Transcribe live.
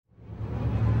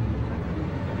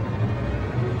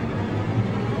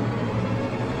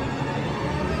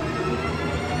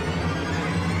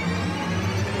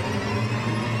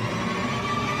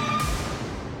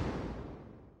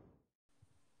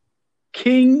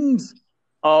Kings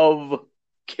of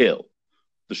Kill,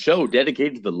 the show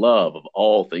dedicated to the love of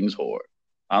all things horror.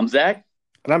 I'm Zach.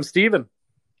 And I'm Steven.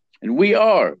 And we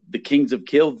are the Kings of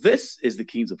Kill. This is the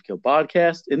Kings of Kill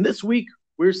podcast. And this week,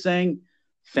 we're saying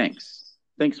thanks.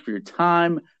 Thanks for your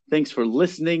time. Thanks for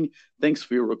listening. Thanks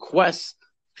for your requests.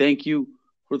 Thank you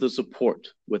for the support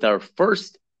with our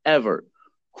first ever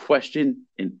question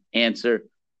and answer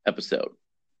episode.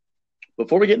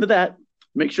 Before we get into that,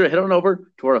 make sure to head on over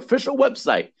to our official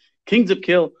website,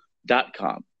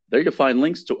 kingsofkill.com. There you'll find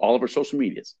links to all of our social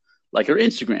medias, like our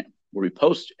Instagram, where we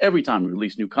post every time we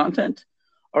release new content,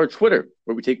 our Twitter,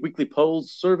 where we take weekly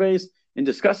polls, surveys, and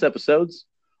discuss episodes,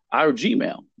 our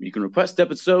Gmail, where you can request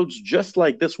episodes just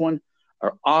like this one,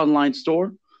 our online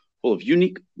store, full of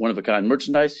unique, one-of-a-kind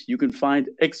merchandise you can find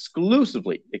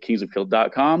exclusively at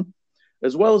kingsofkill.com,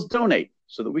 as well as donate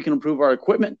so that we can improve our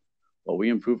equipment while we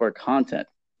improve our content.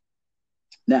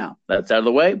 Now, that's out of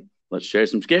the way. Let's share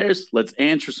some scares. Let's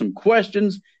answer some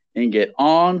questions and get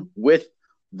on with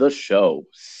the show.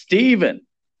 Steven.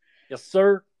 Yes,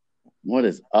 sir. What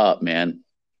is up, man?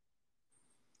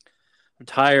 I'm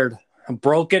tired. I'm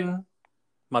broken.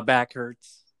 My back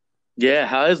hurts. Yeah,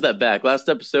 how is that back? Last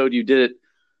episode, you did it.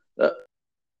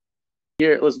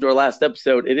 Here, listen to our last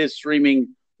episode. It is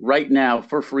streaming right now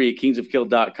for free at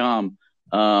kingsofkill.com.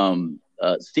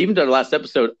 Steven did our last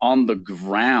episode on the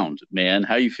ground, man.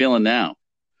 How you feeling now?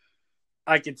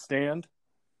 I can stand.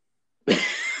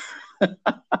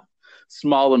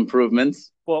 Small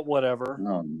improvements. Well, whatever.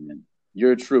 Oh, man.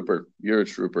 You're a trooper. You're a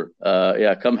trooper.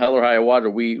 Yeah, come hell or high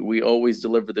water, we always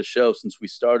deliver the show since we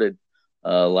started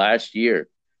last year.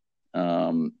 I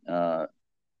mean,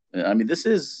 this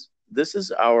is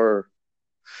our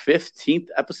 15th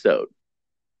episode.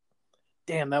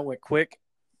 Damn, that went quick.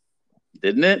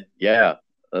 Didn't it? Yeah,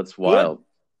 that's wild.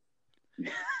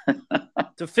 To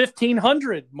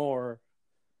 1,500 more.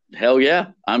 Hell yeah,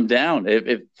 I'm down.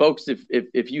 If folks,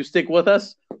 if you stick with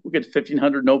us, we'll get to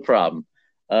 1,500, no problem.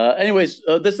 Anyways,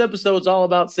 this episode is all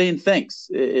about saying thanks.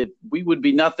 We would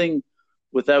be nothing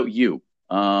without you.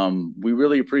 We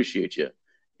really appreciate you.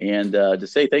 And to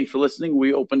say thanks for listening,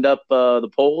 we opened up the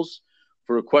polls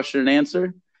for a question and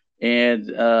answer. And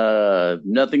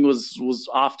nothing was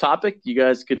off topic. You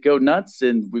guys could go nuts,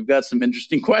 and we've got some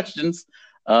interesting questions.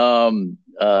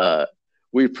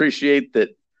 We appreciate that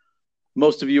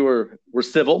most of you were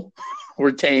civil,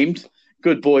 were tamed,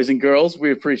 good boys and girls.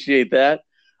 We appreciate that.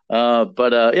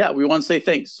 But yeah, we want to say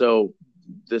thanks. So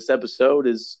this episode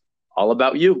is all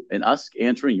about you and us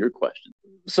answering your questions.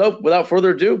 So without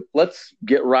further ado, let's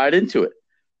get right into it.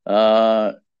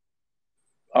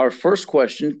 Our first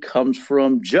question comes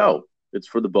from Joe. It's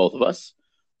for the both of us.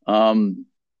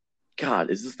 God,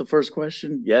 is this the first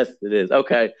question? Yes, it is.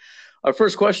 Okay. Our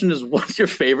first question is, what's your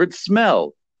favorite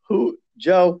smell?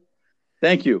 Joe,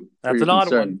 thank you. That's an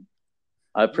odd one.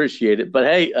 I appreciate it. But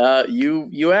hey,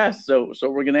 you asked, so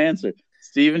we're going to answer.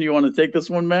 Steven, you want to take this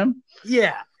one, ma'am?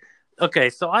 Yeah. Okay,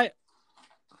 so I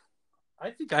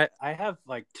think I have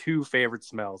like two favorite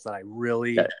smells that I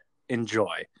really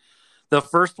enjoy. The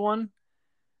first one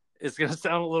is going to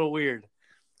sound a little weird.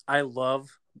 I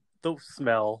love the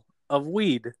smell of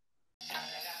weed.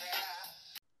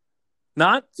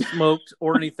 Not smoked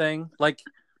or anything. Like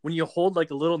when you hold like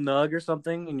a little nug or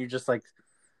something and you're just like,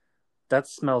 that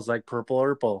smells like Purple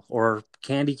Urple or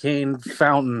Candy Cane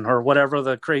Fountain or whatever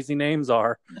the crazy names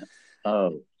are.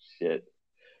 Oh, shit.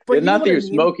 But not that you're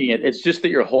smoking it. It's just that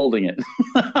you're holding it.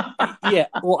 Yeah.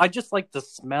 Well, I just like the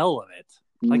smell of it.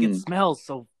 Like it smells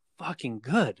so fucking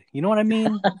good. You know what I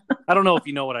mean? I don't know if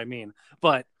you know what I mean,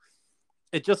 but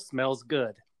it just smells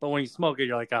good. But when you smoke it,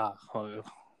 you're like,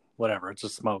 whatever. It's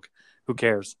just smoke. Who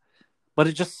cares? But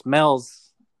it just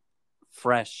smells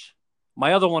fresh.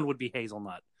 My other one would be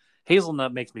hazelnut.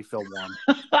 Hazelnut makes me feel warm.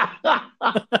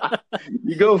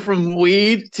 You go from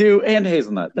weed and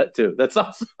hazelnut. That too. That's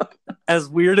awesome. As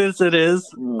weird as it is,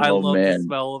 I love the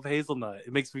smell of hazelnut.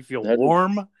 It makes me feel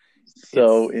warm.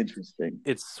 So interesting.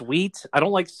 It's sweet. I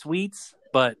don't like sweets,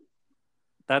 but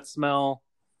that smell,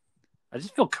 I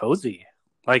just feel cozy.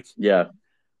 Like, yeah.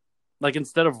 Like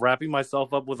instead of wrapping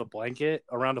myself up with a blanket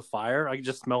around a fire, I can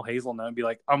just smell hazelnut and be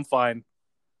like, I'm fine.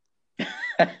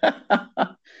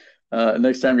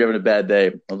 Next time you're having a bad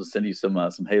day, I'll just send you some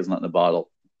hazelnut in a bottle.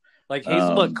 Like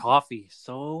hazelnut coffee,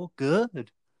 so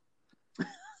good.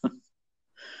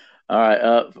 All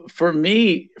right. For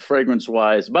me,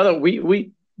 fragrance-wise, by the way,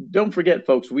 we don't forget,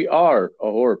 folks, we are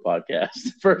a horror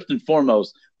podcast. First and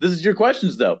foremost, this is your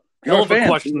questions, though. Hell of a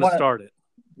question to start it.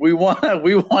 We want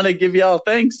to give y'all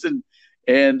thanks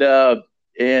and Joe,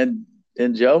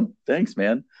 thanks,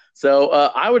 man. So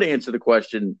I would answer the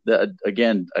question that,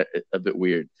 again, a bit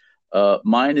weird.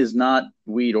 Mine is not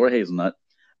weed or hazelnut.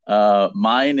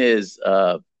 Mine is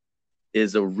a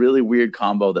really weird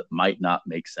combo that might not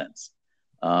make sense.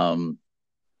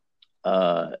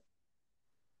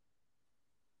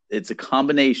 It's a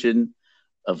combination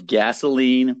of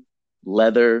gasoline,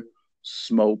 leather,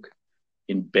 smoke,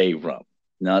 and bay rum.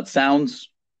 Now it sounds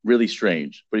really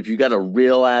strange, but if you got a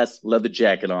real ass leather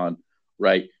jacket on,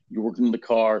 right? You're working in the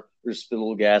car, there's spill a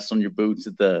little gas on your boots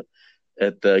at the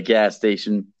gas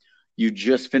station. You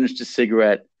just finished a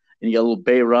cigarette, and you got a little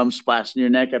bay rum splashed in your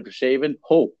neck after shaving.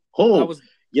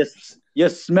 Yes, you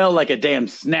smell like a damn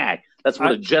snack. That's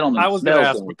what a gentleman smells. I was going to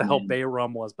ask what the hell bay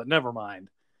rum was, but never mind.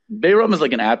 Bay rum is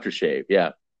like an aftershave,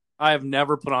 yeah. I have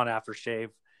never put on aftershave.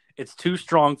 It's too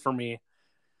strong for me.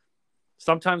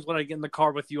 Sometimes when I get in the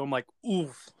car with you, I'm like,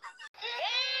 oof.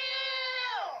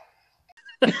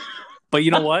 But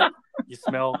you know what? You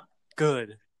smell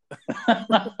good.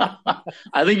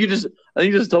 I think you just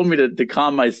told me to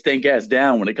calm my stank ass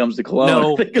down when it comes to cologne.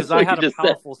 No, because I had a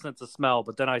powerful sense of smell,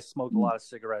 but then I smoked a lot of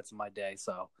cigarettes in my day,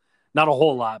 so not a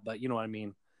whole lot, but you know what I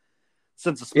mean.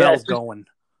 Sense of smell's going.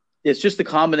 It's just a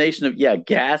combination of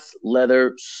gas,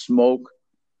 leather, smoke,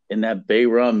 and that bay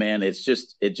rum, man. It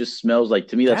just smells like,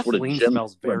 to me, that's gasoline what a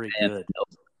smells very good.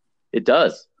 Smells. It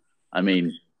does. I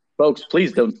mean, folks,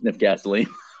 please don't sniff gasoline,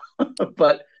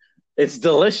 but it's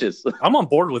delicious. I'm on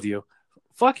board with you.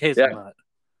 Fuck hazelnut.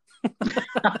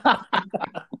 Yeah.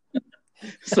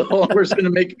 So we're just going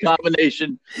to make a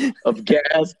combination of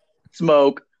gas,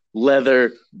 smoke,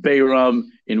 leather, bay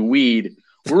rum, and weed.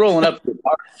 We're rolling up to the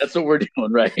party. That's what we're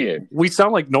doing right here. We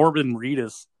sound like Norman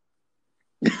Reedus.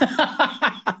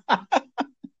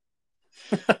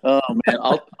 Oh, man.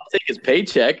 I'll take his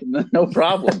paycheck. No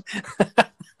problem.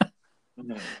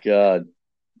 Oh, God.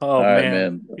 Oh, all right,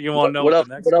 man. You want to know what else,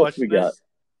 the next what else question we got? is?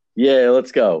 Yeah,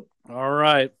 let's go. All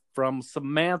right. From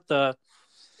Samantha.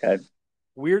 Okay.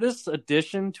 Weirdest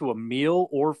addition to a meal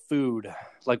or food?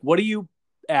 Like, what do you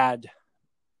add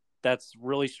that's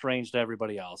really strange to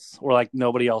everybody else? Or, like,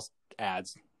 nobody else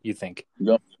adds, you think?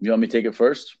 You want me to take it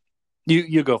first?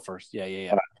 You go first. Yeah.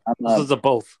 Right. This is a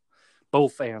both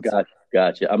answer.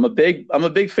 Gotcha. I'm a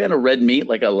big fan of red meat.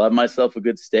 Like, I love myself a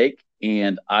good steak,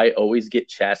 and I always get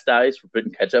chastised for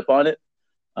putting ketchup on it.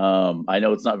 I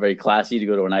know it's not very classy to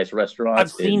go to a nice restaurant.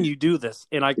 I've seen you do this,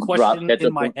 and I question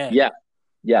in my head.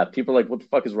 Yeah. People are like, what the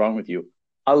fuck is wrong with you?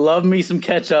 I love me some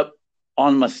ketchup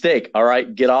on my steak. All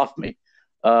right, get off me.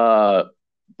 And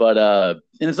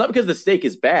it's not because the steak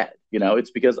is bad. You know,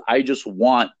 it's because I just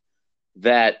want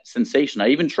that sensation.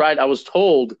 I was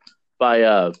told by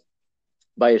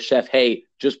a chef, hey,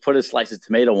 just put a slice of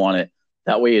tomato on it.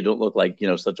 That way you don't look like,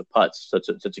 such a putz, such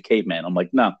a caveman. I'm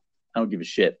like, no, I don't give a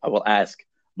shit. I will ask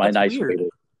my nice waiter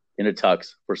in a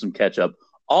tux for some ketchup.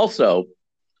 Also,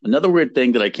 another weird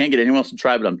thing that I can't get anyone else to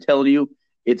try, but I'm telling you,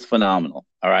 it's phenomenal.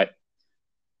 All right.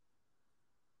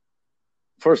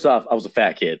 First off, I was a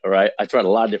fat kid. All right. I tried a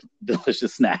lot of different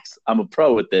delicious snacks. I'm a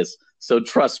pro at this. So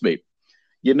trust me.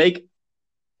 You make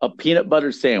a peanut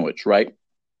butter sandwich, right?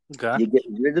 Okay. You get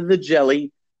rid of the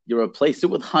jelly. You replace it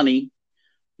with honey.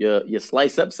 You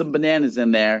slice up some bananas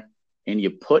in there, and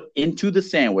you put into the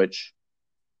sandwich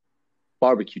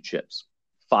barbecue chips.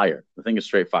 Fire. The thing is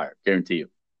straight fire. Guarantee you.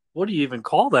 What do you even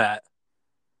call that?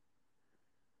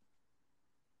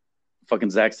 Fucking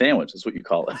Zach sandwich. That's what you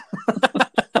call it.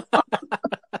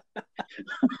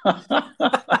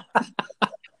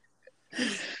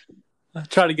 I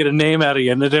tried to get a name out of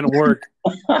you, and it didn't work.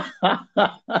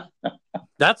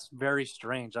 That's very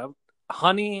strange. I've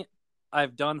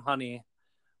done honey,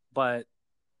 but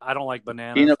I don't like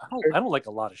bananas. I don't like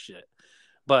a lot of shit.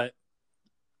 But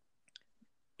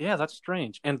yeah, that's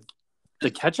strange. And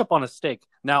the ketchup on a steak.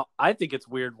 Now, I think it's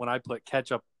weird when I put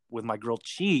ketchup with my grilled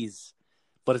cheese,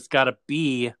 but it's got to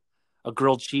be a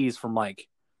grilled cheese from like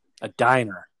a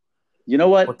diner. You know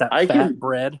what? With that fat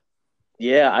bread.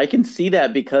 Yeah, I can see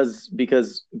that because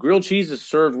grilled cheese is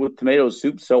served with tomato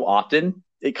soup so often.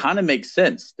 It kind of makes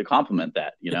sense to complement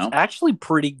that, you know? It's actually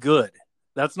pretty good.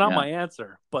 That's not my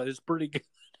answer, but it's pretty good.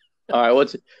 All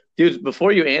right, dude,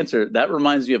 before you answer, that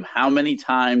reminds me of how many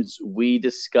times we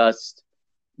discussed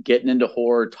getting into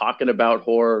horror, talking about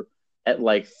horror at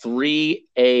like 3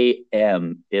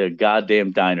 a.m. in a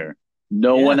goddamn diner.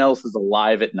 No one else is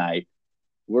alive at night.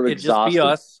 We're exhausted. It'd just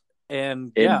be us.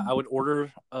 And I would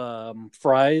order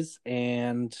fries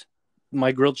and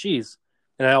my grilled cheese.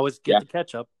 And I always get the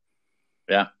ketchup.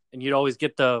 Yeah. And you'd always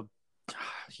get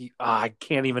I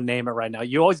can't even name it right now.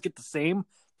 You always get the same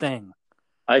thing.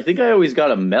 I think I always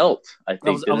got a melt. I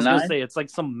was going to say, it's like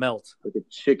some melt. Like a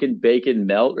chicken bacon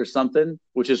melt or something,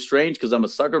 which is strange because I'm a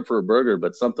sucker for a burger,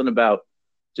 but something about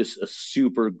just a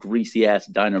super greasy ass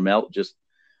diner melt just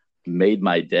made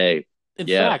my day. In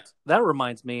fact, that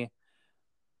reminds me,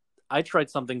 I tried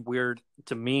something weird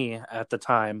to me at the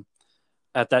time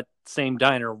at that same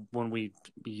diner when we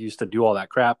used to do all that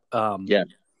crap. Yeah.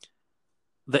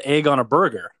 The egg on a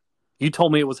burger. You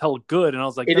told me it was hella good, and I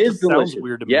was like, It that is just delicious. sounds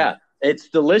weird to me. Yeah, it's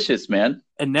delicious, man.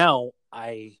 And now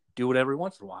I do it every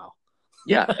once in a while.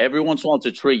 Yeah, every once in a while it's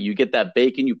a treat. You get that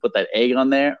bacon, you put that egg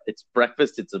on there. It's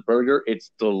breakfast. It's a burger.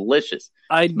 It's delicious.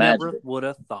 I It's never magical. would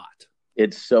have thought.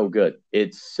 It's so good.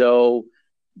 It's so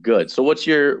good. So what's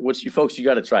your folks? You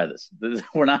got to try this.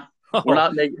 We're not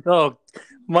making. Oh,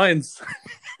 mine's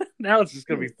now it's just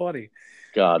gonna be funny.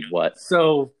 God, what?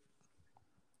 So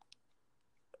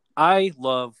I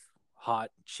love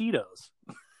hot Cheetos.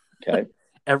 Okay.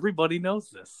 Everybody knows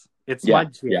this. It's my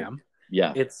jam.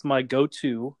 Yeah. It's my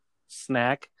go-to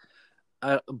snack,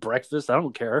 breakfast. I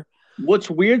don't care. What's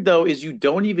weird though is you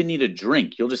don't even need a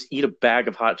drink. You'll just eat a bag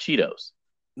of hot Cheetos.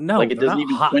 No, like it doesn't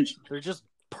even hot. quench. They're just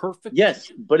perfect.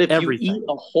 Yes, but if everything. You eat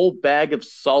a whole bag of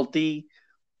salty,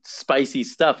 spicy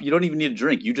stuff, you don't even need a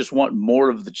drink. You just want more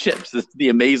of the chips. That's the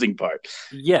amazing part.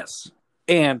 Yes,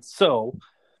 and so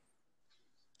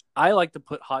I like to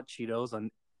put hot Cheetos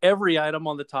on every item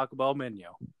on the Taco Bell menu.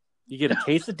 You get a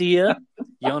quesadilla,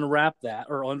 you unwrap that,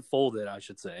 or unfold it, I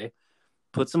should say.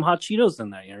 Put some hot Cheetos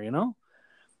in there, you know?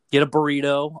 Get a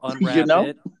burrito, unwrap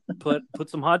it, put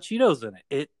some hot Cheetos in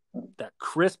it. That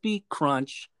crispy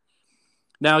crunch.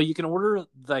 Now, you can order,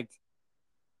 like,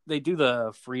 they do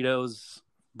the Fritos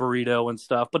burrito and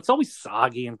stuff, but it's always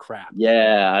soggy and crap.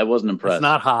 Yeah, I wasn't impressed. It's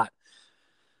not hot.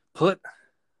 Put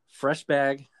fresh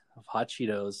bag of hot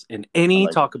Cheetos in any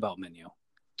Taco Bell menu.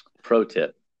 Pro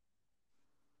tip.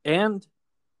 And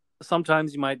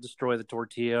sometimes you might destroy the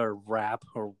tortilla or wrap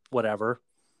or whatever.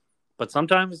 But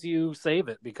sometimes you save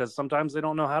it because sometimes they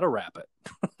don't know how to wrap it.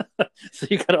 So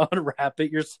you got to unwrap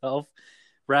it yourself,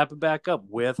 wrap it back up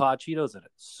with hot Cheetos in it.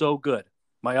 So good.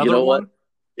 My other one?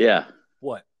 Yeah.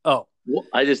 What? Oh. Well,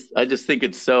 I just think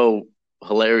it's so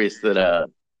hilarious that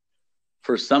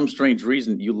for some strange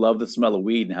reason you love the smell of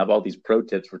weed and have all these pro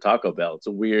tips for Taco Bell. It's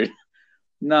a weird,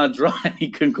 not draw any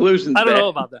conclusions. I don't know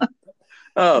about that.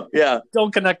 Oh, yeah.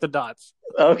 Don't connect the dots.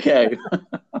 Okay.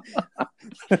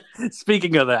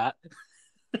 Speaking of that.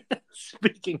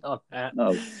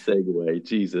 Oh, segue.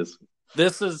 Jesus.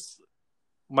 This is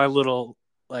my little,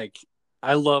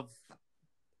 I love,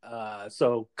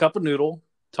 so cup of noodle,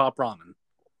 top ramen,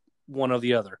 one or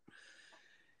the other.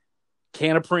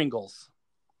 Can of Pringles.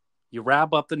 You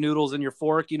wrap up the noodles in your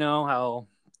fork, you know how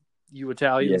you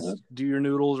Italians do your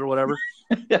noodles or whatever.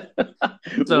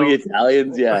 So, we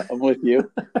Italians, yeah, I'm with you.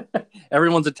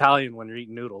 Everyone's Italian when you're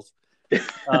eating noodles.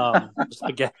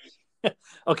 Spaghetti.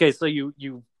 Okay, so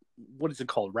you what is it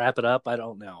called? Wrap it up? I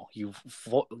don't know. You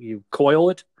coil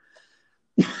it?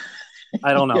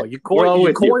 I don't know. You coil.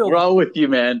 We're all with you,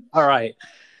 man. All right,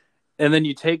 and then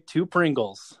you take 2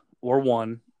 Pringles or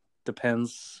 1,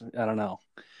 depends. I don't know.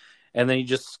 And then you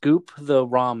just scoop the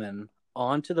ramen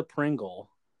onto the Pringle,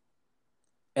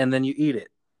 and then you eat it.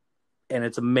 And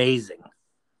it's amazing.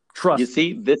 Trust me. You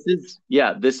see,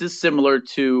 this is similar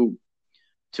to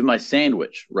my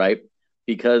sandwich, right?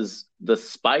 Because the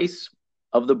spice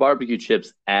of the barbecue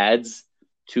chips adds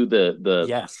to the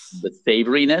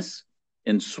savoriness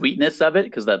and sweetness of it,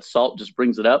 because that salt just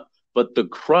brings it up. But the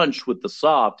crunch with the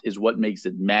soft is what makes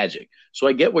it magic. So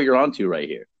I get what you're onto right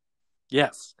here.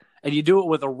 Yes. And you do it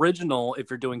with original if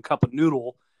you're doing cup of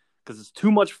noodle, because it's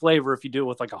too much flavor if you do it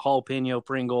with like a jalapeno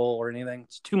Pringle or anything.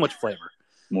 It's too much flavor.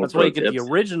 That's why you get the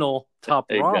original top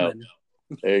ramen.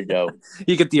 There you go.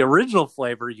 You get the original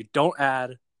flavor. You don't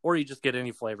add, or you just get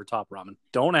any flavor top ramen.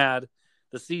 Don't add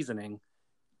the seasoning.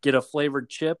 Get a flavored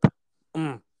chip.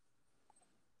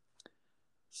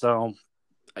 So,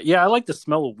 yeah, I like the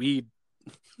smell of weed.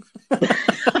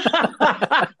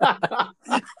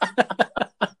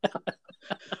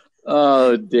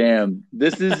 Oh damn!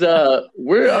 This is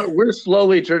we're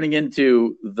slowly turning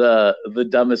into the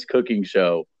dumbest cooking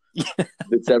show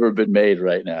that's ever been made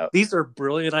right now. These are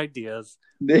brilliant ideas.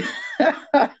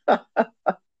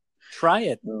 Try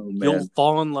it. Oh, you'll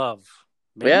fall in love.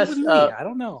 Maybe with me. I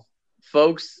don't know,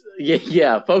 folks.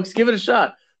 Yeah, folks, give it a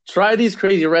shot. Try these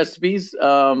crazy recipes,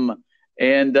 and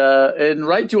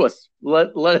write to us.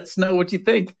 Let us know what you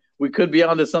think. We could be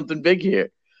onto something big here.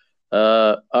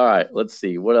 All right, let's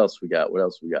see. What else we got?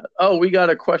 Oh, we got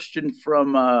a question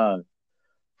from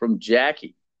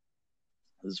Jackie.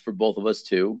 This is for both of us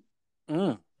too.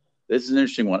 This is an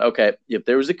interesting one. Okay, if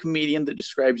there was a comedian that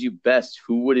describes you best,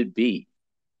 who would it be?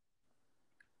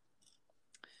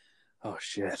 Oh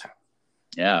shit.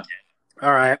 Yeah.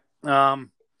 All right.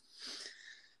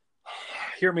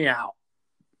 hear me out.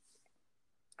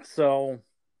 So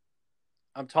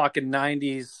I'm talking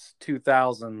 90s,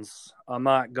 2000s. I'm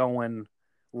not going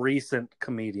recent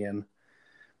comedian,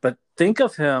 but think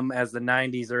of him as the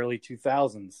 90s, early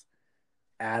 2000s.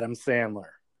 Adam Sandler.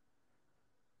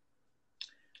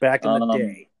 Back in the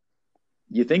day.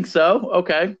 You think so?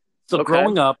 Okay. So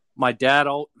growing up, my dad,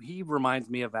 he reminds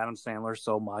me of Adam Sandler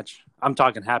so much. I'm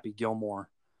talking Happy Gilmore.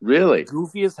 Really?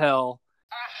 Goofy as hell.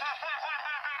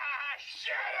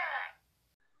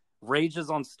 Rages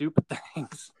on stupid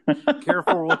things. Care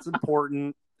for what's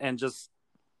important and just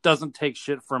doesn't take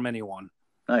shit from anyone.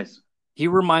 Nice. He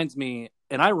reminds me,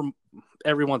 and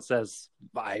everyone says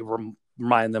I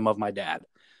remind them of my dad.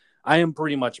 I am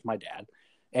pretty much my dad.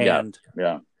 And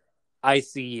yeah. I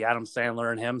see Adam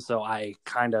Sandler in him, so I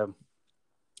kind of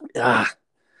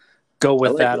go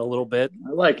with that a little bit.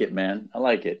 I like it, man. I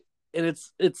like it. And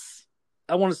it's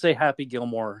I want to say Happy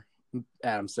Gilmore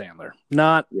Adam Sandler,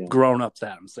 not grown ups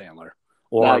Adam Sandler.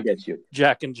 Or I get you.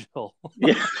 Jack and Jill.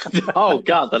 Yeah. Oh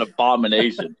God, that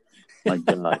abomination. My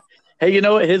God. Hey, you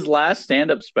know what? His last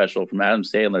stand-up special from Adam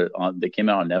Sandler that came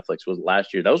out on Netflix was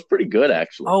last year. That was pretty good,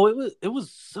 actually. Oh, it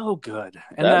was so good.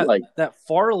 And that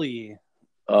Farley.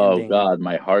 Oh ending, God,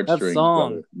 my heartstrings. That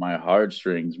song. Brother. My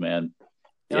heartstrings, man.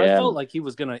 And I felt like he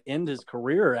was going to end his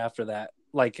career after that.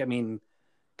 Like, I mean,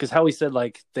 because how he said,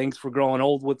 like, thanks for growing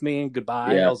old with me and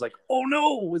goodbye. Yeah. I was like, oh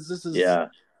no, is this his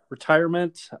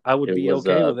retirement? I would be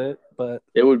okay with it, but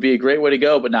it would be a great way to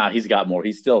go. But nah, he's got more.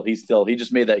 He just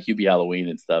made that Hubie Halloween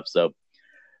and stuff. So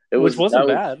which wasn't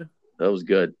bad. That was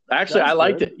good. Actually, I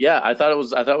liked it. Yeah, I thought it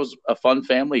was a fun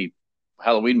family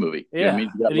Halloween movie. Yeah, you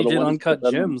know what I mean? And he did Uncut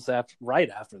Gems right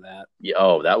after that. Yeah,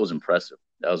 oh, that was impressive.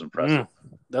 That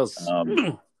was.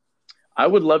 I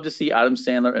would love to see Adam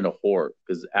Sandler in a horror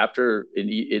because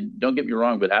don't get me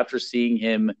wrong, but after seeing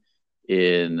him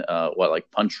in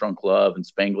like Punch Drunk Love and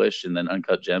Spanglish and then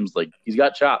Uncut Gems, like he's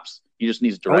got chops. He just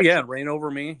needs direction. Oh yeah, Reign Over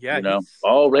Me. Yeah, you know.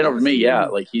 Reign Over Me. Yeah,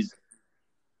 like he's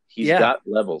got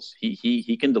levels.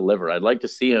 He can deliver. I'd like to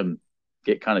see him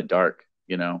get kind of dark.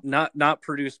 You know, not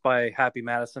produced by Happy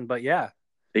Madison, but yeah,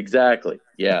 exactly.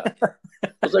 Yeah,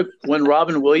 it was like when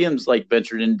Robin Williams like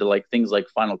ventured into like things like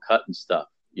Final Cut and stuff.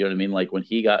 You know what I mean? Like when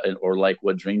he got, or like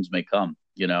What Dreams May Come.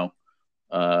 You know,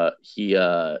 he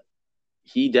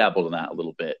dabbled in that a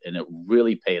little bit, and it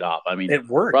really paid off. I mean, it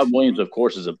worked. Robin Williams, of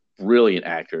course, is a brilliant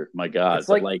actor. My God,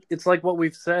 it's like what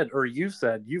we've said, or you've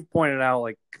pointed out.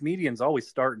 Like comedians always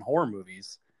start in horror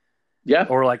movies. Yeah.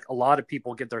 Or like a lot of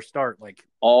people get their start like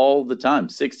all the time.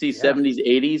 60s, 70s,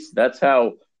 80s. That's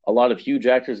how a lot of huge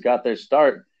actors got their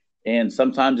start. And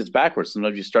sometimes it's backwards.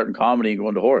 Sometimes you start in comedy and go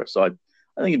into horror. So I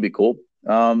think it'd be cool.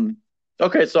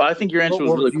 Okay, so I think your answer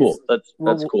was really cool. That's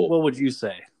cool. What would you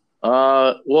say?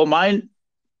 Well, mine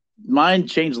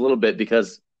changed a little bit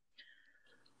because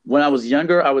when I was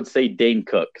younger, I would say Dane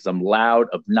Cook because I'm loud,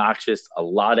 obnoxious, a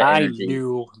lot of energy. I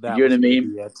knew that. You know what I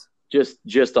mean?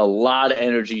 Just a lot of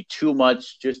energy, too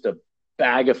much, just a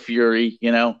bag of fury,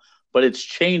 you know. But it's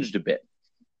changed a bit.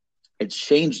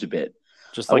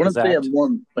 Just like his act.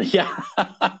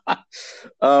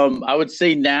 I would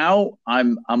say now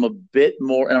I'm a bit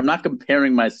more, and I'm not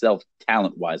comparing myself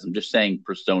talent wise. I'm just saying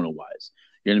persona wise.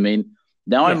 You know what I mean?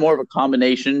 Now I'm more of a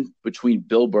combination between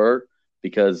Bill Burr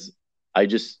because I'm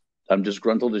just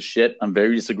gruntled as shit. I'm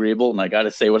very disagreeable, and I got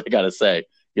to say what I got to say.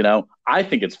 You know, I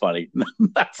think it's funny.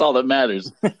 That's all that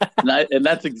matters. And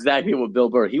that's exactly what Bill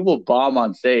Burr, he will bomb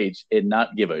on stage and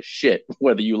not give a shit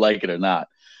whether you like it or not.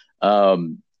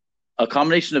 A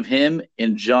combination of him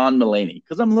and John Mulaney,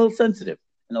 because I'm a little sensitive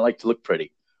and I like to look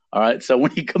pretty. All right. So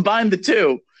when you combine the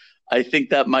two, I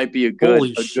think that might be a good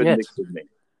mix with me.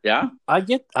 Yeah.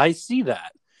 I see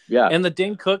that. Yeah. And the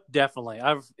Dane Cook, definitely.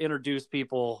 I've introduced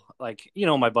people like, you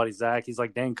know, my buddy Zach, he's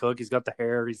like Dane Cook. He's got the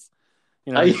hair.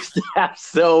 I used to have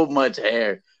so much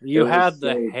hair. You had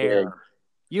the hair. Big.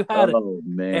 You had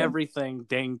everything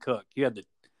Dane Cook. You had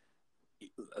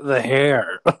the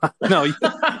hair. No.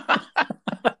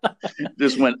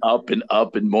 Just went up and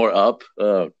up and more up.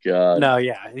 Oh, God. No,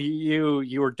 yeah. You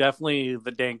were definitely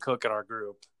the Dane Cook in our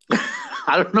group.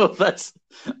 I don't know if that's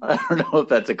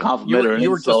a compliment or an insult. You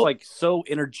were just like so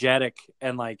energetic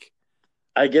and like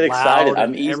I get excited.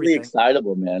 I'm easily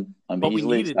excitable, man.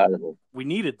 Excitable. We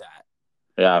needed that.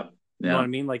 Yeah. You know what I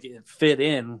mean? Like it fit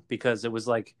in because it was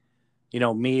like, you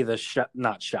know, me,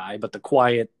 not shy, but the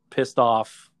quiet, pissed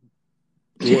off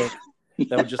dick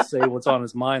that would just say what's on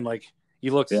his mind. Like,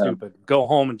 you look stupid. Go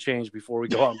home and change before we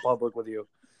go out in public with you.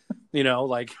 You know,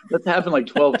 like that's happened like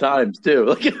 12 times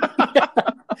too.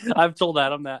 I've told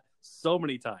Adam that so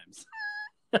many times.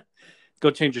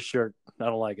 Go change your shirt. I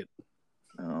don't like it.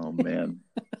 Oh man.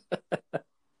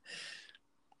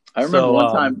 I remember So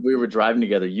one time we were driving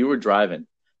together. You were driving.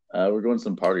 We were going to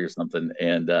some party or something,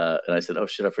 and I said, "Oh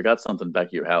shit, I forgot something back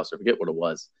at your house. I forget what it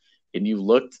was." And you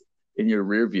looked in your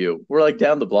rear view. We're like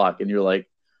down the block, and you're like,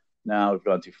 "No, we've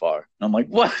gone too far." And I'm like,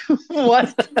 "What?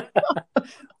 What?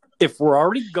 if we're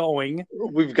already going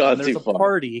We've gone and there's too a far."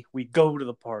 party, we go to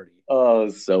the party. Oh,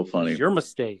 it's so It's funny. your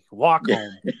mistake. Walk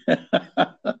home.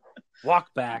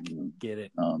 Walk back. Get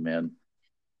it. Oh man.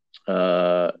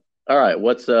 All right.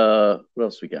 What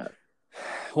else we got?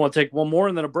 Want to take one more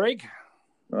and then a break?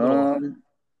 Yeah,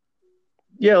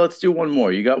 let's do one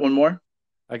more. You got one more?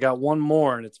 I got one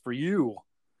more, and it's for you.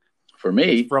 For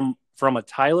me? It's from a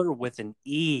Tyler with an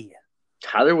E.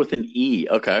 Tyler with an E.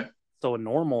 Okay. So a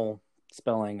normal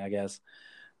spelling, I guess.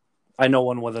 I know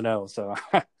one with an O. So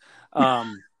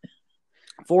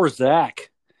for Zach,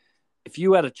 if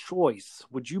you had a choice,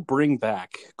 would you bring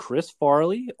back Chris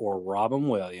Farley or Robin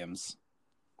Williams?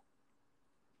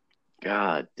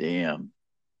 God damn.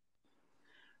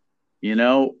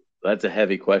 That's a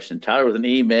heavy question. Tyler with an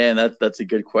E, man, that's a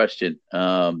good question.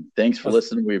 Thanks for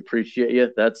listening. We appreciate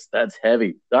you. That's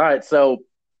heavy. All right, so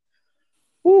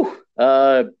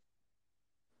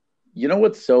you know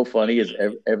what's so funny is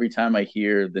every time I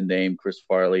hear the name Chris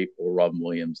Farley or Robin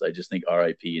Williams, I just think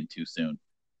R.I.P. and too soon.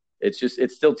 It's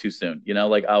still too soon.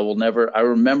 Like I will never. I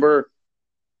remember,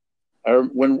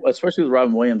 when especially with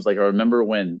Robin Williams, like I remember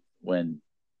when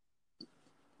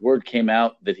word came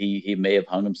out that he may have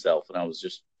hung himself, and I was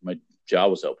just my jaw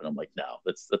was open. I'm like, no,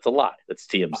 that's a lie. That's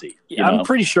TMZ. I'm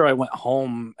pretty sure I went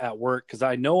home at work because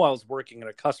I know I was working and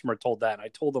a customer told that, and I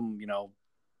told them,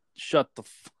 shut the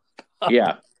fuck up.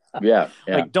 Yeah.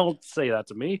 Like, don't say that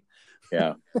to me.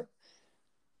 Yeah.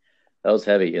 That was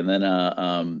heavy. And then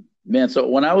man, so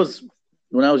when I was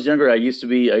younger, I used to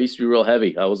be real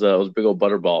heavy. I was a big old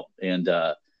butterball, and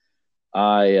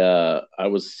I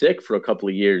was sick for a couple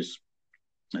of years,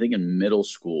 I think in middle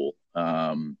school,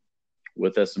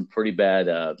 with some pretty bad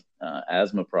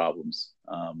asthma problems.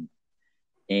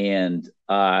 And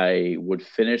I would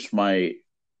finish my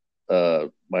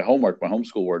homework, my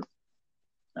homeschool work.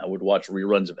 I would watch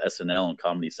reruns of SNL and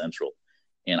Comedy Central,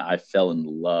 and I fell in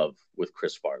love with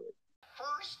Chris Farley.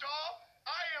 First off,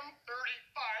 I am 35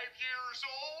 years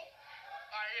old.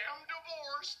 I am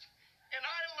divorced, and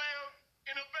I live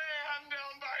in a van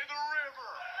down by the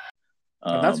river.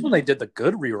 And that's when they did the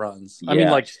good reruns. I mean,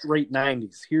 like straight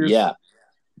 90s. Here's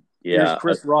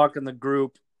Chris Rock and the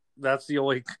group. That's the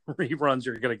only reruns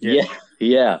you're going to get.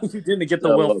 Yeah. You didn't get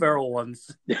the Will Ferrell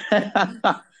ones.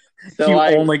 So you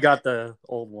only got the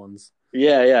old ones.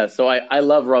 Yeah. So I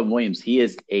love Robin Williams. He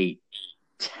is a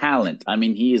talent. I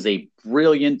mean, he is a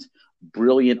brilliant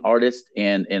artist,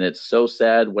 and it's so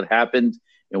sad what happened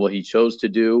and what he chose to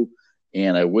do.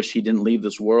 And I wish he didn't leave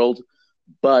this world.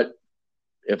 But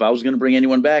if I was going to bring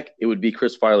anyone back, it would be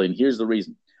Chris Farley. And here's the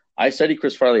reason. I studied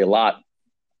Chris Farley a lot,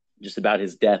 just about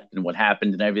his death and what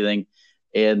happened and everything.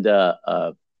 And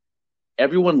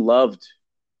everyone loved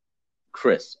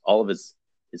Chris, all of his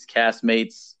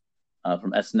castmates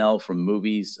from SNL, from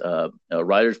movies,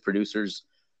 writers, producers.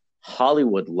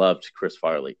 Hollywood loved Chris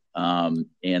Farley.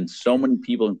 And so many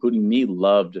people, including me,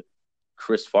 loved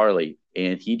Chris Farley.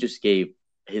 And he just gave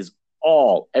his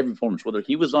all, every performance, whether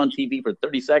he was on TV for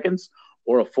 30 seconds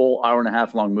or a full hour and a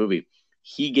half long movie.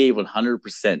 He gave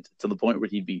 100% to the point where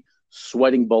he'd be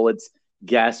sweating bullets,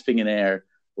 gasping in air.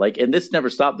 And this never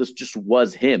stopped. This just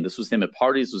was him. This was him at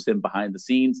parties. This was him behind the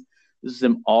scenes. This is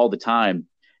him all the time.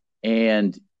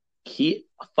 And he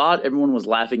thought everyone was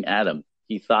laughing at him.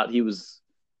 He thought he was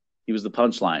the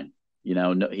punchline.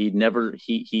 No,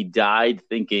 he died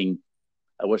thinking,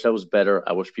 I wish I was better.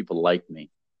 I wish people liked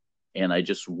me. And I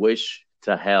just wish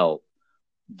to hell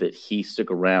that he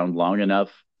stuck around long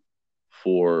enough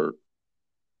for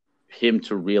him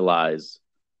to realize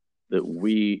that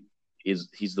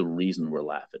he's the reason we're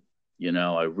laughing.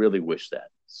 I really wish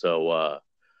that. So,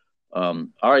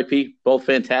 RIP, both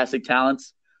fantastic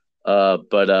talents.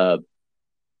 But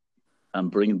I'm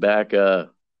bringing back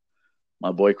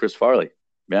my boy Chris Farley.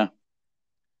 Yeah.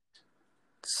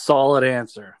 Solid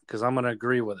answer, because I'm going to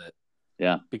agree with it.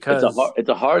 Yeah. Because it's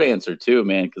a hard answer too,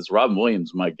 man, because Robin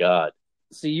Williams, my God.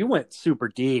 See, you went super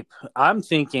deep. I'm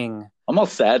thinking... I'm all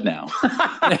sad now.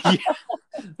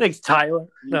 Thanks, Tyler.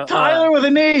 No, Tyler with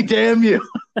an A, damn you.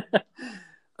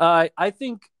 I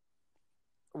think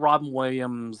Robin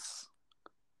Williams,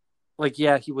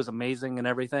 he was amazing and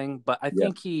everything, but I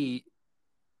think he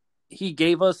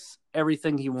gave us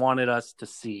everything he wanted us to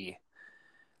see.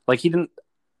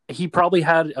 He probably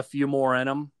had a few more in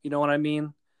him, you know what I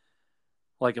mean?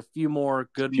 A few more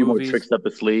good movies. More tricks up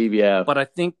his sleeve, yeah. But I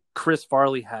think Chris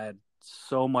Farley had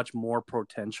so much more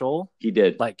potential. He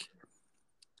did.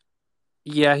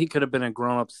 Yeah, he could have been in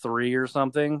Grown Ups 3 or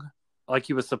something, like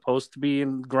he was supposed to be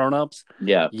in Grown Ups.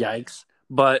 Yeah. Yikes.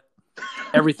 But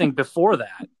everything before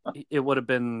that, it would have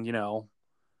been,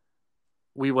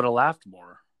 we would have laughed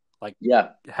more. Like,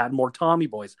 had more Tommy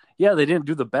Boys. Yeah, they didn't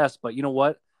do the best, but you know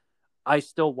what? I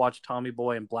still watch Tommy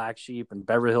Boy and Black Sheep and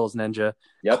Beverly Hills Ninja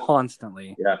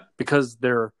constantly. Yeah. Because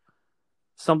they're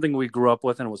something we grew up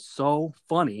with and it was so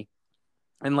funny.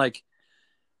 And like,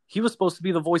 he was supposed to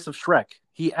be the voice of Shrek.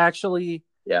 He actually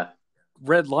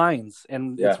read lines,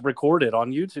 and it's recorded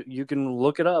on YouTube. You can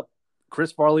look it up.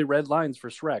 Chris Farley read lines for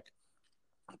Shrek.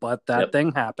 But that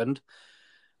thing happened.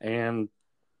 And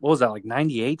what was that, like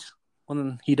 98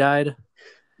 when he died?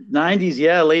 90s,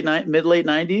 yeah. Mid-late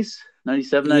 90s.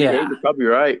 97, 98. You're probably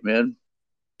right, man.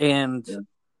 And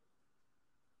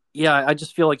I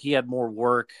just feel like he had more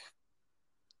work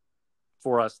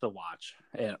for us to watch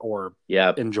or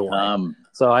enjoy.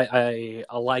 So I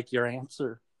like your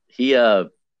answer. He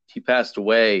passed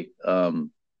away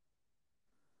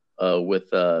with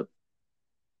the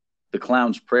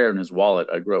Clown's Prayer in his wallet.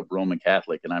 I grew up Roman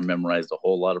Catholic, and I memorized a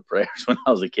whole lot of prayers when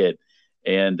I was a kid.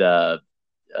 And the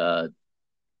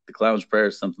Clown's Prayer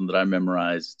is something that I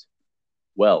memorized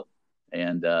well,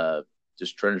 and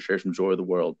just trying to share some joy of the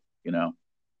world, and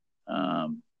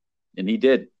he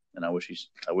did, and I wish he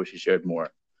shared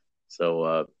more.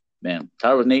 So, man,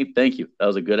 Tyler with Nate, thank you. That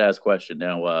was a good ass question.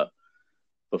 Now,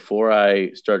 before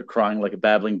I start crying like a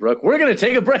babbling brook, we're gonna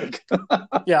take a break.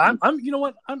 Yeah, I'm. You know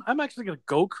what? I'm actually gonna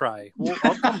go cry.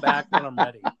 I'll come back when I'm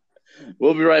ready.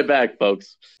 We'll be right back,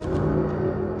 folks.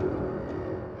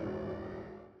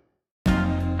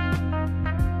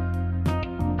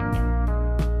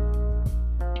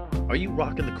 Are you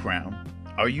rocking the crown?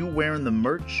 Are you wearing the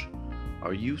merch?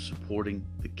 Are you supporting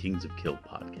the Kings of Kill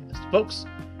podcast? Folks,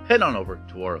 head on over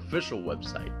to our official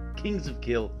website,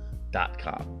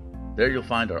 kingsofkill.com. There you'll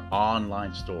find our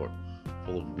online store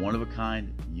full of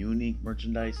one-of-a-kind, unique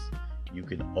merchandise you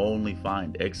can only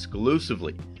find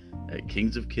exclusively at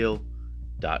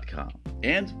kingsofkill.com.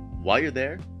 And while you're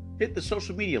there, hit the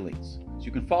social media links so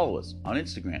you can follow us on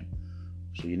Instagram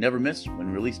so you never miss when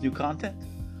we release new content.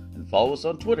 And follow us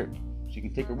on Twitter so you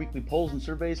can take our weekly polls and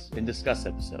surveys and discuss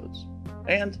episodes.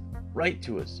 And write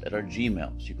to us at our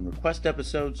Gmail so you can request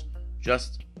episodes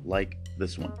just like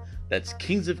this one. That's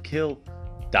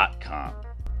kingsofkill.com.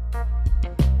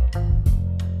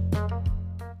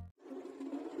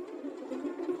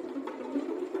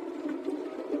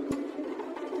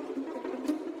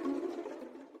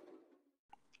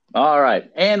 All right,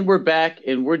 and we're back,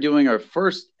 and we're doing our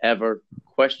first ever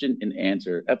question and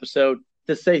answer episode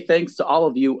to say thanks to all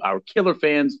of you, our killer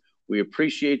fans. We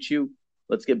appreciate you.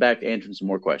 Let's get back to answering some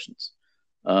more questions.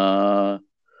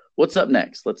 What's up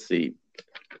next? Let's see.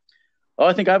 Oh,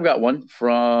 I think I've got one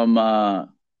from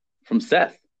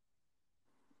Seth.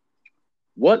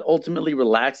 What ultimately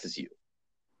relaxes you?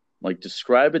 Like,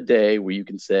 describe a day where you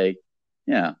can say,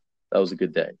 yeah, that was a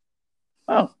good day.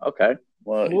 Oh, okay.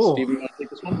 Well, Steven, you want to take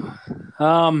this one?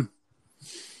 All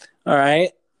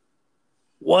right.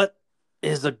 What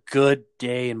is a good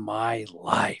day in my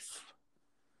life?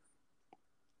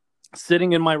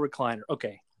 Sitting in my recliner.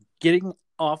 Okay. Getting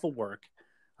off of work.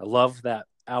 I love that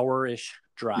hour-ish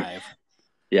drive.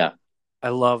 Yeah. I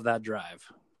love that drive.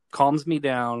 Calms me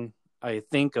down. I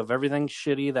think of everything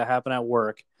shitty that happened at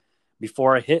work.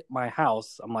 Before I hit my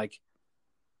house, I'm like,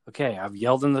 okay, I've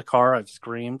yelled in the car. I've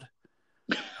screamed.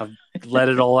 I've let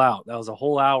it all out. That was a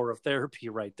whole hour of therapy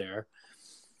right there.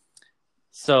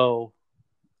 So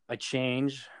I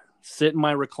change, sit in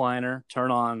my recliner, turn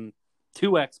on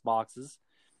 2 Xboxes.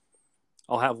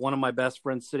 I'll have one of my best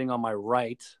friends sitting on my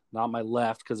right, not my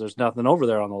left, because there's nothing over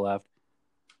there on the left.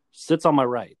 Sits on my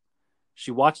right.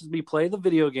 She watches me play the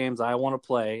video games I want to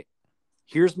play,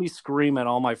 hears me scream at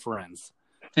all my friends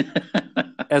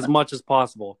as much as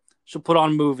possible. She'll put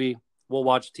on a movie. We'll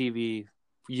watch TV,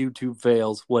 YouTube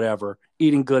fails, whatever,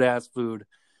 eating good ass food.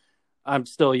 I'm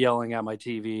still yelling at my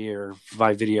TV or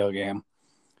my video game.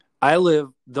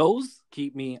 Those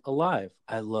keep me alive.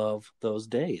 I love those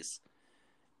days.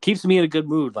 Keeps me in a good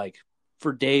mood, like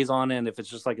for days on end. If it's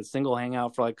just like a single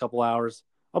hangout for like a couple hours,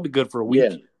 I'll be good for a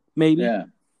week, maybe. Yeah.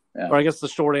 Or I guess the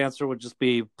short answer would just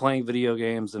be playing video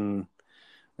games and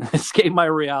escape my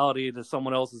reality to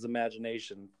someone else's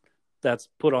imagination that's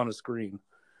put on a screen.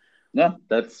 No,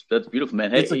 that's beautiful,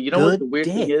 man. Hey, you know what the weird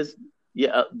thing is?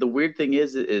 Yeah, the weird thing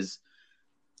is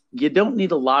you don't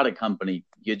need a lot of company.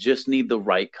 You just need the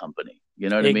right company. You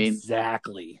know what I mean?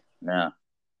 Exactly. Yeah.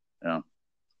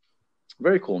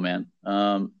 Very cool, man.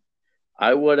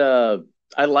 I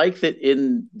like that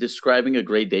in describing a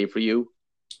great day for you,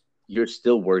 you're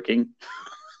still working.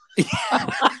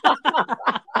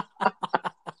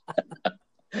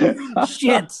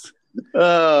 Shit.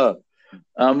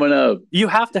 I'm gonna You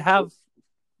have to have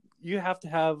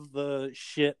the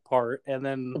shit part, and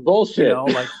then bullshit. you know,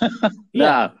 like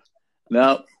yeah.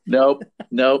 Nope.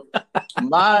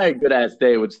 My good ass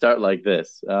day would start like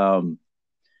this. I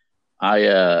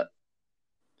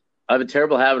have a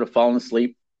terrible habit of falling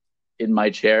asleep in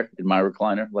my chair, in my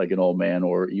recliner, like an old man,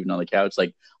 or even on the couch.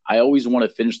 Like I always want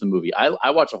to finish the movie.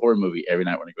 I watch a horror movie every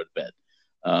night when I go to bed.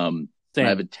 I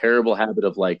have a terrible habit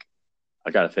of like,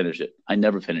 I gotta finish it. I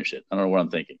never finish it. I don't know what I'm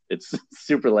thinking. It's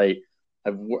super late.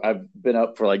 I've been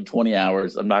up for like 20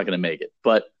 hours. I'm not gonna make it.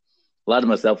 But lie to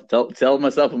myself, tell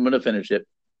myself I'm gonna finish it.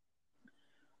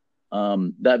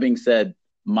 That being said,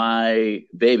 my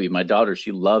baby, my daughter,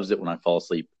 she loves it when I fall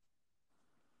asleep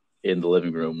in the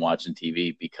living room watching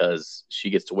TV because she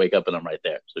gets to wake up and I'm right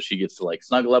there. So she gets to like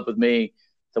snuggle up with me,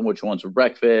 tell me what she wants for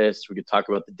breakfast. We could talk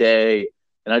about the day.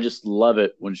 And I just love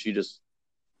it when she just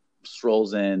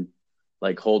strolls in,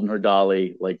 like holding her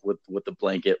dolly, like with the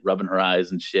blanket, rubbing her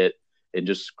eyes and shit, and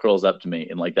just curls up to me.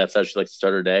 And like that's how she likes to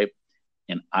start her day.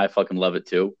 And I fucking love it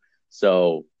too.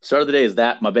 So start of the day is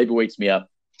that. My baby wakes me up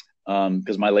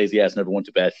because my lazy ass never went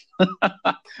to bed.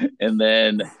 And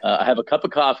then I have a cup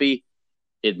of coffee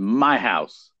in my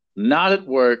house, not at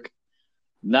work,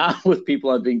 not with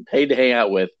people I'm being paid to hang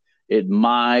out with, in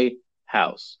my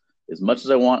house. As much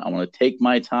as I want to take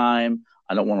my time.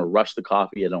 I don't want to rush the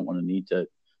coffee. I don't want to need to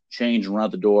change and run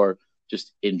out the door.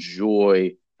 Just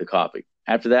enjoy the coffee.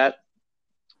 After that,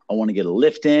 I want to get a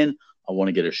lift in. I want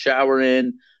to get a shower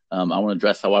in. I want to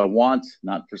dress how I want,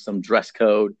 not for some dress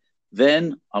code.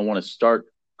 Then I want to start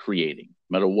creating,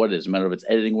 no matter what it is, no matter if it's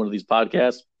editing one of these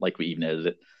podcasts, like we even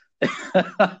edited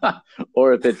it,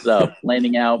 or if it's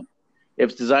planning out,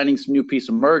 if it's designing some new piece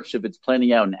of merch, if it's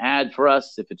planning out an ad for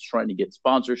us, if it's trying to get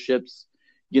sponsorships,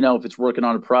 if it's working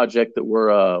on a project that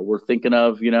we're thinking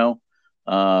of,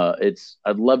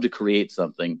 I'd love to create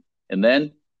something and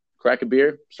then crack a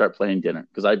beer, start planning dinner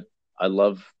because I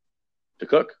love to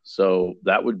cook. So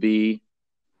that'd be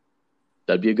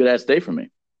a good ass day for me.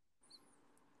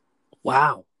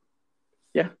 Wow.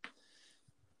 Yeah.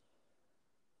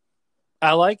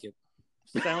 I like it.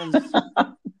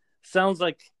 Sounds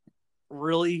like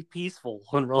really peaceful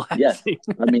and relaxing. Yes.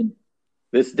 I mean,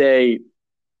 this day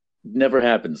never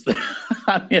happens.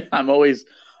 I mean, I'm always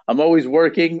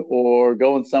working or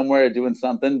going somewhere or doing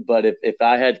something. But if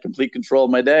I had complete control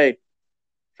of my day,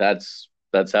 that's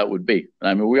how it would be.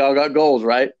 I mean, we all got goals,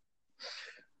 right?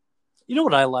 You know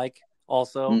what I like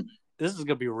also? This is going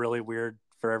to be really weird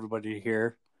for everybody to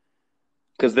hear.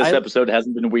 Because this episode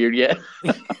hasn't been weird yet.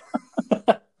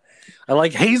 I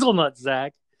like hazelnuts,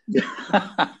 Zach.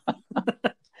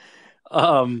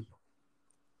 I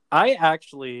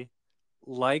actually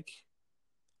I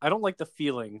don't like the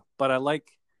feeling, but I like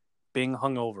being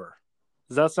hungover.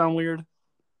 Does that sound weird?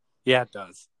 Yeah, it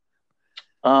does.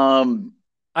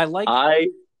 I like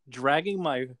dragging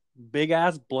my big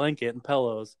ass blanket and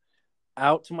pillows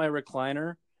out to my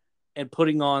recliner and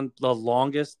putting on the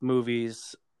longest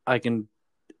movies I can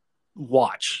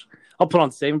watch. I'll put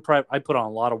on Saving Private. I put on a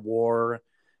lot of war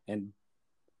and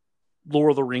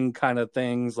Lord of the Ring kind of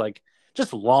things, like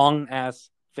just long ass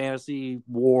fantasy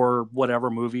war, whatever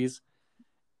movies,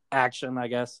 action, I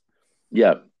guess.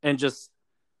 Yeah. And just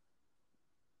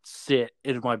sit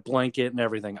in my blanket and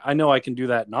everything. I know I can do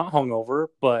that not hungover,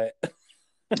 but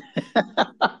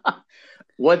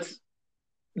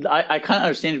I kind of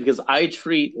understand it because I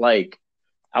treat like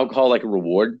alcohol like a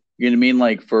reward. You know what I mean?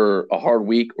 Like for a hard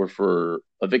week or for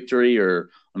a victory or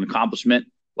an accomplishment,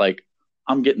 like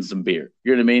I'm getting some beer.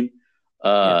 You know what I mean?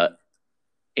 Yeah.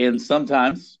 And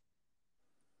sometimes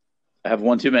I have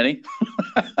one too many.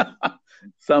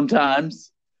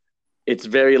 Sometimes it's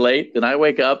very late and I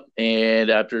wake up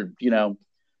and after,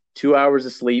 2 hours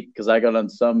of sleep because I got on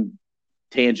some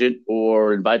tangent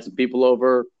or invite some people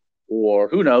over or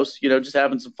who knows, just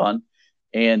having some fun.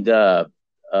 And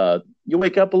you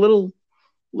wake up a little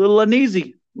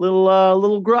uneasy,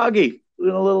 little groggy, a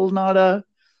little not a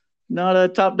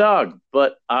top dog.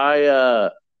 But I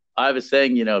have a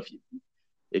saying,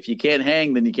 if you can't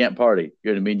hang, then you can't party. You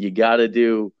know what I mean? You got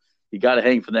to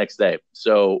hang for the next day.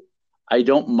 So I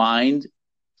don't mind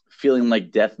feeling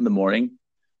like death in the morning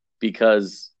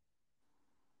because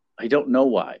I don't know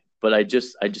why, but I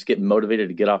just get motivated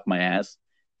to get off my ass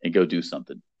and go do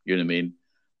something. You know what I mean?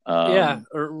 Yeah.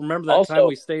 Remember that time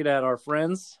we stayed at our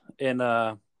friends in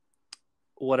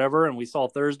whatever, and we saw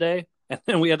Thursday, and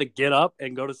then we had to get up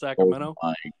and go to Sacramento. Oh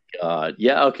my God.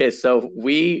 Yeah. Okay. So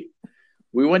we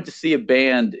went to see a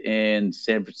band in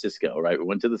San Francisco, right? We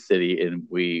went to the city and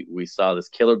we saw this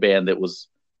killer band that was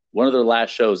one of their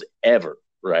last shows ever,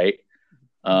 right?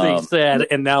 They said,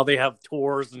 and now they have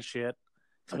tours and shit.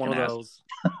 It's one of Fucking those.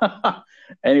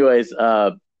 Anyways,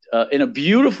 in a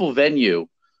beautiful venue.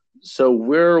 So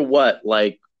we're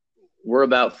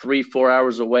about 3-4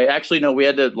 hours away. Actually, no, we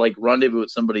had to like rendezvous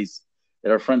with somebody's at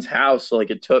our friend's house. So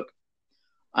like it took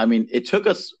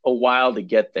us a while to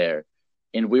get there,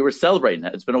 and we were celebrating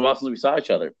that. It's been a while since we saw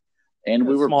each other, and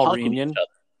we were Small punking reunion. each other.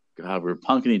 God, we were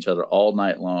punking each other all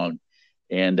night long,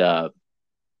 and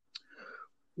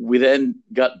we then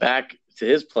got back to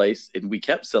his place, and we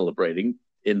kept celebrating.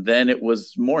 And then it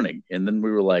was morning, and then we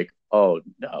were like, "Oh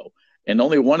no!" And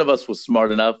only one of us was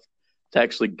smart enough to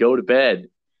actually go to bed.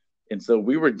 And so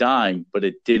we were dying, but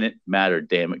it didn't matter,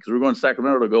 damn it, because we were going to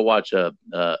Sacramento to go watch a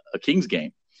Kings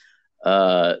game.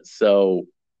 So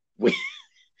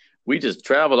we just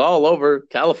traveled all over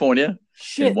California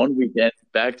in one weekend,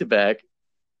 back to back,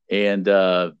 and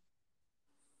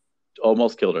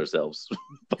almost killed ourselves.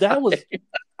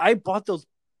 I bought those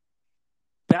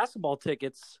basketball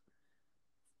tickets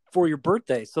for your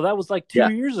birthday, so that was like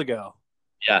 2 years ago.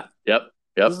 Yeah. Yep.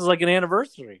 This is like an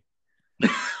anniversary.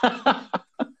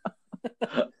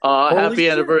 Happy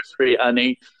anniversary,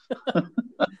 honey.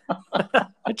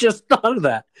 I just thought of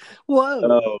that. Whoa.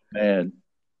 Oh man.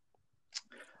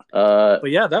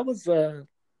 But yeah, that was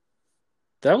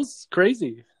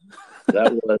crazy.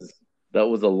 that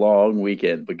was a long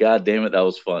weekend, but god damn it, that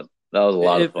was fun. That was a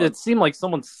lot of fun. It seemed like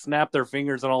someone snapped their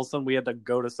fingers and all of a sudden we had to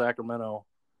go to Sacramento.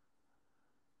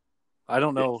 I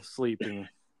don't know, sleeping.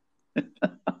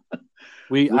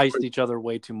 We iced each other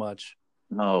way too much.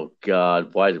 Oh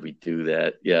God, why did we do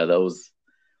that? Yeah, that was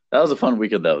a fun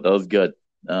weekend though. That was good.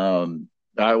 All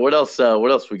right, what else? What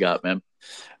else we got, man?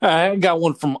 I got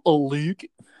one from Luke.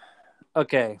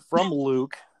 Okay, from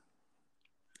Luke.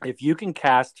 If you can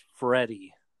cast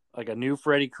Freddy, like a new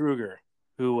Freddy Krueger,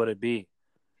 who would it be?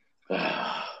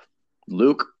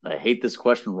 Luke, I hate this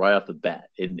question right off the bat,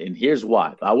 and here's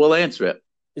why. I will answer it.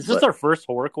 Is this our first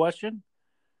horror question?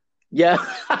 Yeah.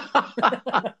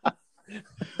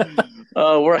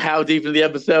 We're how deep in the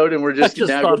episode, and we're just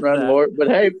now going around horror. But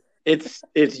hey,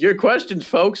 it's your questions,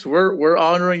 folks. We're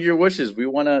honoring your wishes. We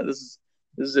want to. This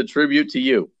is a tribute to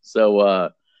you.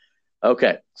 So,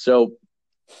 okay. So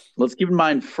let's keep in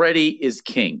mind, Freddy is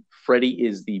king. Freddy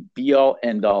is the be all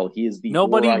end all. He is the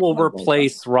nobody will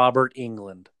replace Robert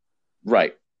Englund.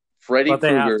 Right. Freddy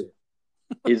Krueger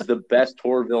is the best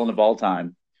horror villain of all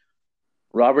time.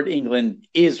 Robert Englund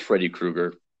is Freddy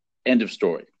Krueger. End of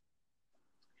story.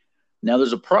 Now,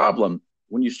 there's a problem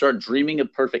when you start dreaming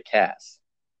of perfect cast,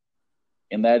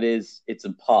 and that is it's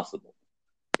impossible.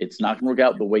 It's not going to work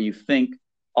out the way you think.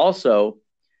 Also,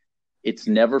 it's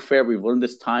never fair. We've learned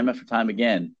this time after time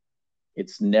again.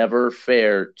 It's never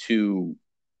fair to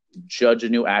judge a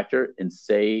new actor and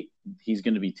say he's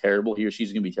going to be terrible, he or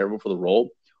she's going to be terrible for the role,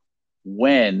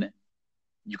 when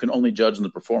you can only judge on the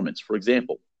performance. For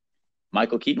example,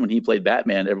 Michael Keaton, when he played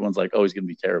Batman, everyone's like, oh, he's going to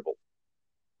be terrible.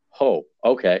 Oh,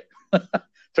 okay.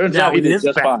 Turns out he did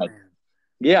just fine.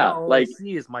 Yeah. All I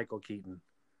see is Michael Keaton.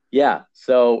 Yeah.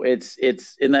 So it's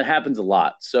and that happens a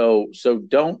lot. So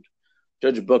don't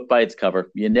judge a book by its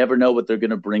cover. You never know what they're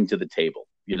going to bring to the table.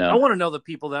 You know, I want to know the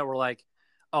people that were like,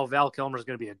 oh, Val Kilmer's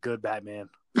going to be a good Batman.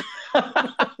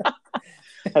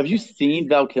 Have you seen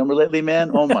Val Kilmer lately,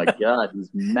 man? Oh my God, he's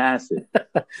massive.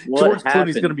 George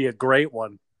Clooney's going to be a great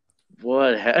one.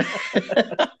 What?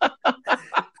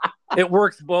 It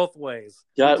works both ways.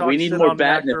 God, we need more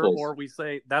bat nipples. Or we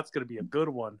say that's going to be a good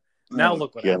one. Now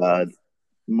look what happens.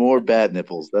 More bat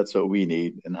nipples. That's what we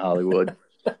need in Hollywood.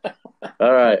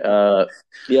 All right.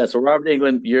 Yeah. So Robert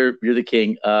Englund, you're the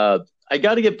king. I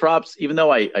got to give props, even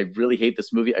though I really hate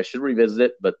this movie. I should revisit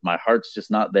it, but my heart's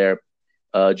just not there.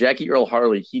 Jackie Earle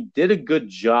Haley, he did a good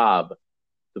job.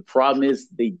 The problem is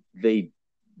they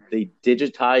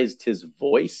digitized his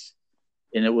voice,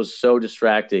 and it was so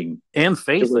distracting. And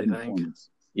face, I think.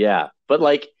 Yeah, but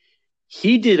like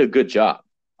he did a good job.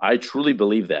 I truly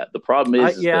believe that. The problem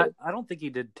is, I don't think he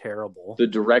did terrible. The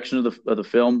direction of the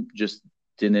film just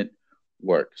didn't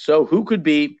work. So who could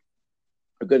be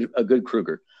a good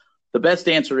Krueger? The best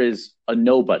answer is a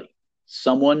nobody,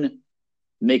 someone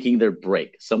making their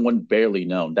break, someone barely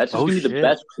known. That's just going to be the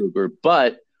best Krueger,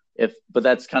 but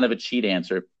that's kind of a cheat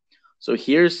answer. So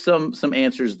here's some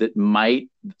answers that might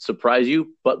surprise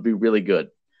you, but be really good.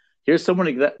 Here's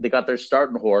someone that got their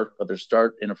start in horror, got their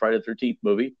start in a Friday the 13th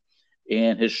movie,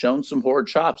 and has shown some horror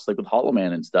chops, like with Hollow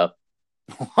Man and stuff,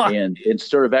 and in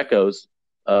Stir of Echoes,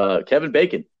 Kevin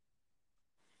Bacon.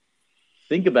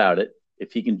 Think about it.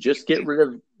 If he can just get rid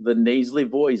of the nasally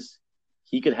voice,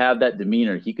 he could have that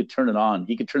demeanor. He could turn it on.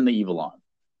 He could turn the evil on.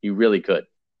 He really could.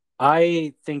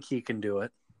 I think he can do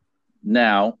it.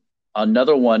 Now,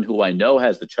 another one who I know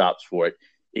has the chops for it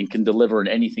and can deliver in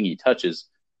anything he touches,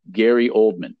 Gary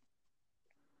Oldman.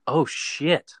 Oh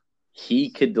shit! He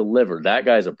could deliver. That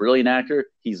guy's a brilliant actor.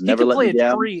 He's He never can let play me a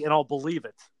down. tree, and I'll believe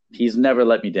it. He's never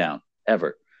let me down,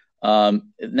 ever.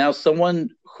 Now, someone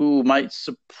who might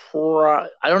surprise,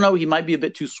 I don't know, he might be a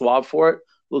bit too suave for it, a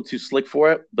little too slick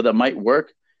for it, but that might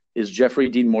work, is Jeffrey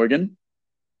Dean Morgan.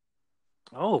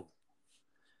 Oh,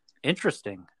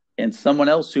 interesting. And someone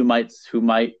else who might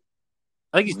I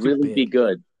think he's too really big. be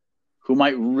good, who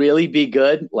might really be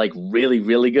good, like really,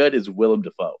 really good, is Willem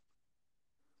Dafoe.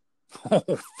 Oh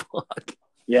fuck!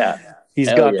 Yeah. He's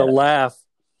Hell got yeah. the laugh.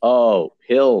 Oh,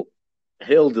 he'll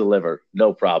deliver,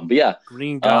 no problem. But yeah,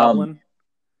 Green Goblin.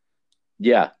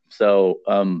 yeah. So,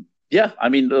 yeah, I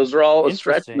mean, those are all a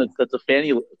stretch. And Interesting. that's a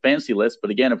fantasy list.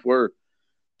 But again, if we're,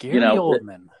 Gary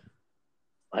Oldman.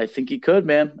 I think he could,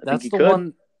 man. I That's think he the could.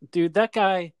 one, dude. That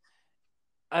guy.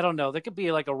 I don't know. That could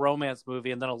be like a romance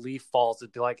movie, and then a leaf falls.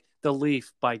 It'd be like The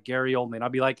Leaf by Gary Oldman.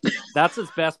 I'd be like, that's his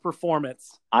best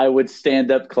performance. I would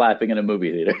stand up clapping in a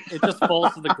movie theater. It just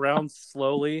falls to the ground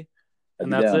slowly,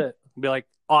 and that's Yeah. it. I'd be like,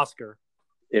 Oscar.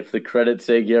 If the credits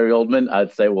say Gary Oldman,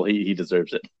 I'd say, well, he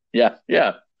deserves it. Yeah,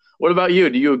 yeah. What about you?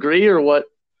 Do you agree or what?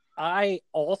 I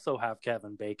also have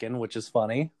Kevin Bacon, which is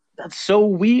funny. That's so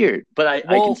weird, but I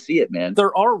can see it, man.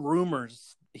 There are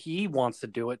rumors he wants to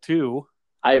do it too.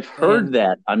 I've heard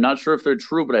that. I'm not sure if they're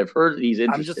true, but I've heard he's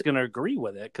interested. I'm just going to agree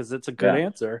with it because it's a good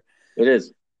answer. It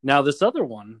is. Now, this other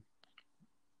one,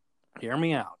 hear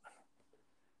me out.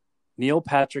 Neil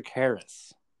Patrick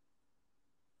Harris.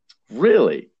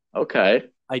 Really? Okay.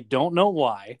 I don't know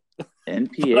why.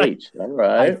 NPH. All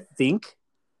right.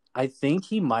 I think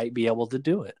he might be able to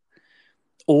do it.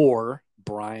 Or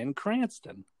Bryan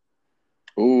Cranston.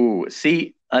 Ooh,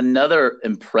 see, another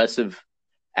impressive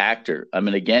actor. I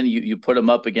mean, again, you put him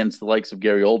up against the likes of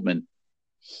Gary Oldman.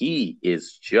 He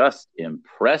is just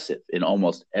impressive in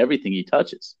almost everything he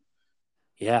touches.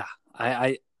 Yeah,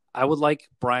 I would like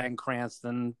Bryan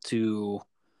Cranston to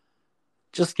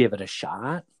just give it a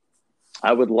shot.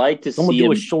 I would like to see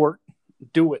him. a short.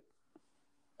 Do it.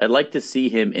 I'd like to see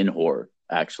him in horror,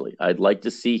 actually. I'd like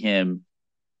to see him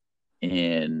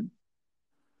in...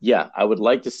 Yeah, I would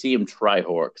like to see him try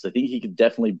horror because I think he could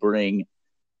definitely bring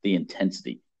the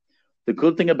intensity. The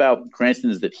good thing about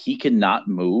Cranston is that he cannot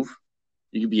move.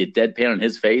 You could be a deadpan on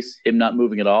his face, him not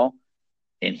moving at all,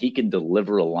 and he can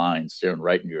deliver a line staring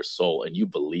right into your soul, and you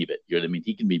believe it. You know what I mean?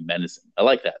 He can be menacing. I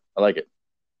like that. I like it.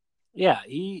 Yeah,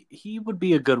 he would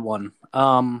be a good one.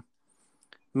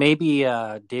 Maybe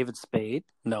David Spade.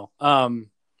 No.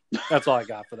 That's all I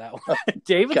got for that one.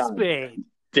 David Spade.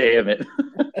 Damn it.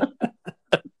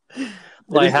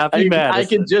 Like Happy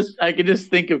Madison. I can just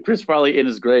think of Chris Farley in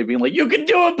his grave being like, "You can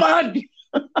do it, bud."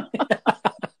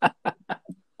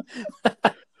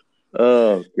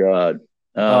 Oh God.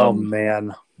 Oh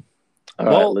man. All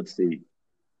right, let's see.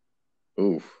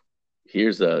 Oof.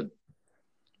 Here's a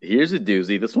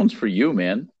doozy. This one's for you,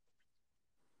 man.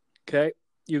 Okay.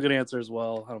 You can answer as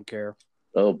well. I don't care.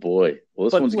 Oh boy. Well,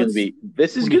 this is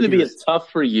going to be as tough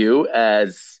for you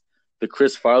as the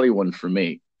Chris Farley one for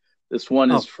me. This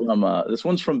one is this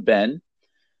one's from Ben,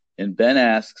 and Ben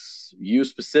asks you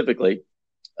specifically,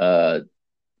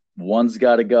 one's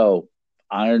got to go,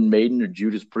 Iron Maiden or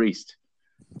Judas Priest?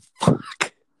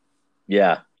 Fuck.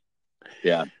 Yeah.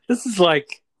 This is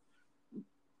like,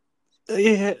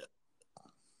 yeah.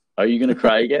 Are you gonna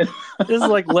cry again? This is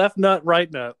like left nut,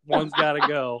 right nut. One's got to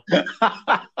go,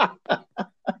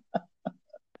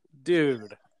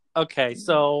 dude. Okay,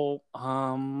 so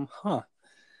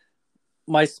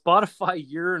my Spotify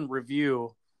year in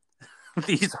review,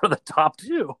 these are the top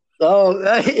two. Oh,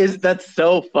 that's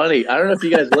so funny. I don't know if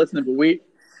you guys are listening, but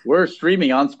we're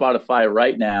streaming on Spotify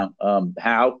right now.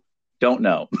 How? Don't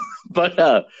know.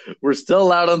 But we're still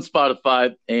allowed on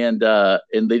Spotify, and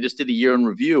they just did a year in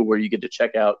review where you get to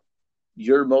check out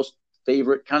your most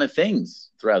favorite kind of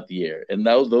things throughout the year. And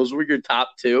those were your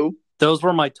top two? Those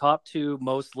were my top two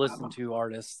most listened to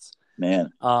artists.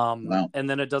 Man. Wow. And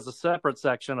then it does a separate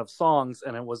section of songs,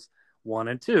 and it was 1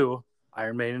 and 2,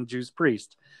 Iron Maiden, Judas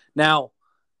Priest. Now,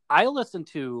 I used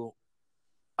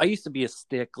to be a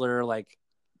stickler, like,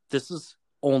 this is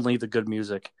only the good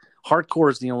music.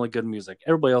 Hardcore is the only good music.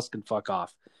 Everybody else can fuck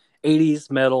off. 80s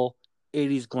metal,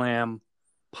 80s glam,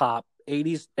 pop,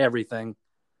 80s everything.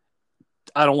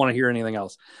 I don't want to hear anything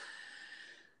else.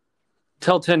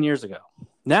 Till 10 years ago.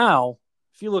 Now,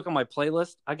 if you look at my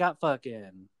playlist, I got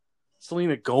fucking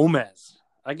Selena Gomez.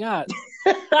 I got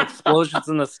Explosions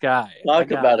in the Sky.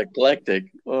 Talk about eclectic.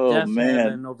 Oh, Death man.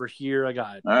 Heaven over here. I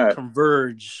got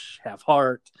Converge, Have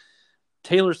Heart,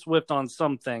 Taylor Swift on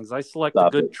some things. I select the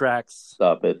good tracks.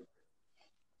 Stop it.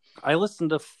 I listen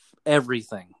to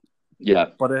everything. Yeah.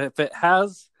 But if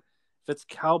it's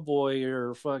cowboy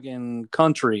or fucking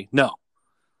country, no.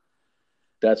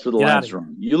 That's where the Get outta line's here.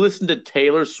 wrong. You listen to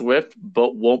Taylor Swift,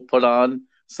 but won't put on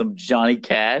some Johnny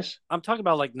Cash. I'm talking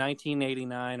about like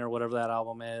 1989 or whatever that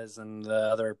album is and the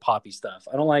other poppy stuff.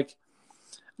 I don't like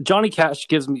Johnny Cash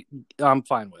I'm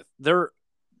fine with. Their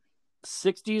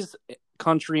 60s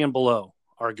country and below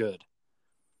are good.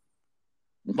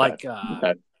 Okay. Like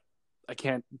Okay. I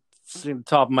can't see the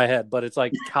top of my head, but it's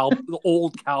like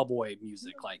old cowboy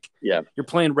music. Like Yeah. you're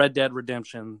playing Red Dead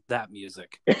Redemption, that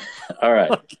music. All right.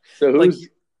 Like, So who's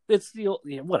it's the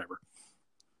whatever.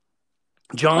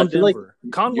 John I feel like Denver,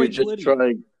 Conway you're just Twitty.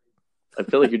 trying. I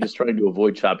feel like you're just trying to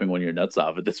avoid chopping one of your nuts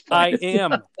off at this I point.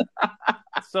 am.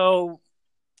 So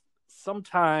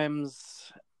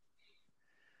sometimes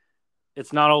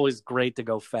it's not always great to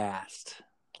go fast,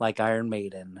 like Iron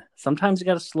Maiden. Sometimes you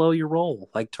got to slow your roll,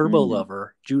 like Turbo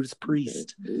Lover, Judas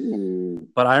Priest. Ooh.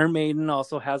 But Iron Maiden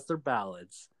also has their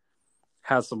ballads,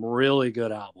 has some really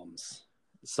good albums,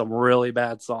 some really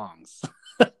bad songs.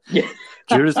 Yeah.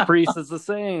 Judas Priest is the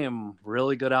same.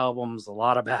 Really good albums, a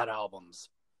lot of bad albums.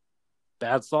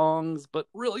 Bad songs, but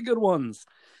really good ones.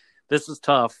 This is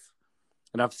tough.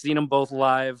 And I've seen them both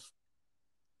live.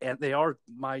 And they are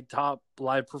my top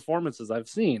live performances I've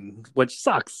seen, which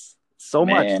sucks so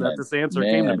much that this answer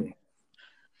came to me.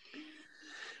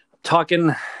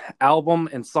 Talking album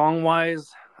and song-wise,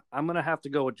 I'm going to have to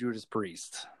go with Judas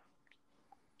Priest.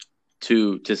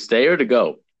 To stay or to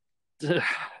go?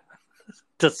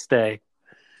 To stay.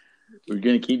 We're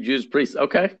going to keep Judas Priest.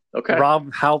 Okay.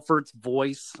 Rob Halford's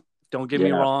voice, don't get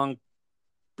me wrong.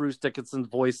 Bruce Dickinson's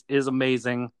voice is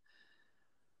amazing.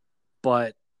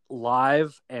 But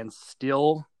live and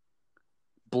still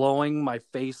blowing my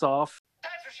face off.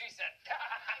 That's what she said.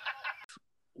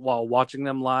 While watching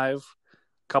them live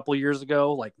a couple years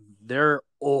ago, like they're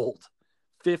old,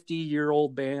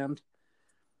 50-year-old band.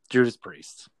 Judas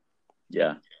Priest.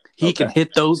 Yeah. He can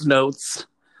hit those notes.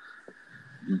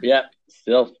 Yeah.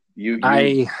 Still,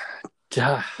 I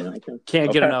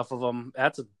can't get enough of them.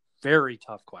 That's a very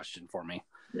tough question for me.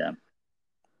 Yeah.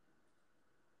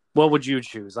 What would you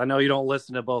choose? I know you don't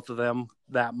listen to both of them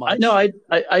that much. I know. I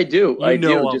do. I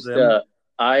do. Just them.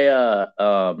 I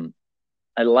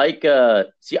like.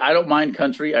 See, I don't mind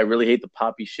country. I really hate the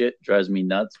poppy shit. It drives me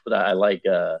nuts. But I like.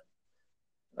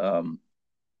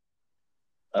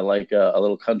 I like a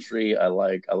little country. I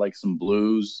like some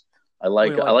blues. I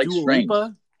like Dua strings.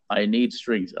 Lipa? I need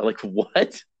strings. I like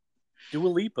what? Dua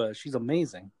Lipa. She's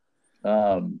amazing.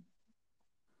 No,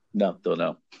 don't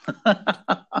know.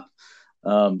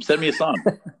 Send me a song.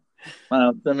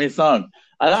 Send me a song.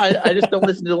 I just don't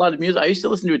listen to a lot of music. I used to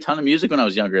listen to a ton of music when I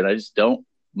was younger, and I just don't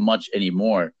much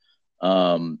anymore.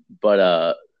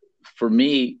 But for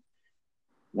me,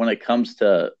 when it comes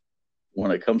to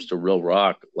real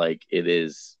rock, like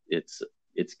it's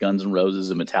Guns N'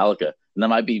 Roses and Metallica, and that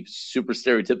might be super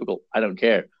stereotypical. I don't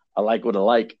care. I like what I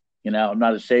like. I'm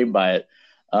not ashamed by it.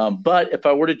 But if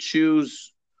I were to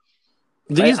choose,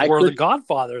 these were the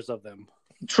godfathers of them.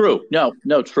 True. No,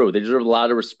 true. They deserve a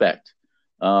lot of respect.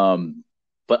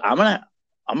 But I'm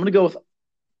gonna go with.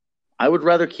 I would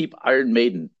rather keep Iron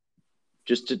Maiden,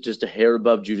 just a hair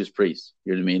above Judas Priest.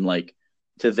 You know what I mean? Like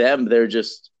to them, they're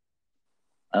just.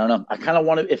 I don't know. I kind of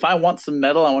want to. If I want some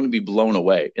metal, I want to be blown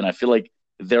away, and I feel like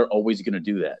they're always going to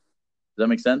do that. Does that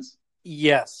make sense?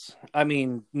 Yes. I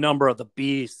mean, Number of the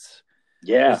Beast.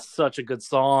 Yeah. It's such a good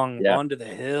song. Yeah. Run to the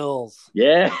Hills.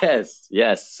 Yes.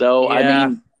 So Yeah. I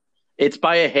mean, it's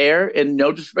by a hair, and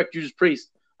no disrespect to Judas Priest.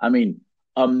 I mean,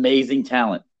 amazing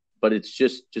talent, but it's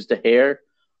just a hair.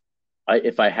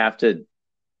 If I have to,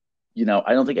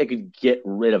 I don't think I could get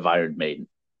rid of Iron Maiden.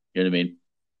 You know what I mean?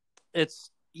 I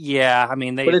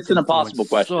mean, but it's an impossible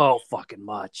question. So fucking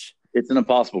much. It's an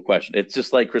impossible question. It's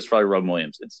just like Chris Farley, Robin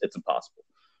Williams. It's impossible.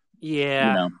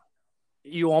 Yeah.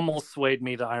 You almost swayed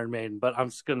me to Iron Maiden, but I'm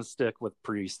just gonna stick with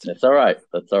Priest. That's all right,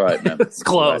 man. It's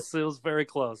close. Right. It was very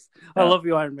close. Yeah. I love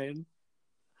you, Iron Maiden.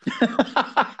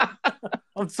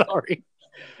 I'm sorry.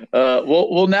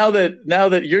 Well, now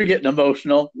that you're getting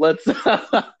emotional, let's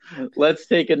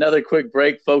take another quick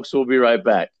break, folks. We'll be right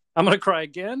back. I'm gonna cry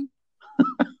again.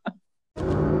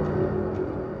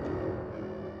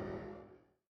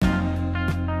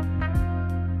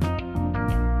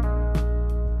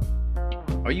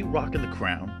 Are you rocking the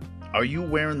crown? Are you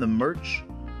wearing the merch?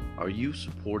 Are you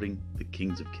supporting the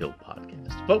Kings of Kill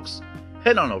podcast? Folks,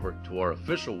 head on over to our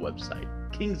official website,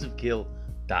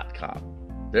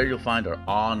 kingsofkill.com. There you'll find our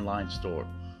online store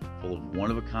full of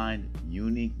one-of-a-kind,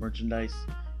 unique merchandise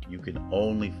you can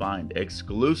only find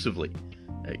exclusively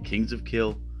at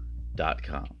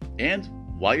kingsofkill.com. And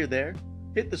while you're there,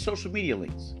 hit the social media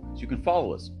links so you can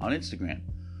follow us on Instagram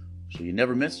so you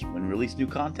never miss when we release new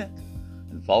content,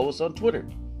 and follow us on Twitter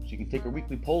so you can take our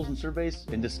weekly polls and surveys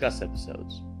and discuss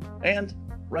episodes. And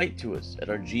write to us at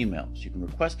our Gmail so you can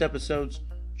request episodes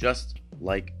just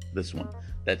like this one.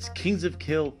 That's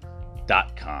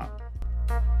kingsofkill.com.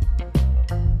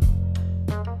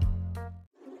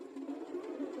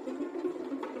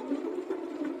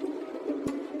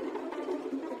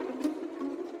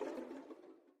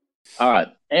 All right,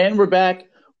 and we're back.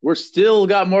 We're still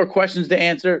got more questions to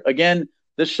answer. Again,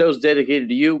 this show's dedicated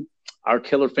to you, our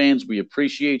killer fans. We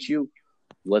appreciate you.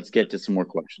 Let's get to some more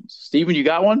questions. Steven, you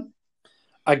got one?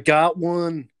 I got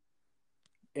one,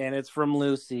 and it's from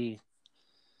Lucy.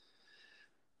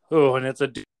 Oh, and it's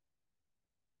a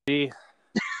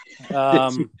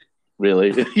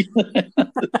Really?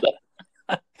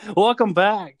 Welcome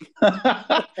back.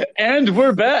 And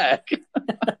we're back.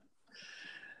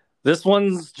 This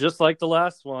one's just like the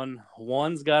last one.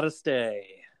 One's got to stay.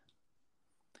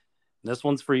 This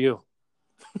one's for you.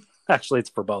 Actually,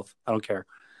 it's for both. I don't care.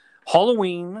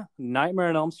 Halloween, Nightmare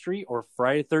on Elm Street, or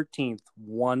Friday 13th,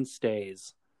 one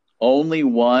stays. Only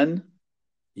one?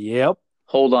 Yep.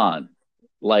 Hold on.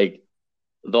 Like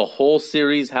the whole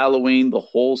series Halloween, the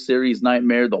whole series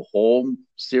Nightmare, the whole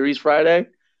series Friday?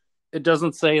 It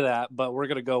doesn't say that, but we're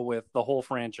going to go with the whole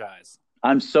franchise.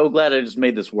 I'm so glad I just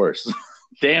made this worse.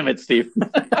 Damn it, Steve.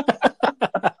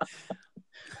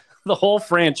 The whole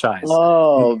franchise.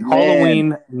 Oh, Halloween,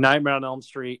 man. Nightmare on Elm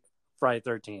Street, Friday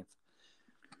 13th.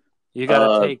 You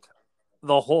got to take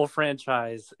the whole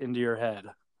franchise into your head.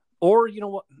 Or, you know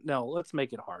what? No, let's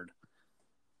make it hard.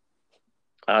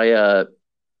 I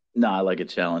like a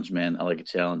challenge, man. I like a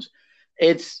challenge.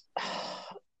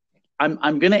 I'm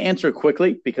going to answer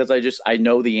quickly because I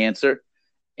know the answer,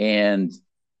 and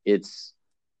it's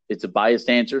a biased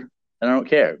answer. And I don't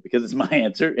care because it's my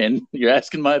answer and you're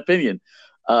asking my opinion.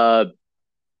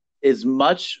 As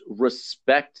much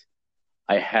respect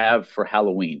I have for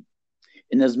Halloween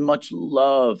and as much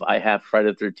love I have for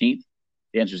Friday the 13th,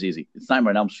 the answer is easy. It's Nightmare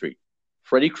on Elm Street.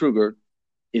 Freddy Krueger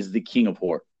is the king of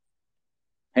horror.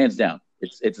 Hands down.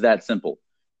 It's that simple.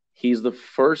 He's the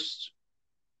first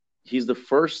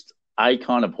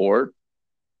icon of horror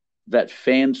that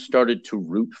fans started to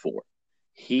root for.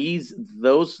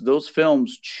 Those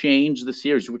films changed the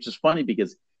series, which is funny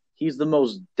because he's the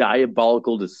most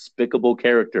diabolical, despicable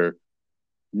character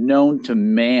known to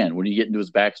man when you get into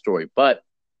his backstory. But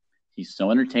he's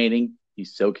so entertaining.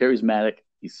 He's so charismatic.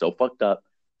 He's so fucked up.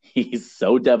 He's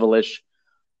so devilish.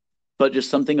 But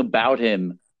just something about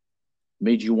him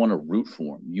made you want to root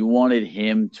for him. You wanted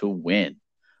him to win.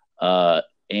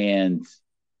 And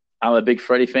I'm a big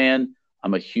Freddy fan.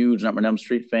 I'm a huge Nightmare on Elm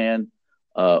Street fan.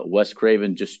 Wes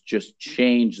Craven just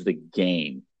changed the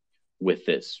game with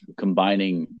this,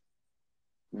 combining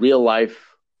real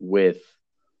life with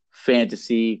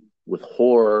fantasy, with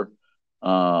horror,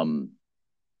 some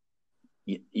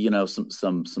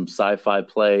sci-fi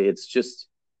play. It's just,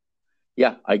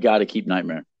 yeah, I got to keep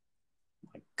Nightmare.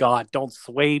 My God, don't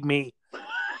sway me.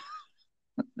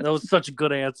 That was such a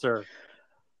good answer.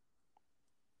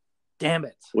 Damn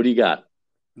it. What do you got?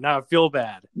 Now I feel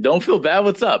bad. Don't feel bad.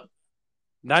 What's up?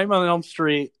 Nightmare on Elm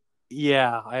Street,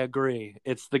 yeah, I agree.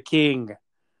 It's the king.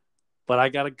 But I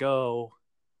got to go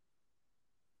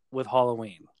with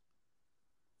Halloween.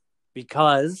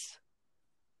 Because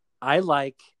I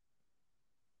like,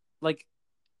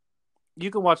 you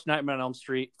can watch Nightmare on Elm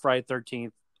Street, Friday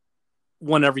 13th,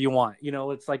 whenever you want. You know,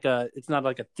 it's not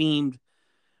like a themed,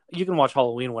 you can watch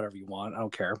Halloween whenever you want. I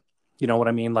don't care. You know what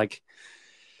I mean? Like,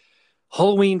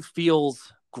 Halloween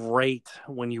feels great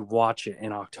when you watch it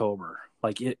in October.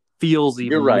 Like, it feels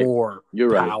even more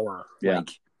power. Yeah.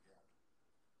 Like,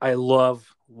 I love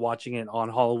watching it on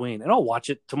Halloween, and I'll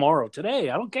watch it tomorrow, today.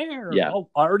 I don't care. Yeah. I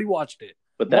already watched it.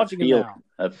 But that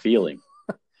feeling.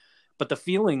 But the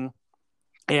feeling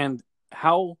and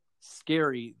how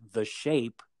scary the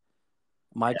shape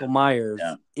Michael Myers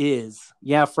is.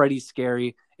 Yeah, Freddy's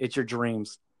scary. It's your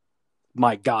dreams.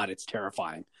 My God, it's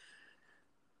terrifying.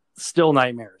 Still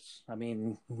nightmares. I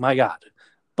mean, my God.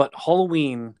 But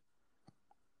Halloween,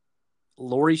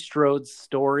 Laurie Strode's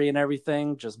story and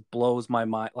everything just blows my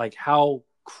mind. Like, how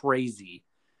crazy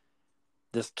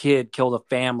this kid killed a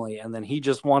family and then he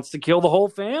just wants to kill the whole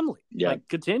family. Yeah. Like,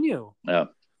 continue. Yeah.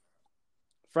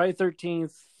 Friday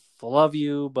 13th, I love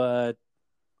you, but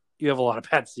you have a lot of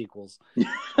bad sequels.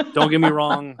 Don't get me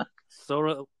wrong.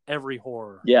 So every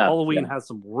horror. Yeah. Halloween has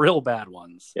some real bad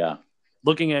ones. Yeah.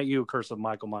 Looking at you, Curse of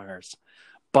Michael Myers.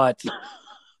 But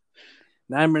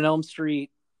Nightmare on Elm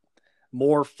Street,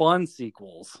 more fun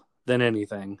sequels than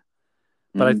anything.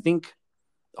 But I think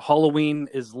Halloween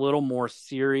is a little more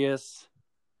serious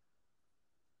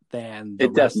than the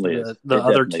It rest of definitely is. the It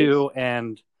other definitely two,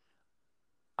 and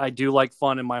I do like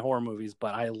fun in my horror movies,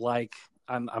 but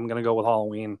I'm gonna go with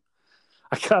Halloween.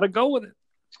 I gotta go with it.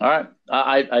 All right.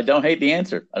 I don't hate the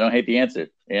answer. I don't hate the answer.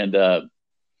 And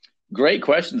great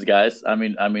questions, guys. I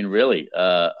mean, really,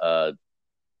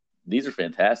 these are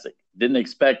fantastic. Didn't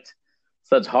expect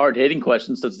such hard hitting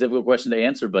questions, such a difficult question to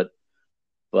answer, but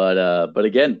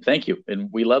again, thank you. And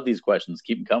we love these questions.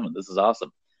 Keep them coming. This is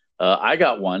awesome. I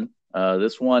got one.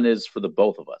 This one is for the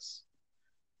both of us.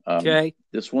 Okay.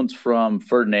 This one's from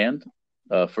Ferdinand.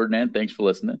 Ferdinand, thanks for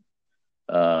listening.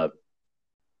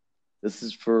 This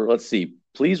is for, let's see.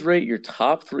 Please rate your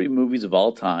top 3 movies of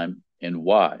all time and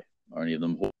why. Are any of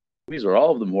them horror movies or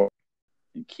all of them horror?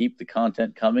 And keep the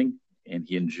content coming. And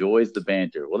he enjoys the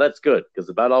banter. Well, that's good because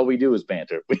about all we do is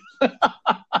banter.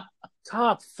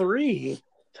 Top 3.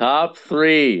 Top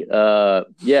 3.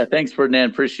 Yeah, thanks,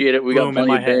 Ferdinand. Appreciate it. We got Boom,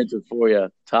 plenty in of my head. banter for you.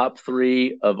 Top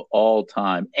 3 of all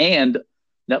time. And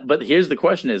now, but here's the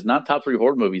question: is not top 3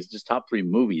 horror movies, just top 3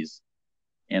 movies,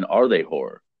 and are they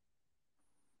horror?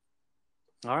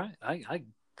 All right, I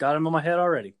got him in my head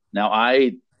already. Now,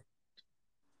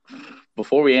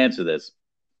 before we answer this,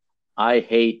 I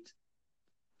hate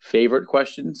favorite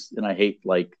questions, and I hate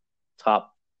like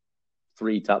top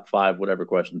 3, top 5, whatever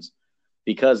questions,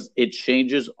 because it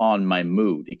changes on my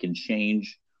mood. It can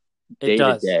change day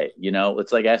to day. You know,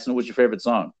 it's like asking what's your favorite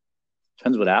song.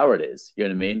 Depends what hour it is. You know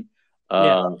what I mean?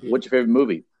 What's your favorite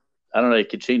movie? I don't know. It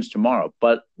could change tomorrow,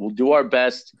 but we'll do our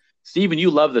best. Steven,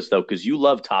 you love this though because you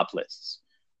love top lists.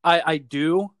 I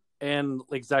do, and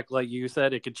exactly like you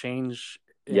said, it could change.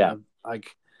 Yeah.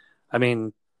 I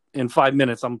mean, in 5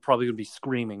 minutes, I'm probably going to be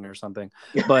screaming or something.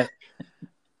 But,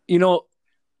 you know,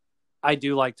 I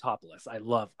do like top lists. I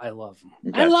love them.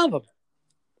 Okay. I love them.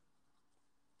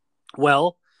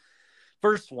 Well,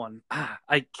 first one,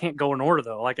 I can't go in order,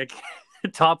 though. Like, I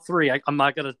can't, top 3, I'm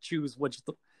not going to choose which.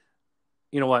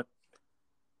 You know what?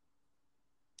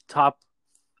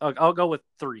 I'll go with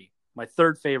 3. My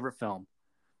third favorite film.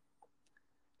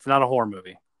 It's not a horror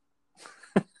movie.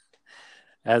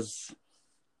 As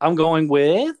I'm going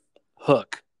with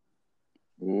Hook.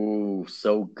 Ooh,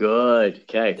 so good.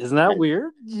 Okay. Isn't that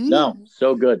weird? No,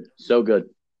 so good. So good.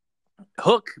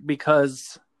 Hook,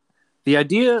 because the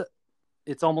idea,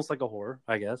 it's almost like a horror,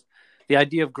 I guess. The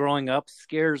idea of growing up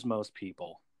scares most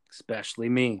people, especially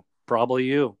me. Probably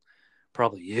you.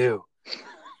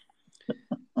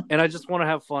 And I just want to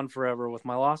have fun forever with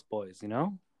my Lost Boys, you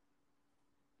know?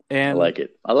 And I like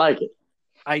it. I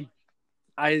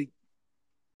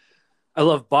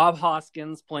love Bob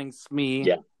Hoskins playing Smee.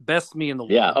 Yeah. Best Smee in the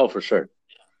world. Yeah, oh, for sure.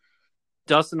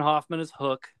 Dustin Hoffman is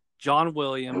Hook. John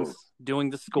Williams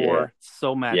doing the score. Yeah.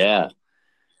 So magical. Yeah.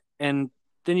 And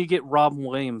then you get Robin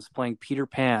Williams playing Peter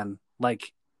Pan,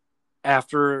 like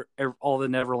after all the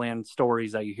Neverland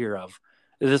stories that you hear of.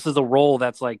 This is a role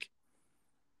that's like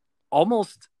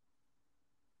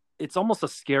it's almost a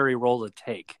scary role to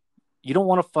take. You don't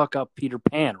want to fuck up Peter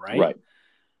Pan, right? Right.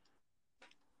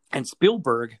 And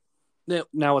Spielberg,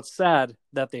 now it's sad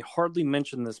that they hardly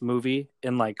mention this movie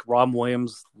in like Robin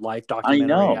Williams' life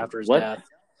documentary after his death.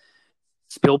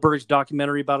 Spielberg's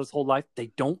documentary about his whole life,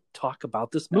 they don't talk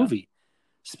about this movie.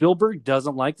 Spielberg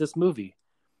doesn't like this movie.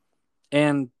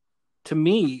 And to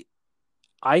me,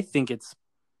 I think it's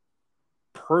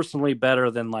personally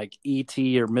better than like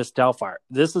E.T. or Miss Doubtfire.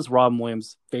 This is Robin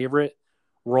Williams' favorite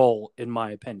role, in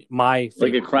my opinion. Like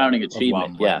a crowning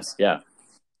achievement. Yes. Yeah.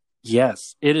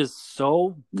 Yes. It is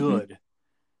so good. Mm-hmm.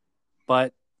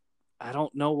 But I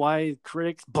don't know why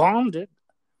critics bombed it.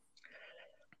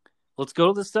 Let's go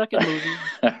to the second movie.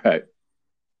 All right.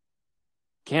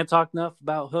 Can't talk enough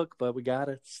about Hook, but we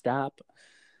gotta stop.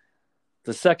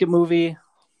 The second movie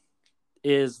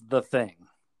is The Thing.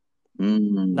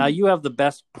 Mm. Now you have the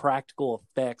best practical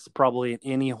effects probably in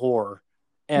any horror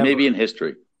ever. Maybe in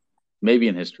history.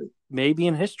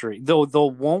 Though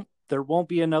there won't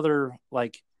be another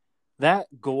like that.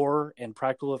 Gore and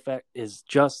practical effect is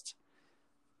just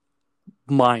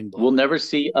mind-blowing. We'll never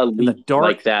see a leap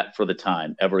like that for the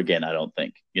time ever again, I don't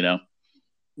think, you know?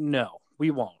 No,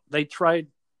 we won't. They tried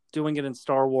doing it in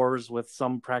Star Wars with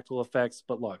some practical effects,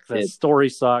 but look, the story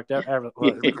sucked.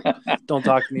 Don't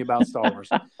talk to me about Star Wars.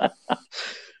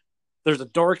 There's a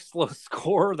dark, slow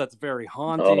score that's very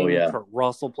haunting. Oh, yeah. Kurt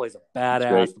Russell plays a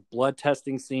badass. The blood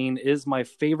testing scene is my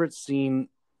favorite scene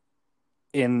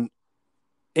in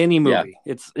any movie.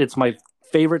 Yeah. It's my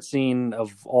favorite scene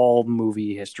of all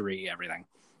movie history, everything.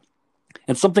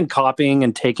 And something copying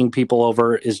and taking people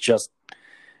over is just,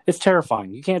 it's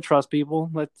terrifying. You can't trust people.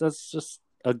 That's just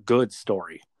a good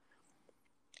story.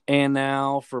 And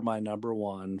now for my number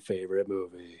one favorite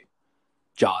movie,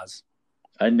 Jaws.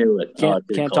 I knew it.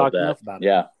 Can't talk enough about it.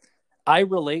 Yeah. I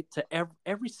relate to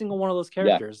every single one of those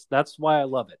characters. Yeah. That's why I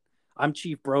love it. I'm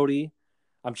Chief Brody.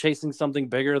 I'm chasing something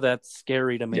bigger that's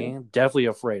scary to me. Definitely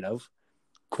afraid of.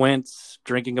 Quint's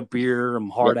drinking a beer. I'm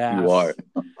hard ass. You are.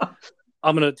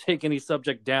 I'm going to take any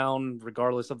subject down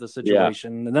regardless of the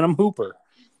situation. And then I'm Hooper.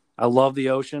 I love the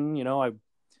ocean. You know,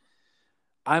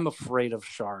 I'm afraid of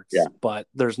sharks, but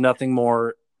there's nothing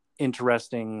more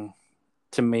interesting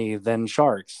to me than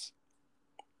sharks.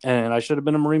 And I should have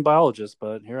been a marine biologist,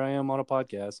 but here I am on a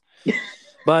podcast.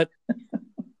 But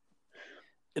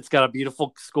it's got a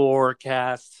beautiful score,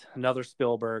 cast, another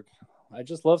Spielberg. I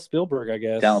just love Spielberg, I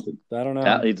guess. Talented. I don't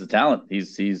know. He's a talent.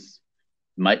 He's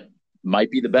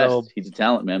might be the best. So, he's a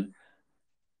talent, man.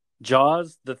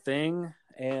 Jaws, The Thing,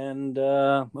 and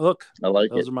Hook. I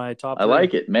like Those are my top three. I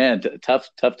like it, man. Tough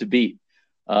to beat.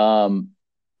 I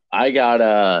got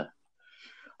a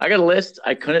list.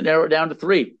 I couldn't narrow it down to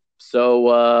 3. So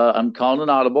I'm calling an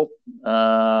audible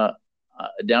down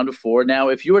to 4. Now,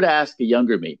 if you were to ask a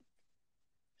younger me,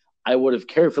 I would have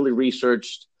carefully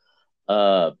researched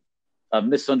a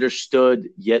misunderstood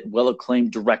yet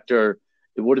well-acclaimed director.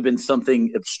 It would have been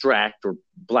something abstract or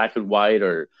black and white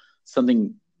or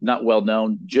something not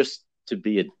well-known just to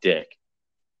be a dick.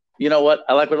 You know what?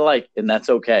 I like what I like, and that's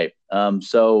okay.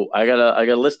 So I got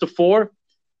a list of 4.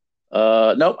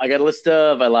 Nope, I got a list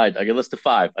of. I lied. I got a list of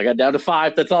 5. I got down to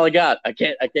 5. That's all I got. I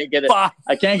can't get it. 5.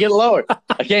 I can't get it lower.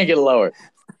 I can't get it lower.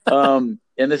 And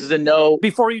this is a no.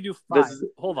 Before you do 5,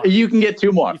 hold on. You can get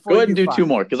 2 more. Go ahead and do 2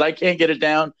 more because I can't get it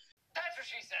down. That's what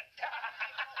she said.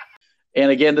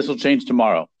 And again, this will change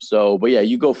tomorrow. So, but yeah,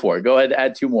 you go for it. Go ahead,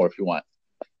 add 2 more if you want.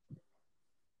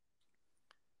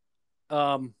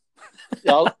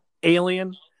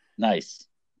 Alien. Nice.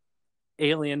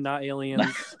 Alien, not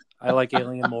Aliens. I like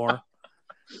Alien more.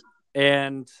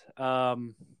 And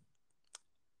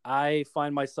I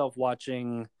find myself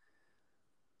watching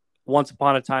Once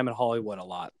Upon a Time in Hollywood a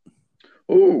lot.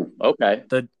 Ooh, okay.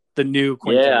 The new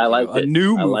Quentin. Yeah, I like it. A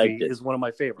new movie is one of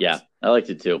my favorites. Yeah, I liked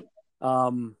it too.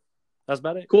 That's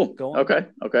about it. Cool. Go on.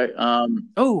 Okay.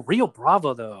 Rio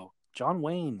Bravo though. John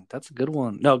Wayne. That's a good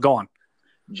one. No, go on.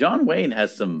 John Wayne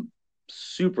has some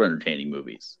super entertaining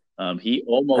movies. I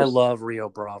love Rio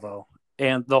Bravo.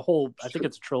 And the whole, I think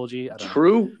it's a trilogy.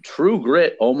 True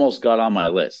Grit almost got on my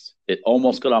list. It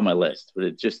almost got on my list, but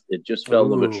it just fell a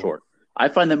little bit short. I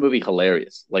find that movie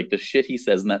hilarious. Like the shit he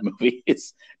says in that movie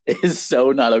is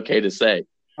so not okay to say.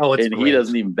 Oh, it's and great. He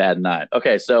doesn't even bat an eye.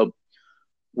 Okay, so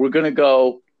we're gonna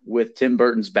go with Tim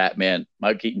Burton's Batman,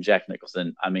 Michael Keaton, Jack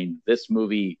Nicholson. I mean, this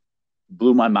movie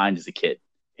blew my mind as a kid,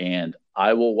 and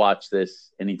I will watch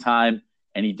this anytime,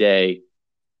 any day,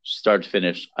 start to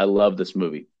finish. I love this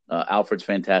movie. Alfred's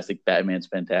fantastic. Batman's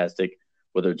fantastic,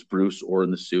 whether it's Bruce or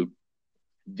in the suit.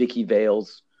 Vicky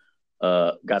Vale's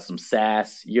got some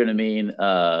sass. You know what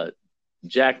I mean?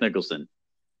 Jack Nicholson.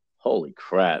 Holy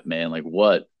crap, man. Like,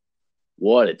 what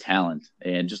a talent.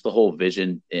 And just the whole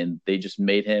vision. And they just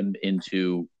made him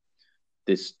into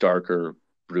this darker,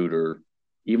 brooder.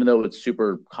 Even though it's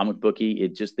super comic booky,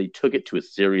 they took it to a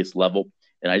serious level.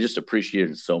 And I just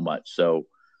appreciated it so much. So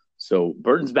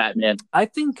Burton's Batman. I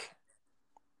think...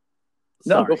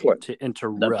 No, go for it. To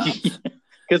interrupt.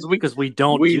 Because we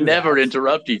don't. We never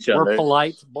interrupt each other. We're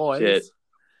polite boys. Shit.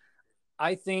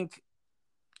 I think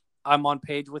I'm on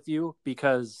page with you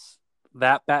because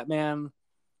that Batman,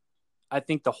 I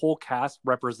think the whole cast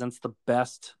represents the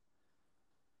best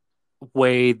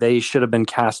way they should have been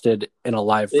casted in a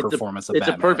live performance of Batman.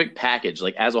 It's a perfect package.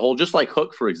 Like as a whole, just like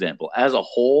Hook, for example, as a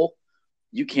whole,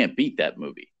 you can't beat that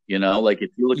movie. You know, like if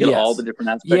you look at all the different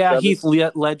aspects. Yeah, of Heath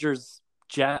Ledger's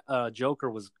Joker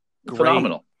was great.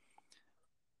 Phenomenal.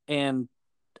 And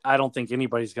I don't think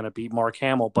anybody's going to beat Mark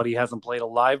Hamill, but he hasn't played a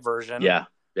live version. Yeah.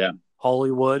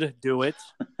 Hollywood, do it.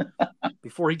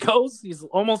 Before he goes, he's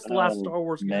almost the last Star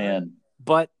Wars guy. Man.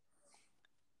 But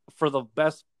for the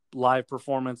best live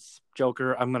performance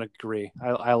Joker, I'm going to agree.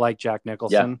 I like Jack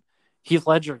Nicholson. Yeah. Heath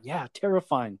Ledger,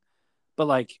 terrifying. But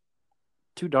like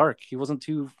too dark. He wasn't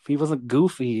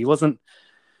goofy. He wasn't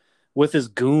with his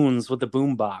goons with the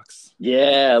boombox.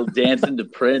 Yeah, dancing to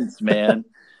Prince, man.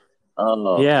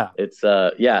 Oh yeah. It's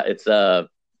a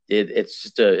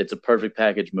perfect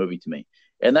package movie to me.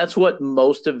 And that's what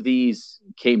most of these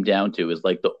came down to is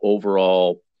like the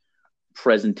overall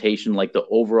presentation, like the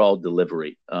overall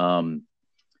delivery. Next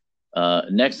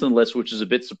on the list, which is a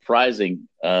bit surprising,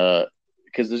 because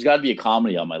there's got to be a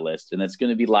comedy on my list, and it's going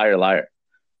to be Liar Liar.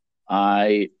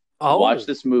 I watched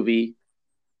this movie.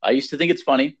 I used to think it's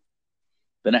funny.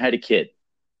 Then I had a kid,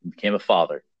 became a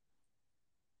father.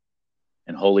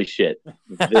 And holy shit,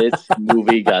 this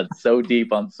movie got so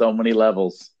deep on so many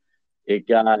levels. It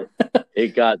got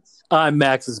I'm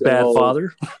Max's bad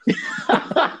father.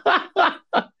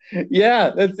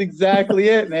 Yeah, that's exactly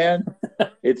it, man.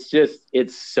 It's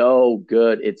so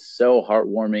good. It's so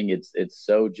heartwarming. It's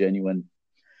so genuine.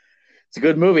 It's a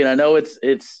good movie, and I know it's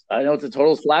a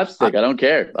total slapstick. I don't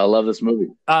care. I love this movie.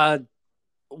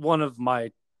 One of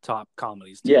my top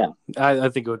comedies too. Yeah. I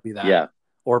think it would be that. Yeah.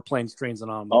 Or Planes, Trains, and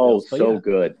Automobiles.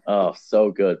 Good. Oh, so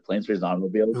good. Planes, Trains, and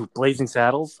Automobiles. Ooh, Blazing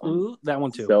Saddles. Ooh, that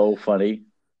one too. So funny.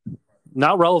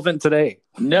 Not relevant today.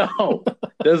 No,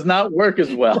 does not work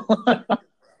as well.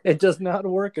 It does not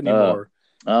work anymore.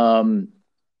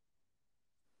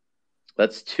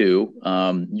 That's two.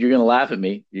 You're gonna laugh at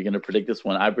me. You're gonna predict this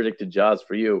one. I predicted Jaws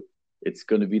for you. It's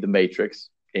gonna be The Matrix,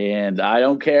 and I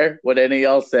don't care what any of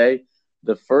y'all say.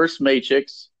 The first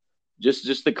Matrix,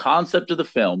 just the concept of the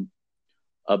film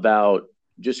about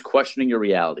just questioning your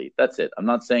reality. That's it. I'm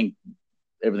not saying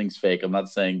everything's fake. I'm not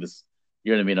saying this.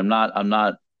 You know what I mean? I'm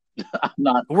not.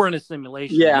 We're in a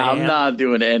simulation. Yeah, man. I'm not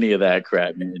doing any of that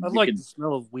crap, man. I like the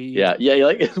smell of weed. Yeah, you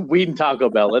like weed and Taco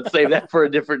Bell. Let's save that for a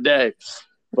different day.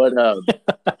 But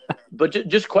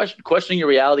just questioning your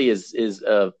reality is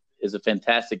a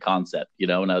fantastic concept, you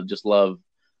know. And I just love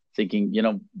thinking, you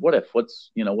know, what if?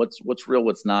 What's real?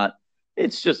 What's not?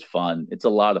 It's just fun. It's a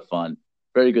lot of fun.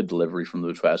 Very good delivery from the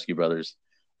Wachowski brothers.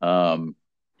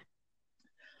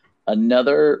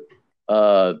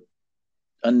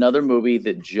 Another movie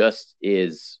that just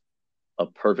is a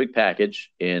perfect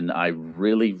package, and I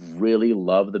really, really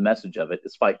love the message of it,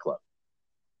 is Fight Club.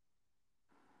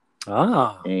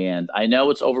 And I know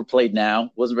it's overplayed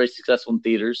now. Wasn't very successful in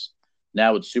theaters.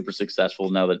 Now it's super successful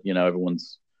now that, you know,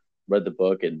 everyone's read the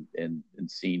book and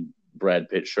seen Brad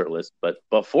Pitt shirtless. But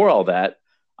before all that,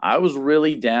 I was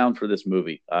really down for this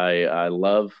movie. I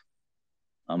love.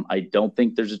 I don't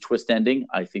think there's a twist ending.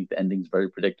 I think the ending's very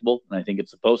predictable, and I think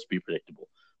it's supposed to be predictable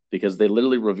because they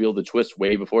literally reveal the twist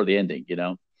way before the ending, you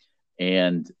know.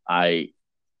 And I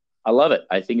love it.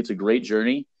 I think it's a great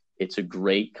journey. It's a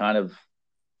great kind of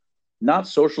not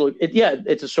social.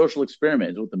 It's a social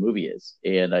experiment is what the movie is,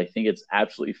 and I think it's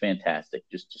absolutely fantastic.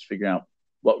 Just figuring out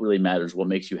what really matters, what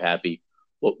makes you happy,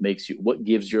 what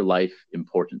gives your life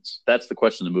importance. That's the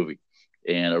question of the movie,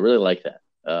 and I really like that.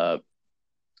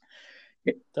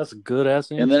 That's a good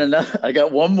ass answer. And then I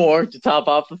got one more to top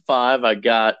off the five. I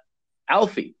got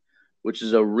Alfie, which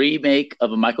is a remake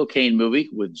of a Michael Caine movie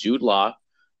with Jude Law.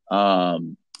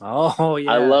 Oh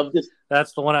yeah, I love this.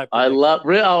 That's the one I love.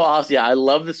 I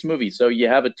love this movie. So you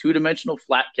have a two-dimensional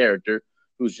flat character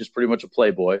who's just pretty much a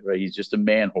playboy, right? He's just a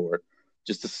man whore,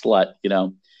 just a slut, you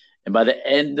know. And by the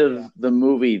end of the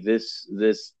movie, this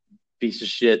piece of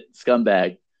shit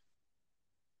scumbag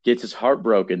gets his heart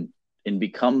broken and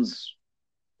becomes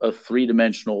a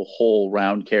three-dimensional whole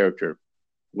round character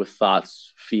with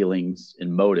thoughts, feelings,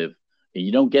 and motive. And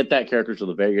you don't get that character till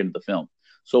the very end of the film.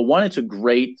 So one, it's a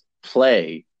great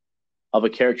play of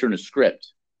a character in a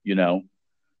script, you know,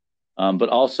 but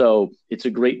also it's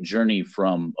a great journey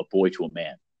from a boy to a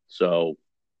man. So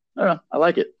I don't know. I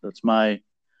like it. That's my.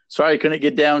 Sorry, I couldn't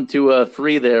get down to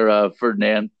 3 there,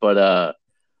 Ferdinand, but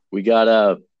we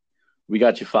got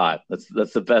you 5. That's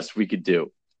the best we could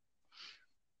do.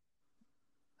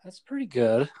 That's pretty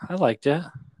good. I liked it.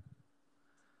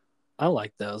 I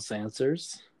like those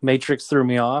answers. Matrix threw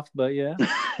me off, but yeah.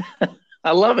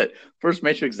 I love it. First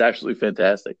Matrix is absolutely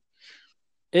fantastic.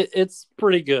 It's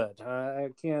pretty good. I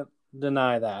can't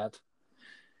deny that.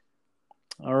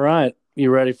 All right.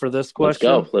 You ready for this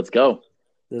question? Let's go.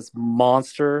 This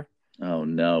monster. Oh,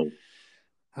 no.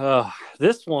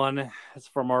 This one is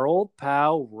from our old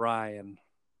pal, Ryan.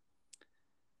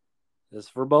 This is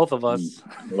for both of us.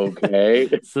 Okay.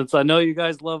 Since I know you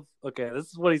guys love... Okay, this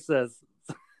is what he says.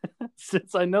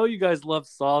 Since I know you guys love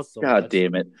Saw so God much,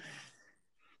 damn it.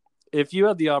 If you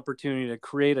had the opportunity to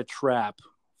create a trap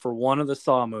for one of the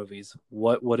Saw movies,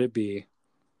 what would it be?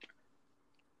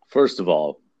 First of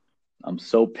all, I'm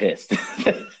so pissed.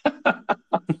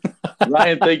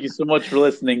 Ryan, thank you so much for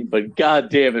listening, but God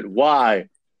damn it, why?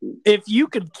 If you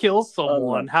could kill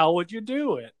someone, how would you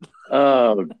do it?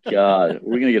 Oh, God.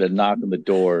 We're going to get a knock on the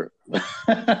door.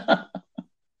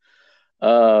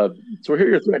 So we're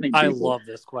here threatening people. I love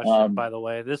this question, by the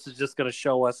way. This is just going to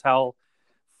show us how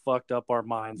fucked up our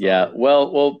minds are.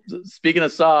 Well, speaking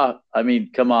of Saw, I mean,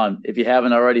 come on. If you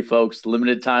haven't already, folks,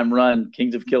 limited time run,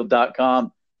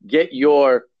 kingsofkill.com. Get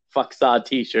your Fuck Saw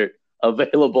t-shirt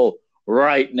available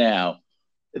right now.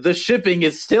 The shipping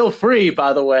is still free,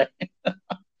 by the way.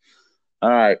 All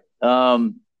right.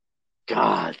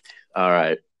 God. All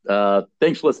right.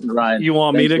 Thanks for listening, Ryan. You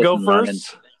want me to go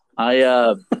first?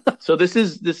 So this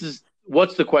is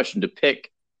what's the question? To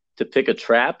pick a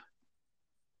trap?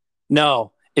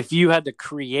 No, if you had to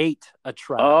create a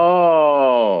trap.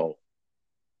 Oh,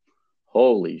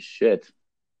 holy shit!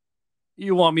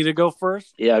 You want me to go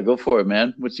first? Yeah, go for it,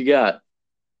 man. What you got?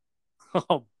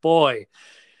 Oh boy,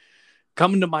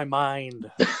 coming to my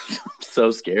mind. I'm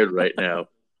so scared right now.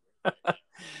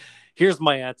 Here's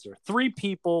my answer: 3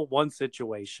 people, 1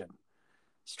 situation.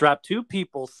 Strap 2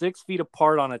 people 6 feet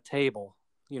apart on a table.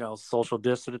 Social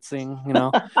distancing.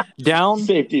 Down.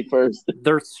 Safety first.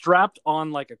 They're strapped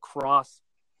on like a cross.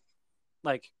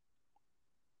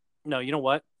 No, you know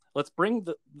what? Let's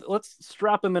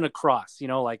strap them in a cross.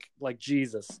 Like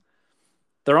Jesus.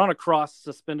 They're on a cross,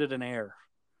 suspended in air.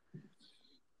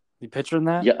 You picturing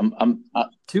that? Yeah,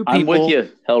 2 people. I'm with you,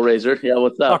 Hellraiser. Yeah,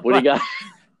 what's up? What do you got?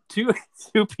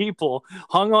 Two people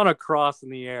hung on a cross in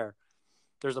the air.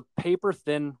 There's a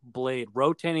paper-thin blade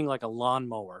rotating like a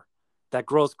lawnmower that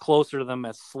grows closer to them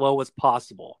as slow as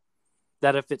possible.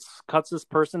 That if it cuts this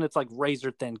person, it's like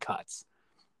razor-thin cuts.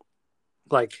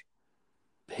 Like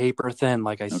paper-thin,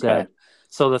 like I said.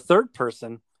 So the third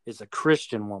person is a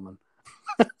Christian woman.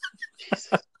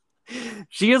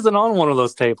 She isn't on one of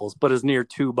those tables, but is near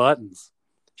 2 buttons.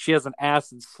 She has an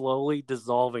acid slowly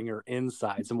dissolving her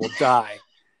insides and will die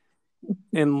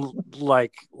in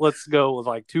let's go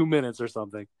with 2 minutes or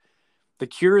something. The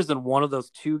cure is in one of those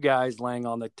 2 guys laying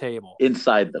on the table.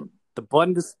 Inside them. The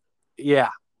button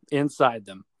inside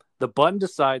them. The button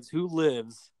decides who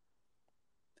lives,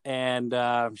 and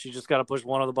she just got to push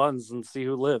one of the buttons and see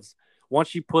who lives. Once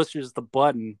she pushes the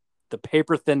button, the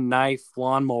paper-thin knife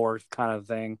lawnmower kind of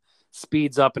thing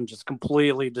speeds up and just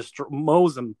completely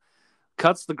mows him,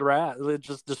 cuts the grass. It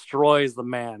just destroys the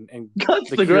man. And cuts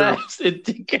the grass.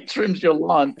 It trims your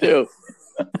lawn, too.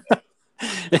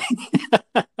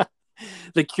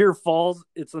 The cure falls.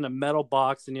 It's in a metal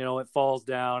box, and, it falls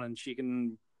down, and she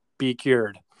can be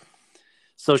cured.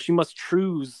 So she must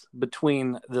choose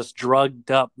between this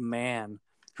drugged-up man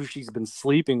who she's been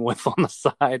sleeping with on the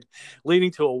side,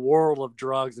 leading to a world of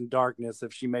drugs and darkness.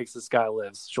 If she makes this guy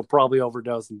live, she'll probably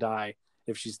overdose and die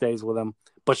if she stays with him,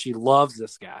 but she loves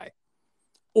this guy.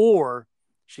 Or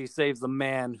she saves the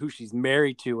man who she's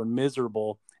married to and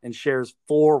miserable and shares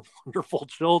 4 wonderful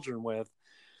children with,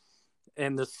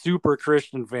 and the super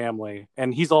Christian family.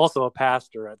 And he's also a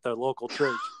pastor at the local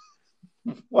church.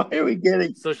 Why are we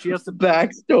getting so she has to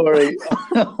backstory?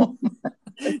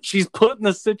 She's put in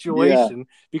the situation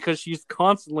because she's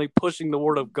constantly pushing the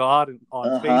word of God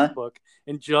on Facebook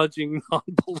and judging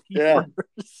non-believers. Yeah.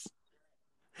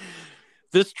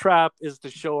 This trap is to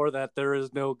show her that there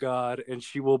is no God, and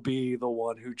she will be the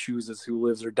one who chooses who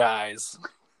lives or dies.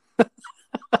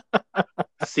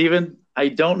 Steven, I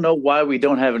don't know why we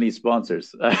don't have any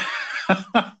sponsors.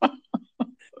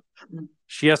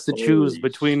 She has to choose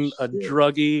between a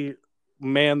druggy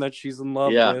man that she's in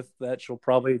love with that she'll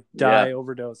probably die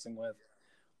overdosing with,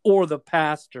 or the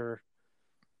pastor.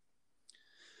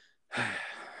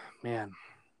 Man,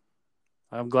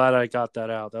 I'm glad I got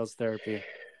that out. That was therapy.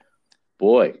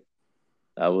 Boy,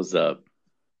 that was a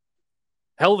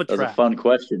hell of a trap. That was a fun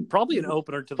question. Probably an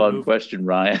opener to the movie. Fun question,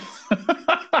 Ryan.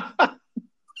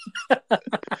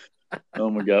 Oh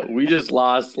my God, we just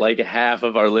lost half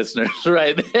of our listeners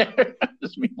right there.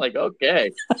 Just being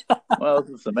okay, well,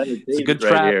 this is some entertainment it's a good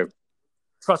right trap. Here.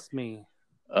 Trust me.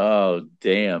 Oh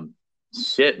damn,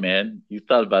 shit, man, you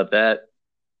thought about that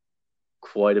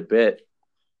quite a bit.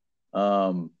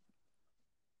 All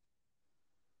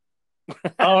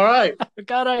right, I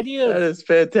got ideas. That is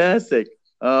fantastic.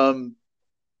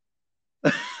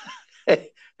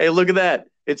 Hey, look at that!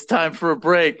 It's time for a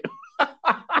break.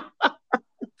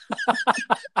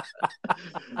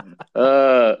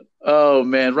 Oh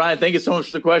man, Ryan, thank you so much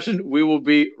for the question. We will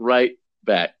be right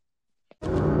back.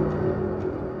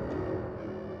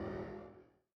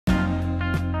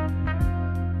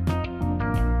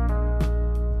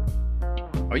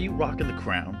 Are you rocking the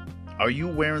crown? Are you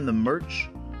wearing the merch?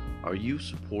 Are you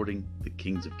supporting the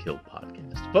Kings of Kill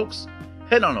podcast? Folks,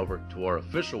 head on over to our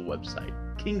official website,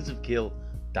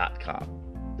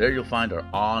 kingsofkill.com. There you'll find our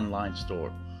online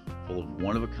store full of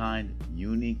one-of-a-kind,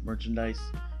 unique merchandise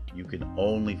you can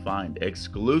only find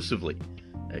exclusively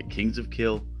at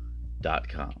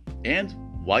kingsofkill.com. And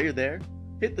while you're there,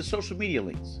 hit the social media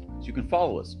links so you can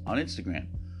follow us on Instagram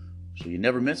so you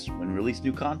never miss when we release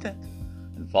new content,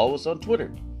 and follow us on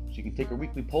Twitter so you can take our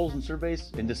weekly polls and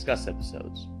surveys and discuss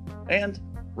episodes. And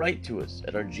write to us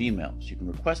at our Gmail so you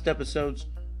can request episodes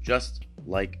just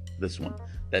like this one.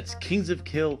 That's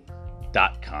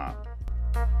kingsofkill.com.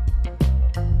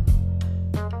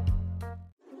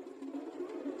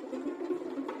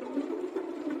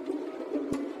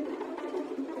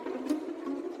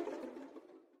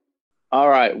 All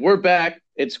right, we're back.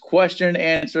 It's question and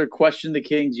answer. Question the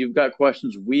Kings. You've got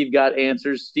questions. We've got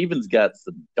answers. Steven's got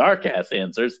some dark ass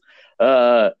answers.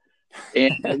 And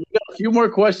we've got a few more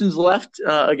questions left.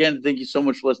 Again, thank you so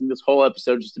much for listening. This whole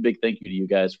episode, just a big thank you to you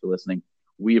guys for listening.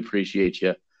 We appreciate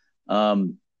you.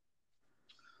 So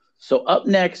up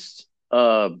next,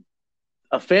 a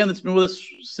fan that's been with us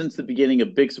since the beginning, a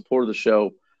big supporter of the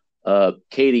show,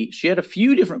 Katie. She had a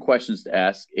few different questions to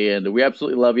ask, and we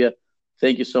absolutely love you.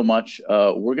 Thank you so much.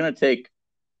 We're going to take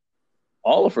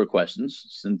all of her questions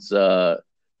since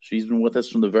she's been with us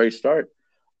from the very start.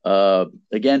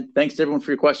 Again, thanks to everyone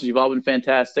for your questions. You've all been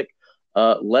fantastic.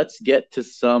 Let's get to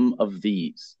some of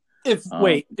these. If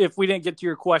we didn't get to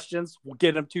your questions, we'll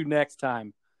get them to next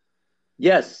time.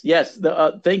 Yes.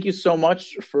 Thank you so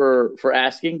much for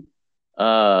asking.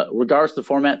 Regardless of the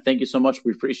format, thank you so much.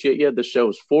 We appreciate you. The show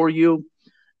is for you.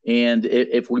 And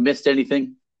if we missed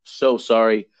anything, so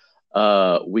sorry.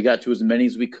 We got to as many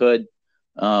as we could.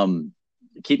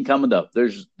 Keep them coming though.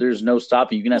 There's no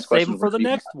stopping. You can ask questions save them for the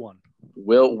next one.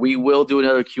 We will do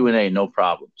another Q&A, no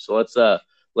problem. So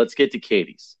let's get to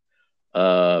Katie's.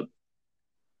 What's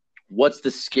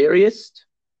the scariest,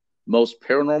 most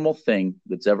paranormal thing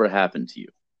that's ever happened to you?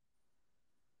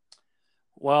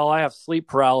 Well, I have sleep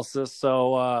paralysis,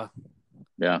 so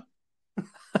yeah.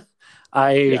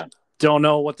 I don't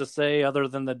know what to say other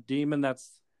than the demon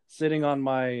that's sitting on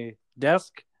my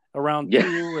desk around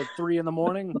 2 or 3 in the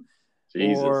morning.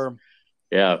 Jesus. Or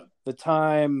the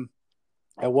time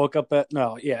I woke up it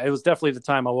was definitely the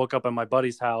time I woke up at my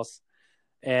buddy's house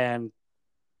and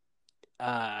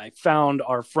I found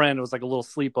our friend. It was like a little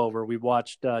sleepover. We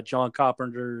watched John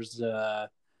Carpenter's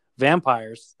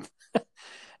Vampires.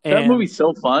 That movie's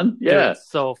so fun. Yeah. It's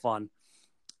so fun.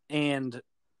 And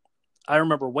I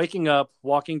remember waking up,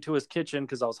 walking to his kitchen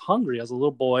because I was hungry. I was a little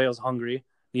boy. I was hungry,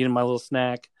 eating my little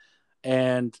snack.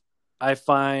 And I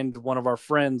find one of our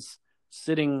friends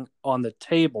sitting on the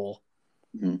table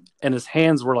and his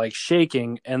hands were like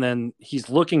shaking. And then he's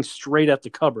looking straight at the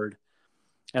cupboard.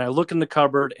 And I look in the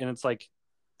cupboard and it's like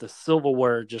the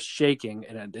silverware just shaking.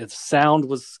 And its sound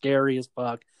was scary as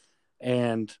fuck.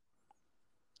 And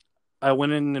I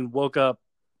went in and woke up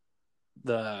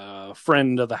the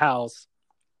friend of the house.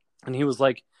 And he was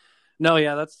like, no,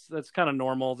 yeah, that's kind of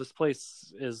normal. This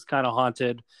place is kind of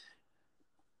haunted.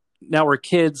 Now we're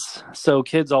kids, so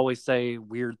kids always say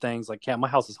weird things like, "Yeah, my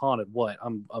house is haunted." What?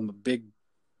 I'm a big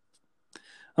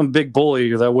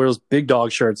bully that wears big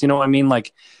dog shirts. You know what I mean?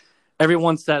 Like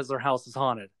everyone says their house is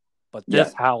haunted, but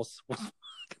this house was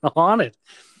haunted.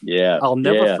 Yeah, I'll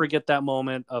never forget that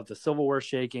moment of the silverware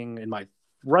shaking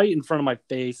right in front of my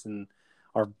face, and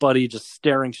our buddy just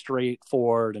staring straight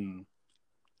forward. And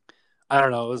I don't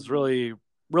know, it was really,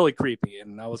 really creepy.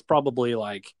 And I was probably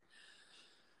like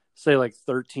 12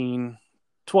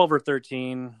 or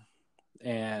 13,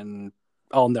 and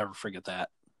I'll never forget that.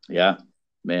 Yeah,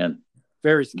 man.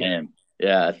 Very scary. Man.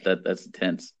 Yeah, that's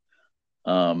intense.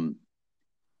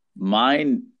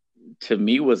 Mine, to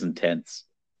me, was intense,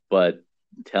 but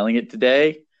telling it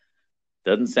today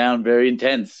doesn't sound very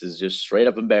intense. It's just straight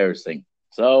up embarrassing.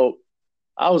 So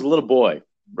I was a little boy,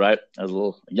 right? I was a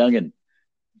little youngin'.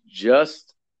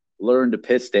 Just learned to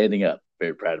piss standing up.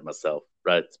 Very proud of myself,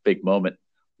 right? It's a big moment.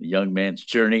 The young man's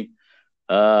journey,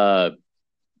 without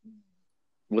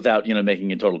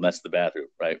making a total mess of the bathroom,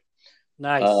 right?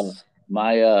 Nice. It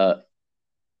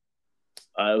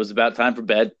was about time for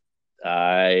bed.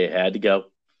 I had to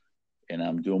go, and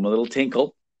I'm doing my little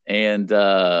tinkle. And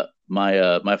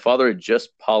my father had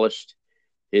just polished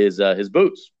his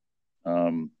boots,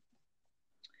 and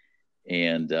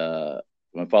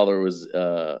my father was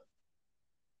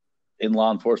in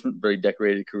law enforcement, very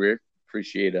decorated career.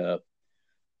 Appreciate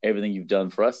everything you've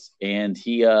done for us. And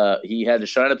he had to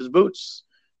shine up his boots,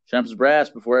 shine up his brass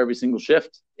before every single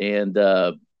shift. And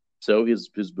so his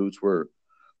boots were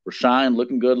shined,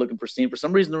 looking good, looking pristine. For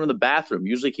some reason, they were in the bathroom.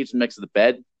 Usually keeps them next to the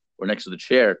bed or next to the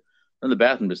chair. They're in the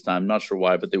bathroom this time. I'm not sure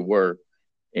why, but they were.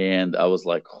 And I was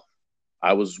like,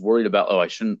 I was worried about, I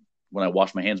shouldn't, when I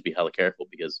wash my hands, be hella careful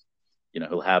because,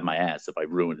 he'll have my ass if I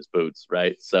ruin his boots,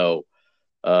 right? So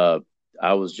I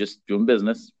was just doing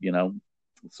business,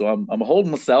 So I'm holding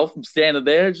myself. I'm standing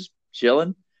there, just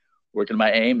chilling, working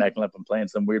my aim, acting like I'm playing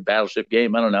some weird battleship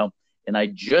game. I don't know. And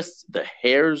the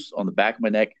hairs on the back of my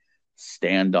neck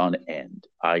stand on end.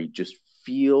 I just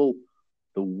feel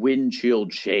the wind chill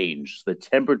change, the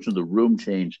temperature of the room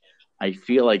change. I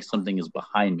feel like something is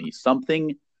behind me.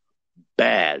 Something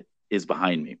bad is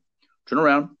behind me. Turn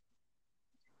around,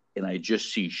 and I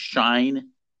just see shine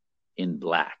in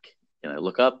black. And I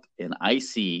look up, and I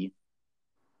see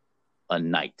a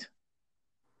knight,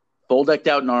 full decked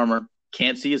out in armor,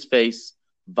 can't see his face,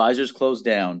 visors closed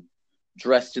down,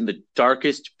 dressed in the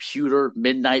darkest pewter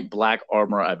midnight black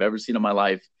armor I've ever seen in my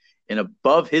life. And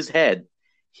above his head,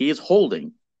 he is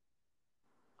holding,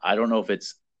 I don't know if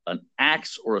it's an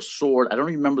axe or a sword. I don't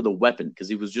even remember the weapon because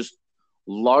he was just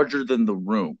larger than the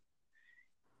room.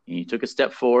 And he took a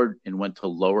step forward and went to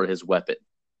lower his weapon.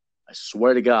 I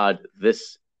swear to God,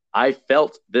 I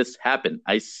felt this happen.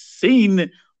 I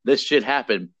seen this shit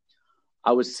happen.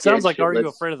 I was scared. Sounds like Are You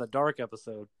Afraid of the Dark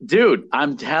episode. Dude,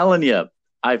 I'm telling you,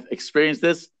 I've experienced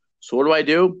this. So what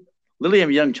do? Literally, I'm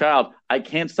a young child. I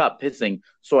can't stop pissing.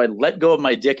 So I let go of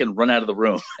my dick and run out of the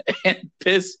room. And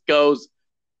piss goes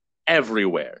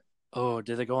everywhere. Oh,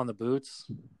 did it go on the boots?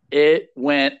 It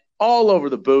went all over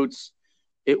the boots.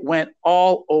 It went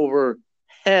all over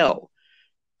hell.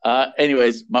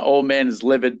 Anyways, my old man is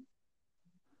livid.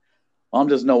 Mom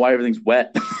doesn't know why everything's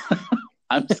wet.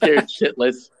 I'm scared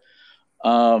shitless.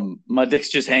 My dick's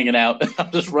just hanging out.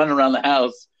 I'm just running around the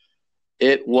house.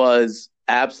 It was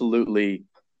absolutely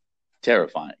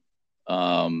terrifying.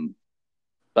 And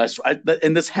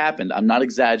this happened. I'm not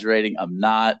exaggerating.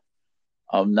 That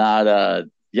I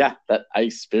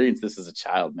experienced this as a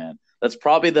child, man. That's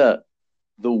probably the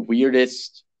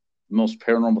weirdest, most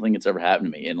paranormal thing that's ever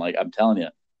happened to me. And like, I'm telling you,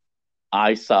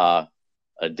 I saw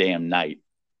a damn knight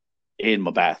in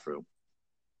my bathroom.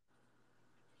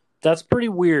 That's pretty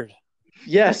weird.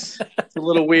 Yes, it's a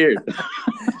little weird.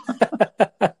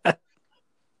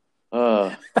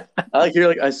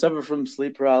 I suffer from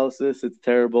sleep paralysis. It's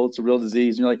terrible. It's a real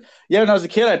disease. And you're like, yeah, when I was a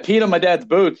kid, I peed on my dad's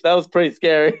boots. That was pretty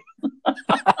scary.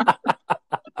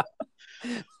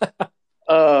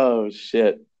 Oh,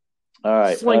 shit. All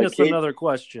right. Sling us another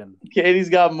question. Katie's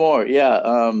got more.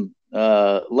 Yeah.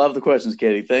 Love the questions,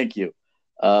 Katie. Thank you.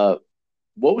 What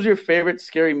was your favorite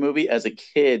scary movie as a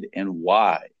kid and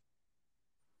why?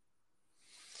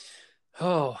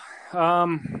 Oh,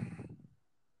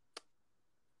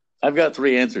 I've got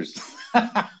 3 answers.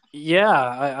 Yeah,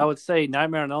 I would say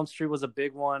Nightmare on Elm Street was a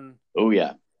big one. Oh,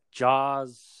 yeah.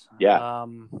 Jaws. Yeah.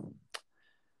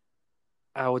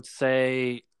 I would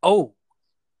say,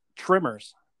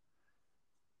 Tremors.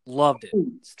 Loved it.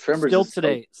 Tremors.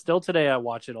 Still today, I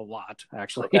watch it a lot,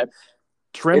 actually. Okay.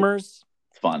 Tremors.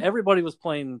 It's fun. Everybody was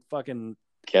playing fucking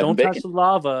Kevin Don't Bacon. Touch the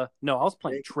Lava. No, I was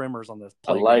playing Tremors on the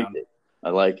playground. I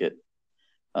like it.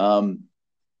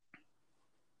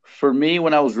 For me,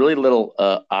 when I was really little,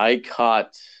 I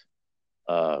caught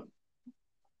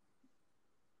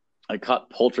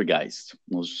Poltergeist.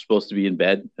 I was supposed to be in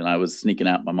bed, and I was sneaking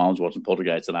out. My mom was watching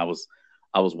Poltergeist, and I was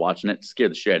watching it. It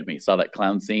scared the shit out of me. Saw that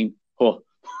clown scene. Oh,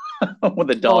 with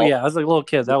the doll. Oh yeah, as a little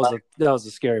kid, that was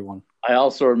a scary one. I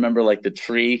also remember like the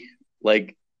tree,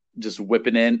 like just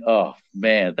whipping in. Oh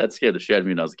man, that scared the shit out of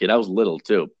me when I was a kid. I was little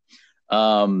too.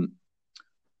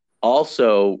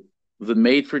 Also, the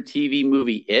made-for-TV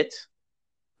movie It.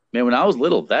 Man, when I was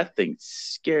little, that thing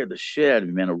scared the shit out of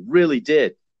me, man. It really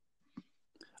did.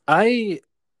 I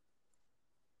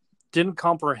didn't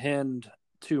comprehend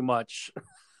too much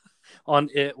on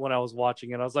it when I was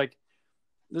watching it. I was like,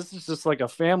 this is just like a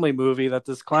family movie that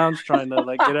this clown's trying to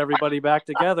like get everybody back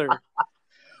together.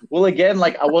 Well, again,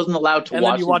 like I wasn't allowed to watch. And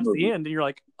then you watch movie. the end, and you're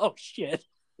like, oh shit.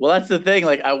 Well, that's the thing.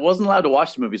 Like I wasn't allowed to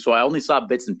watch the movie, so I only saw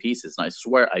bits and pieces. And I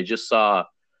swear,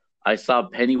 I saw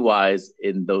Pennywise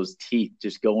in those teeth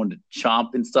just going to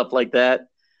chomp and stuff like that.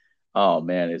 Oh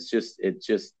man, it's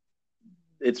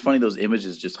funny. Those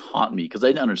images just haunt me because I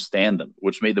didn't understand them,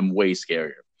 which made them way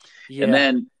scarier. Yeah. And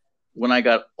then when I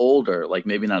got older, like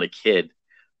maybe not a kid,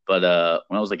 but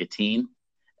when I was like a teen,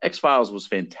 X-Files was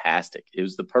fantastic. It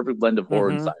was the perfect blend of horror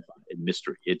and sci-fi and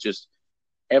mystery.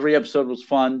 Every episode was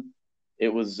fun.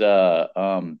 It was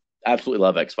absolutely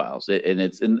love X-Files.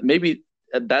 And maybe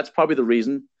that's probably the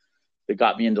reason that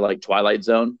got me into like Twilight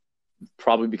Zone,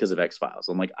 probably because of X-Files.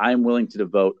 I'm like, I'm willing to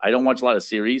devote. I don't watch a lot of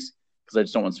series because I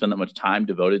just don't want to spend that much time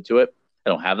devoted to it. I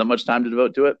don't have that much time to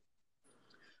devote to it.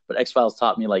 But X-Files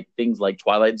taught me like things like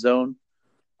Twilight Zone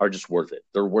are just worth it.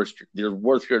 They're worth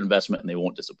your investment and they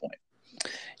won't disappoint.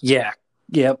 Yeah.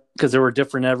 Yep. Because they were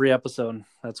different every episode.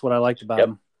 That's what I liked about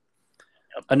them.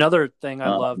 Yep. Another thing I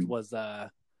loved was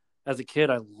as a kid,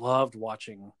 I loved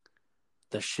watching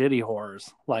the shitty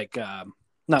horrors. Like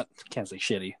can't say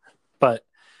shitty, but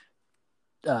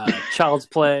Child's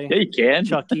Play. Yeah, you can.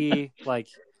 Chucky,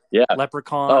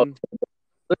 Leprechaun. Oh,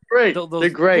 they're great. Those they're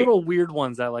great. Little weird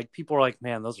ones that like people are like,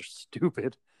 man, those are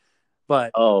stupid.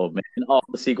 But oh man, all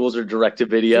the sequels are direct to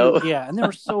video. Yeah, and they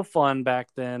were so fun back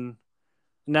then.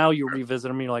 Now you revisit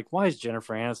them, and you're like, why is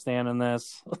Jennifer Aniston in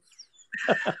this?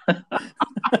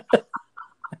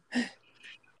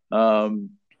 All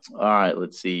right,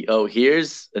 let's see. Oh,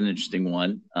 here's an interesting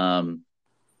one.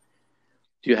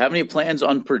 Do you have any plans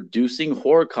on producing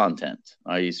horror content,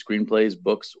 i.e., screenplays,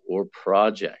 books, or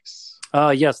projects?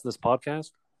 Yes, this podcast.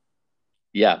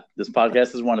 Yeah, this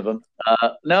podcast is one of them.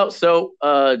 No, so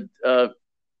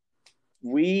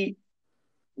we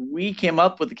came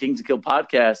up with the Kings of Kill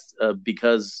podcast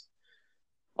because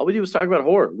all we do is talk about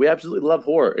horror. We absolutely love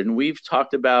horror, and we've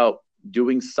talked about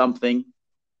doing something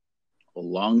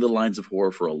along the lines of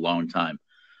horror for a long time.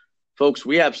 Folks,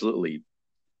 we absolutely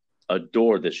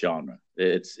adore this genre.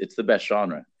 It's the best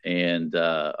genre, and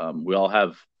we all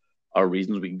have our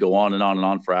reasons. We can go on and on and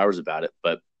on for hours about it,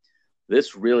 but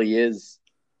this really is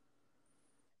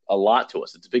a lot to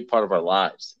us. It's a big part of our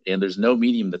lives, and there's no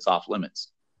medium that's off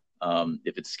limits.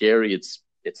 If it's scary,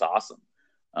 it's awesome.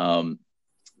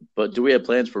 But do we have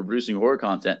plans for producing horror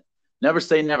content? Never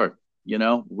say never. You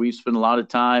know, we've spent a lot of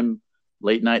time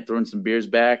late night throwing some beers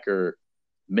back, or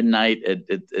midnight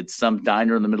at some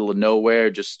diner in the middle of nowhere,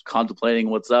 just contemplating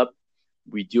what's up.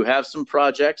 We do have some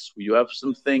projects. We do have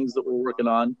some things that we're working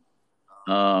on.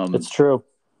 It's true.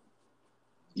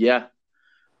 Yeah.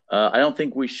 I don't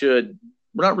think we should.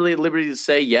 We're not really at liberty to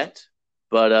say yet,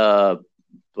 but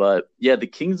yeah, the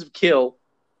Kings of Kill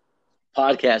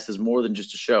podcast is more than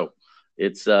just a show.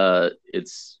 It's an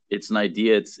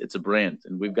idea. It's a brand,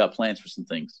 and we've got plans for some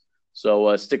things.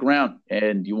 So stick around,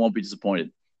 and you won't be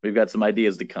disappointed. We've got some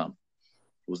ideas to come.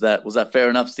 Was that fair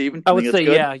enough, Stephen? I would say,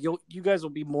 yeah. You guys will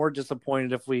be more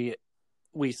disappointed if we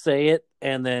say it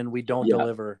and then we don't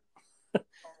deliver.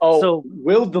 Oh, so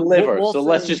we'll deliver.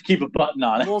 Let's just keep a button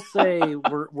on it. We'll say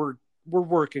we're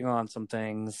working on some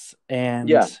things, and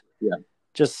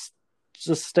just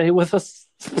stay with us,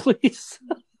 please.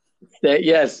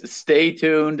 Stay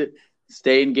tuned,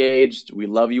 stay engaged. We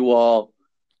love you all.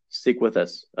 Stick with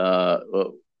us.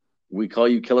 We call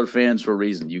you killer fans for a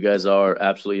reason. You guys are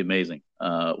absolutely amazing.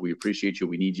 We appreciate you.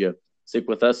 We need you. Stick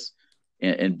with us,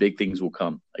 and big things will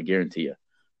come. I guarantee you.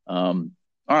 All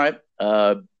right.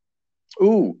 Do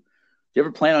you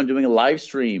ever plan on doing a live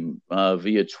stream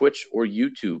via Twitch or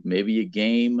YouTube? Maybe a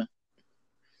game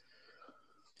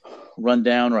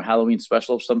rundown or Halloween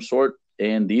special of some sort?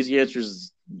 And the easy answer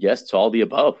is yes to all the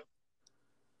above.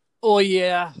 Oh,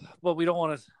 yeah, but we don't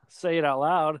want to say it out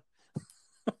loud.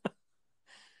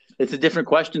 It's a different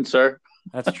question, sir.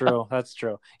 That's true.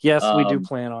 Yes, we do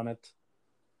plan on it.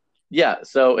 Yeah,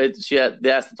 so that's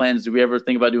the plan. Do we ever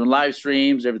think about doing live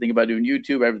streams? Ever think about doing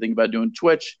YouTube? Ever think about doing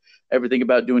Twitch? Ever think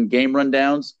about doing game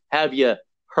rundowns? Have you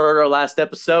heard our last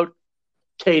episode?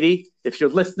 Katie, if you're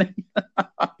listening.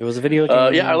 It was a video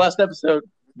game. Yeah, our last episode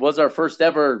was our first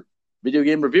ever video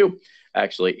game review,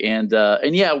 actually. And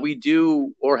yeah, we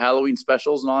do, or Halloween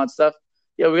specials and all that stuff.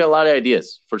 Yeah, we got a lot of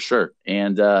ideas for sure.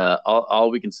 And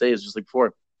all we can say is just like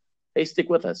before, hey, stick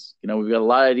with us. You know, we've got a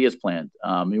lot of ideas planned.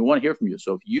 We want to hear from you.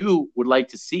 So if you would like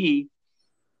to see,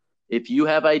 if you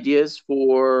have ideas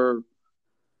for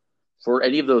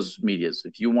any of those medias,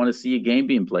 if you want to see a game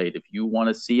being played, if you want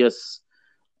to see us,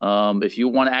 if you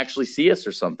want to actually see us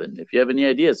or something, if you have any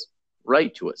ideas,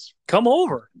 write to us. Come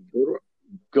over.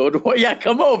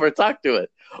 Come over, talk to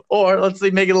it. Or let's say,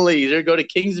 make it a little easier. Go to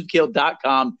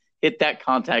kingsofkill.com, hit that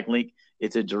contact link.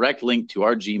 It's a direct link to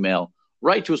our Gmail.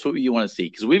 Write to us what you want to see,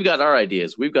 because we've got our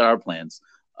ideas, we've got our plans.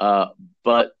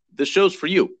 But the show's for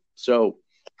you, so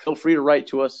feel free to write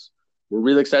to us. We're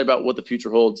really excited about what the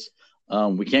future holds.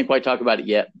 We can't quite talk about it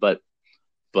yet, but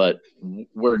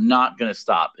we're not going to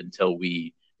stop until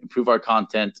we improve our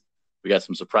content. We got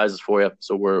some surprises for you,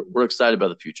 so we're excited about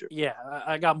the future. Yeah,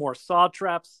 I got more saw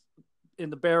traps in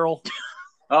the barrel.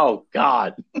 Oh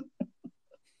God.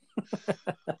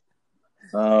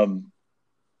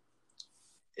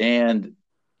 And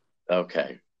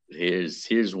okay,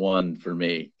 here's one for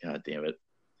me. God damn it.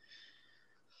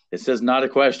 It says not a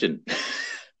question,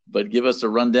 but give us a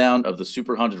rundown of the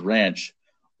Super Haunted Ranch.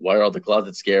 Why are all the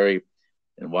closets scary,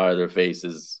 and why are there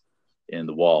faces in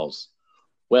the walls?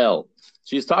 Well,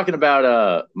 she's talking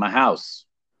about my house.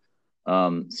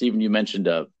 Stephen, you mentioned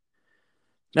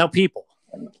now, people,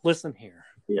 listen here.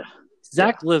 Yeah.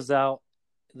 Zach lives out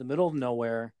in the middle of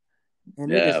nowhere,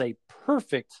 and it is a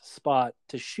perfect spot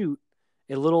to shoot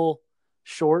a little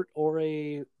short or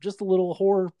just a little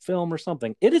horror film or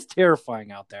something. It is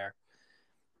terrifying out there,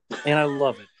 and I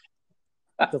love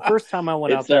it. The first time I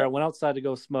went out there, I went outside to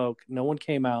go smoke. No one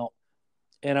came out,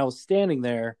 and I was standing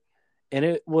there, and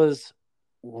it was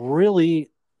really,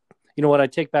 you know what? I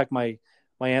take back my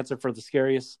answer for the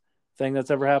scariest thing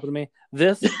that's ever happened to me.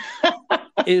 This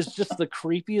is just the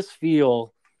creepiest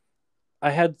feel. I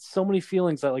had so many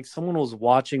feelings that like someone was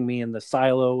watching me in the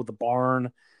silo, the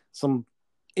barn,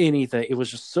 anything. It was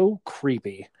just so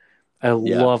creepy. I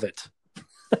love it.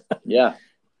 Yeah.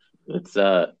 It's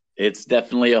It's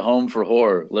definitely a home for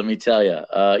horror. Let me tell you.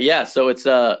 Yeah. So it's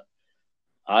I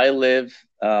live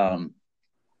I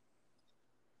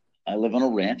live on a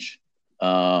ranch,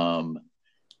 and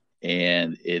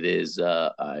it is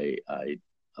I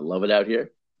love it out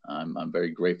here. I'm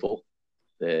very grateful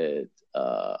that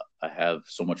I have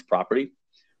so much property.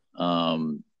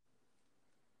 Um,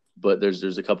 but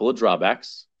there's a couple of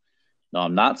drawbacks. Now,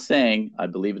 I'm not saying I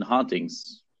believe in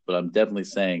hauntings, but I'm definitely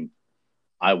saying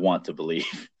I want to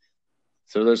believe.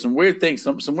 So there's some weird things,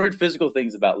 some weird physical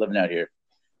things about living out here.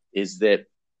 Is that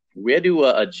we had to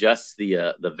adjust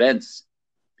the vents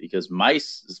because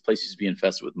mice. This place used to be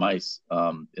infested with mice,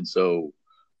 and so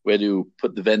we had to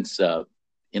put the vents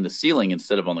in the ceiling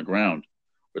instead of on the ground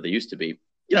where they used to be.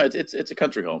 It's a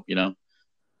country home.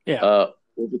 Yeah. Well,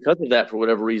 because of that, for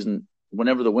whatever reason,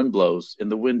 whenever the wind blows, and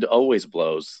the wind always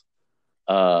blows,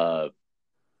 it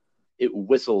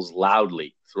whistles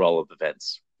loudly through all of the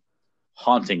vents,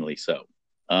 hauntingly so.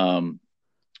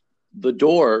 The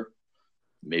door,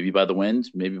 maybe by the wind,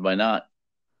 maybe by not,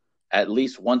 at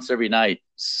least once every night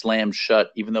slams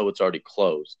shut, even though it's already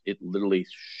closed. It literally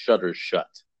shutters shut,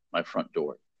 my front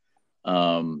door.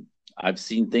 I've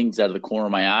seen things out of the corner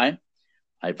of my eye.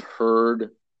 I've heard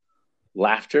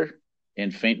laughter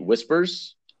and faint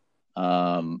whispers.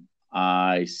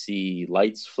 I see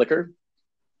lights flicker.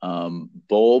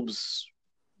 Bulbs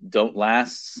don't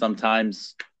last,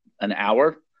 sometimes an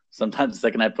hour. Sometimes the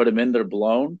second I put them in, they're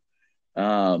blown.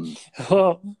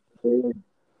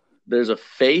 There's a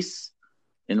face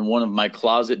in one of my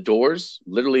closet doors.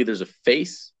 Literally, there's a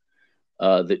face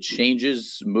that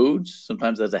changes moods.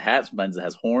 Sometimes it has a hat, sometimes it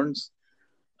has horns.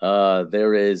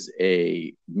 There is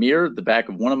a mirror at the back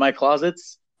of one of my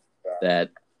closets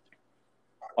that,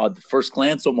 on the first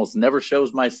glance, almost never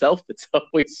shows myself. It's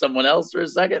always someone else for a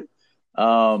second.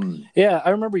 Yeah,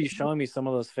 I remember you showing me some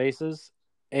of those faces,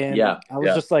 and Yeah, I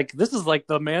was just like, "This is like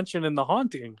the mansion in The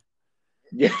Haunting."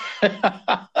 Yeah.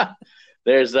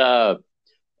 There's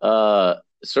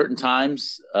certain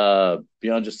times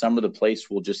beyond just summer, the place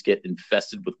will just get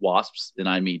infested with wasps, and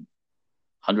I mean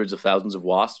hundreds of thousands of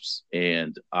wasps,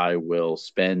 and I will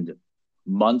spend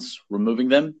months removing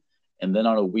them, and then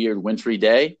on a weird wintry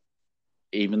day,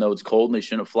 even though it's cold and they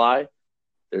shouldn't fly,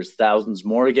 there's thousands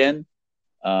more again.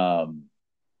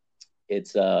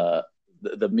 It's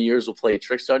the mirrors will play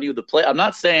tricks on you. I'm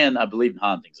not saying I believe in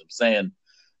hauntings. I'm saying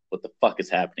what the fuck is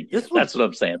happening here. That's what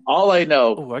I'm saying. All I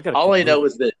know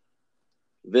is that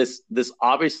this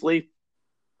obviously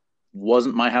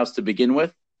wasn't my house to begin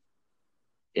with,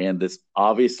 and this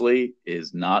obviously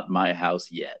is not my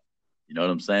house yet. You know what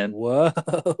I'm saying? Whoa.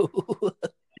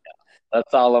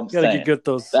 That's all I'm saying. Get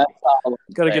those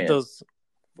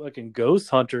fucking ghost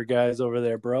hunter guys over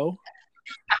there, bro.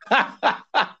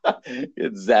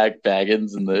 It's Zach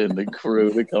Baggins and the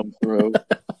crew to come through.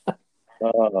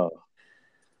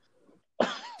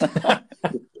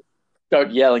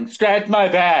 Start yelling, "Scratch my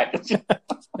back!"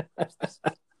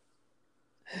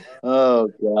 Oh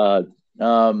God.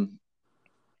 All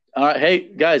right, hey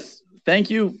guys, thank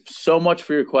you so much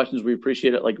for your questions. We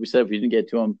appreciate it. Like we said, if you didn't get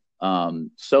to them,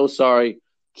 so sorry.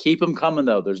 Keep them coming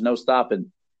though. There's no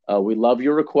stopping. We love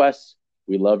your requests.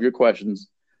 We love your questions.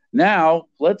 Now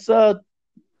let's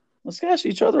ask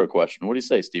each other a question. What do you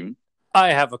say, Steven?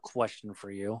 I have a question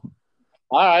for you.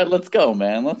 All right, let's go,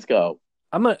 man. Let's go.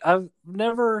 I've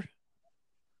never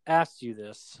asked you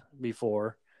this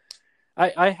before.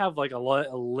 I have like a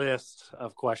list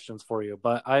of questions for you,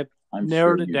 but I'm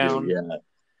narrowed it down. Yeah.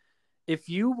 If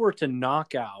you were to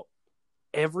knock out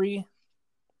every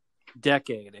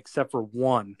decade except for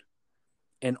one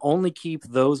and only keep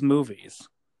those movies,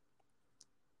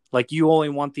 like you only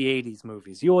want the 80s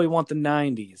movies, you only want the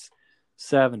 90s,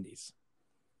 70s,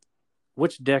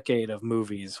 which decade of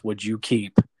movies would you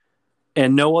keep?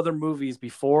 And no other movies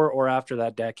before or after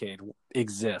that decade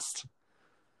exist.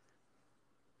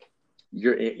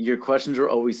 Your questions are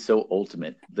always so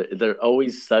ultimate. They're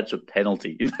always such a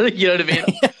penalty. You know what I mean?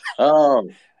 Oh,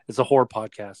 it's a horror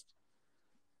podcast.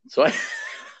 So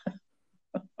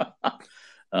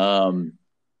I'm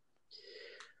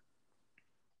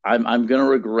gonna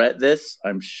regret this,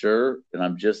 I'm sure, and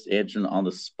I'm just answering on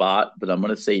the spot. But I'm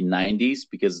gonna say 90s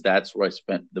because that's where I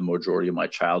spent the majority of my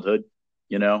childhood.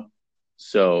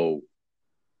 So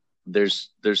there's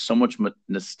so much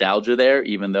nostalgia there,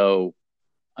 even though,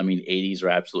 I mean, 80s are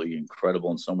absolutely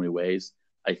incredible in so many ways.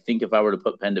 I think if I were to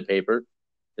put pen to paper,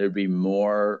 there'd be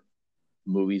more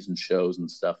movies and shows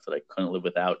and stuff that I couldn't live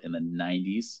without in the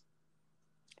 90s.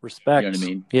 Respect. You know what I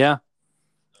mean? Yeah.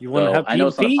 You want to have I know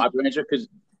it's not a popular answer because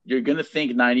you're going to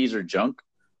think 90s are junk,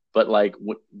 but like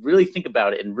really think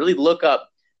about it and really look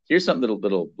up. Here's something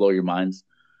that'll blow your minds.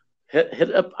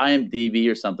 hit up IMDb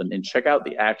or something and check out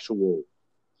the actual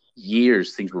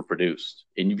years things were produced,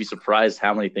 and you'd be surprised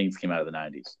how many things came out of the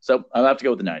 90s. So I'll have to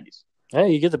go with the 90s.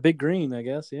 Hey, you get the big green, I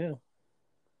guess. Yeah.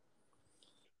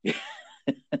 It's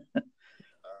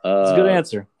a good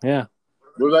answer. Yeah.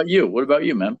 What about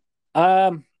you, man?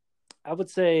 I would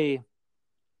say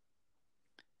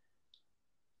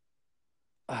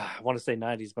I want to say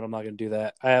 90s, but I'm not going to do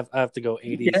that. I have to go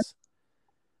 80s.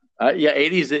 Yeah,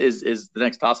 80s is the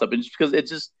next toss up, and just because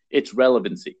it's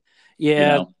relevancy. Yeah,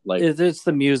 you know, like it's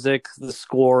the music, the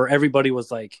score. Everybody was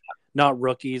like not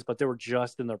rookies, but they were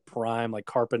just in their prime, like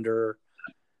Carpenter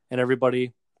and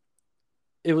everybody.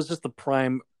 It was just the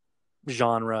prime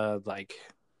genre, like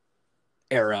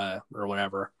era or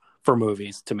whatever for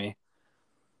movies to me.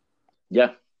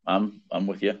 Yeah, I'm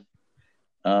with you.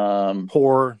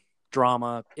 Horror,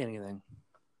 drama, anything,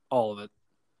 all of it.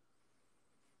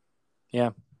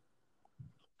 Yeah.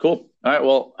 Cool. All right.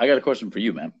 Well, I got a question for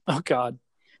you, man. Oh God.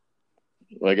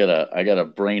 I gotta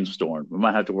brainstorm. We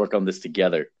might have to work on this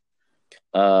together.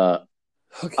 Okay.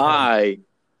 I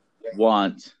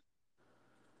want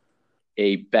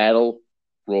a battle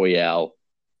royale,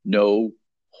 no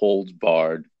holds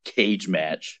barred cage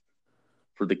match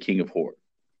for the King of Horror.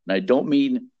 And I don't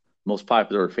mean most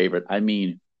popular or favorite. I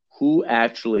mean who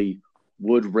actually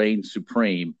would reign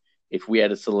supreme if we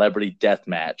had a celebrity death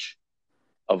match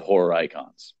of horror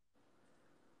icons.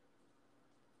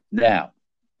 Now,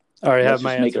 I already let's have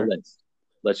my just make answer. a list.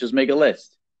 Let's just make a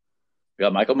list. We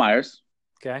got Michael Myers.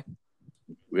 Okay.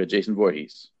 We got Jason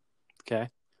Voorhees. Okay.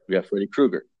 We got Freddy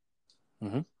Krueger.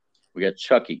 Mhm. We got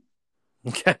Chucky.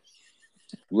 Okay.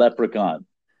 Leprechaun.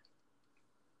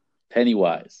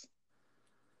 Pennywise.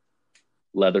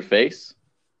 Leatherface.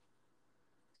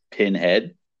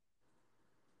 Pinhead.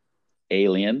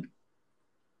 Alien.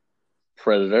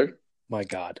 Predator. My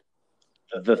God.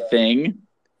 The Thing.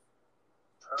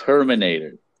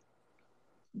 Terminator.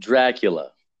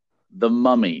 Dracula. The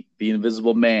Mummy. The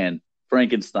Invisible Man.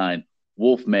 Frankenstein.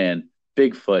 Wolfman.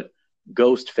 Bigfoot.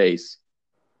 Ghostface.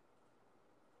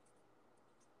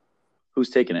 Who's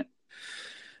taking it?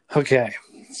 Okay.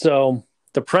 So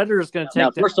the Predator is going to take.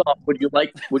 Now, first off, would you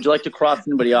like to cross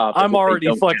anybody off? I'm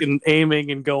already fucking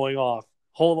aiming and going off.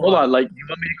 Hold on. Like, you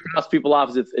want me to cross people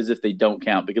off as if they don't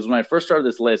count? Because when I first started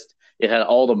this list, it had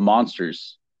all the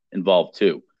monsters involved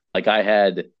too. Like I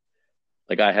had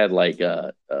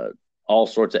all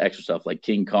sorts of extra stuff, like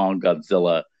King Kong,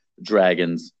 Godzilla,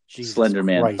 dragons, Jesus Slender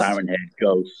Man, Christ. Siren Head,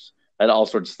 ghosts. I had all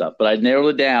sorts of stuff, but I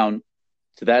narrowed it down.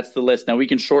 So that's the list. Now we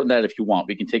can shorten that if you want.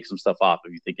 We can take some stuff off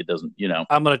if you think it doesn't,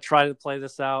 I'm going to try to play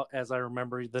this out as I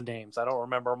remember the names. I don't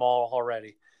remember them all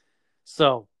already.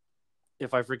 So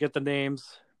if I forget the names,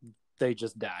 they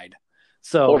just died.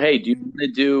 So, or hey, do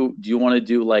you want to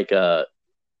do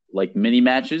like mini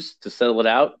matches to settle it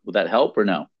out? Would that help or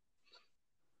no?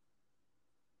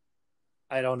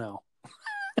 I don't know.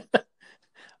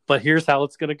 But here's how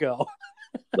it's going to go.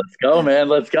 Let's go, man.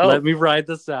 Let's go. Let me ride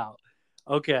this out.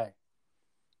 Okay.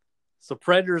 So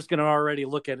Predator's going to already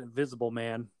look at Invisible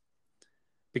Man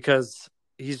because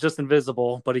he's just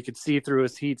invisible, but he could see through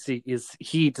his heat. His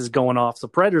heat is going off. So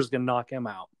Predator's going to knock him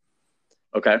out.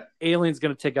 Okay. Alien's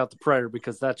going to take out the Predator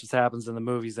because that just happens in the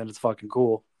movies and it's fucking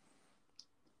cool.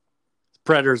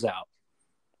 Predator's out.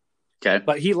 Okay.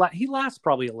 But he lasts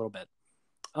probably a little bit.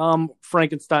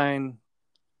 Frankenstein,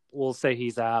 we'll say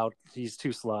he's out. He's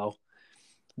too slow.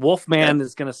 Wolfman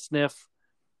is going to sniff.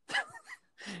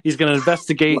 He's going to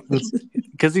investigate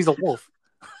because he's a wolf.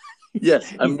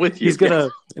 Yes, I'm with you. He's going to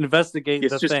investigate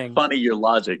it's the just Thing. Funny your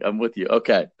logic. I'm with you.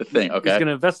 Okay, the Thing. Okay. He's going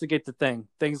to investigate the Thing.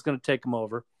 Thing's going to take him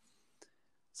over.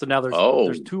 So now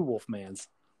there's two Wolfmans.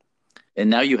 And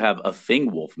now you have a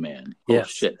Thing Wolfman. Oh, yes.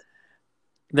 Shit.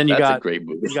 Then That's a great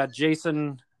movie. You got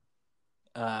Jason,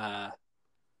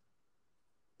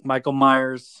 Michael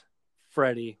Myers,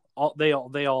 Freddy. They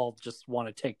all just want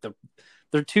to take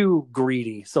they're too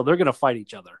greedy, so they're going to fight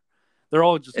each other. They're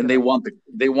all just they want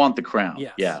the crown.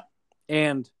 Yes. Yeah.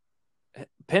 And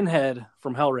Pinhead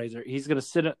from Hellraiser, he's going to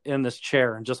sit in this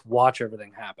chair and just watch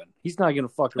everything happen. He's not going to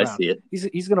fuck around. I see it.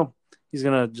 He's going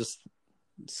to just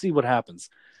see what happens.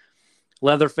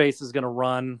 Leatherface is going to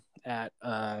run at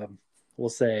we'll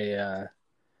say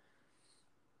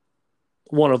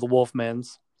one of the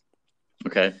Wolfmans.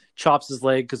 Okay. Chops his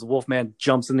leg because the Wolfman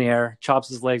jumps in the air, chops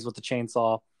his legs with the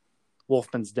chainsaw.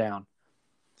 Wolfman's down.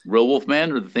 Real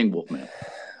Wolfman or the Thing Wolfman?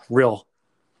 Real.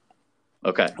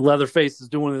 Okay. Leatherface is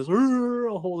doing this,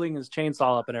 holding his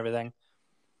chainsaw up and everything.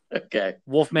 Okay.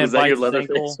 Wolfman Was that bites your his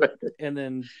ankle, Leatherface? and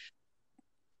then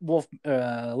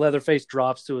Leatherface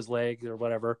drops to his leg or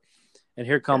whatever. And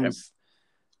here comes,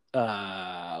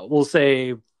 we'll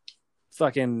say,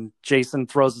 fucking Jason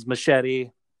throws his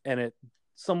machete, and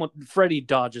Freddy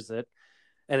dodges it,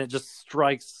 and it just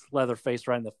strikes Leatherface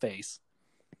right in the face.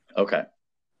 Okay.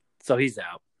 So he's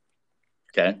out.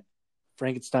 Okay.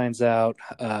 Frankenstein's out.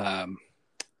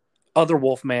 Other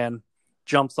Wolfman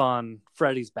jumps on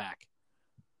Freddy's back.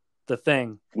 The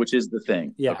Thing. Which is the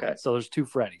Thing. Yeah. Okay. So there's 2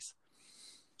 Freddys.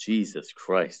 Jesus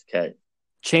Christ. Okay.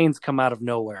 Chains come out of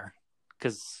nowhere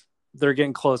because they're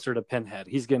getting closer to Pinhead.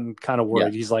 He's getting kind of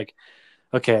worried. Yeah. He's like,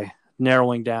 okay,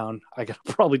 narrowing down. I got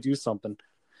to probably do something.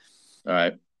 All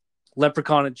right.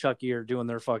 Leprechaun and Chucky are doing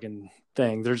their fucking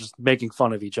thing. They're just making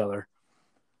fun of each other.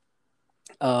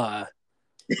 Yeah.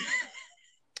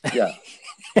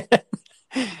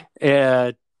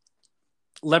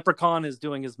 Leprechaun is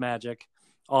doing his magic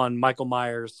on Michael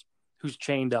Myers, who's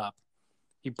chained up.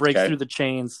 He breaks through the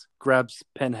chains, grabs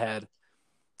Pinhead,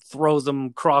 throws him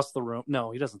across the room.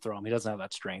 No, he doesn't throw him. He doesn't have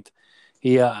that strength.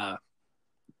 He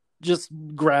just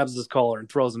grabs his collar and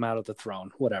throws him out of the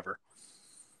throne. Whatever.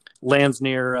 Lands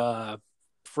near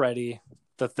Freddy,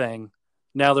 the Thing.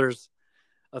 Now there's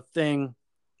a Thing,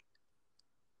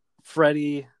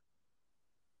 Freddy,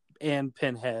 and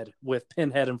Pinhead, with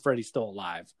Pinhead and Freddy still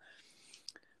alive.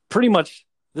 Pretty much,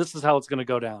 this is how it's going to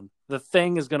go down. The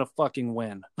Thing is going to fucking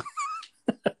win.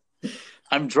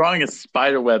 I'm drawing a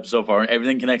spider web so far, and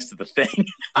everything connects to the Thing.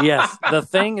 Yes, the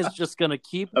Thing is just going to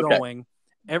keep going.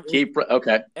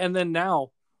 Okay. And then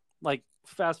now, like,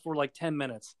 fast forward like 10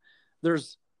 minutes,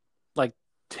 there's like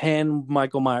 10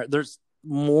 Michael Myers. There's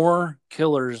more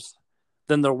killers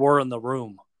than there were in the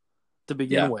room to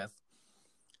begin with.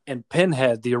 And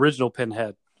Pinhead, the original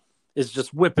Pinhead, is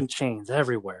just whipping chains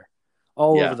everywhere,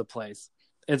 all over the place.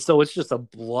 And so it's just a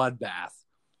bloodbath.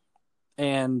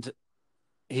 And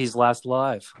he's last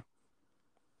alive.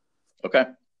 Okay.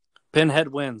 Pinhead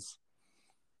wins.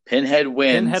 Pinhead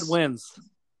wins.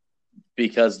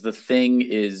 Because the Thing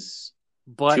is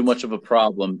too much of a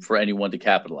problem for anyone to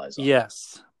capitalize on.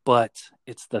 Yes, but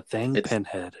it's the Thing,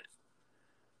 Pinhead.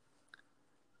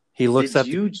 He looks at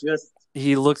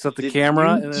the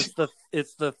camera, and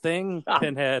it's the Thing,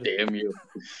 Pinhead. Damn you!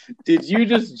 Did you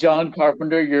just John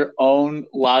Carpenter your own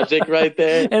logic right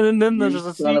there? And then there's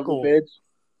a sequel.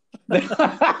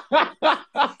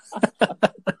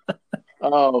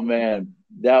 Oh man,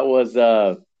 that was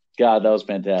God, that was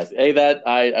fantastic. Hey,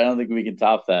 I don't think we can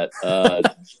top that,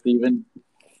 Steven.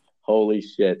 Holy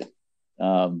shit!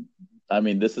 I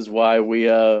mean, this is why we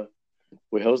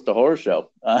host a horror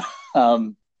show.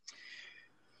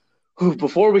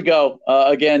 Before we go,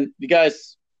 again, you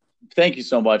guys, thank you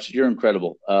so much. You're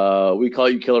incredible. We call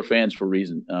you killer fans for a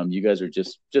reason. You guys are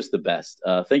just the best.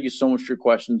 Thank you so much for your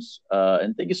questions,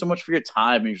 and thank you so much for your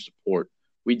time and your support.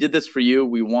 We did this for you.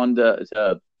 We wanted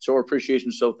to show our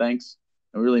appreciation, so thanks.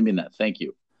 I really mean that. Thank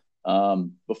you.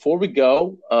 Before we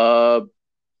go,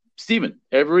 Steven,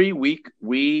 every week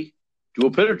we do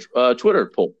a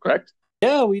Twitter poll, correct?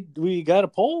 Yeah, we got a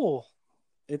poll.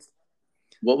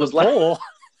 What was last?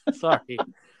 Sorry.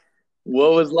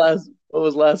 What was last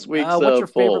week's what's your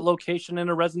poll? favorite location in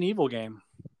a Resident Evil game?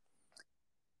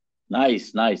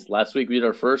 Nice. Last week we did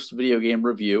our first video game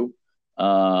review.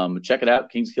 Check it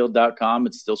out, kingsguild.com.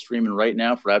 It's still streaming right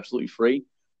now for absolutely free.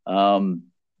 What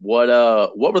were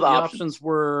the options?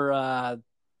 Were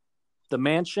the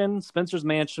mansion, Spencer's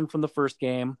mansion from the first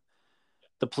game,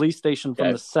 the police station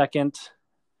from the second,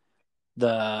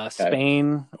 the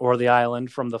Spain or the island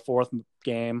from the fourth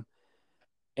game,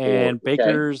 and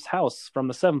Baker's house from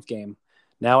the seventh game.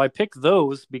 Now I picked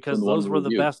those because those were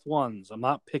the best ones. I'm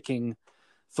not picking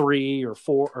 3 or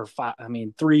 4 or 5. I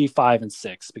mean 3, 5, and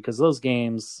 6 because those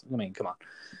games. I mean, come on.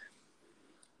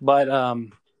 But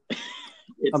I'm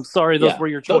sorry, those were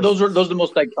your choices. Those are the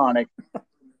most iconic,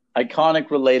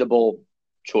 relatable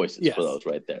choices for those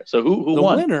right there. So who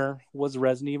won? The winner was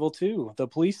Resident Evil 2, the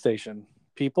police station.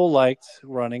 People liked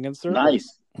running in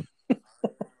circles.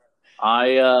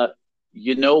 Nice.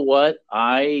 You know what?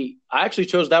 I actually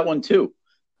chose that one too.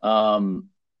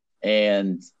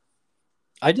 And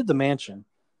I did the mansion.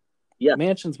 Yeah.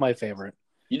 Mansion's my favorite.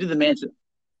 You did the mansion.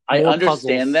 I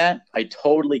understand that. I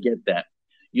totally get that.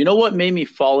 You know what made me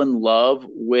fall in love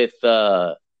with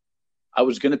I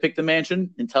was going to pick the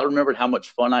mansion until I remembered how much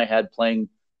fun I had playing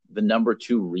the number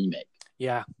 2 remake.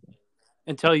 Yeah.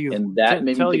 Until you had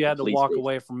to walk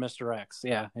away from Mr. X.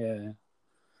 Yeah.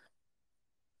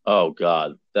 Oh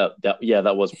God, that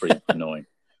was pretty annoying.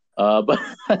 But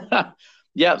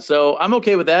yeah, so I'm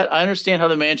okay with that. I understand how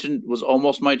the mansion was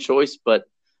almost my choice, but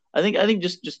I think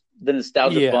just the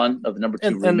nostalgia fun of the number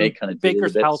 2 remake kind of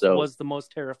Baker's house was the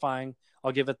most terrifying.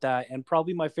 I'll give it that, and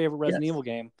probably my favorite Resident Evil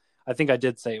game. I think I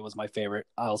did say it was my favorite.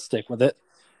 I'll stick with it.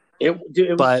 It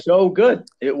was But- so good.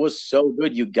 It was so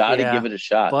good. You got to give it a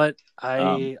shot. But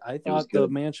was I thought the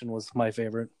good. mansion was my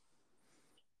favorite.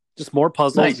 Just more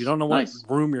puzzles. Nice, You don't know what nice.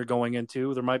 room you're going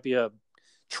into. There might be a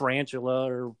tarantula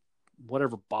or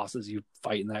whatever bosses you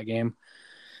fight in that game.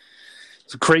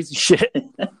 It's crazy shit.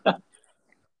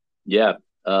 Yeah.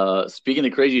 Speaking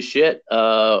of crazy shit,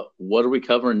 what are we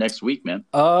covering next week, man?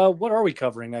 What are we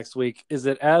covering next week? Is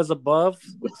it As Above,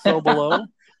 So Below?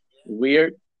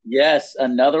 Yes,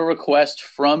 another request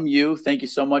from you. Thank you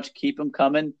so much. Keep them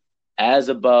coming. As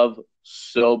Above,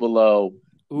 So Below.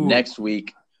 Ooh, next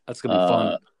week. That's gonna be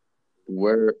fun.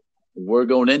 We're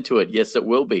going into it. Yes, it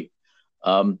will be.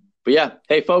 But yeah,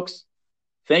 hey folks,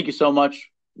 thank you so much.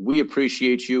 We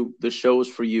appreciate you. This show is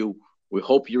for you. We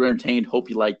hope you're entertained. Hope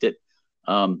you liked it.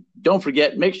 Don't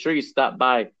forget, make sure you stop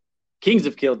by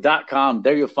kingsofkill.com.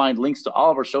 There you'll find links to all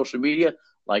of our social media,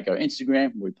 like our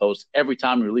Instagram, where we post every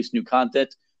time we release new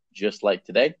content, just like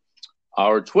today.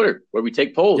 Our Twitter, where we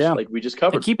take polls, like we just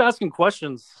covered. And keep asking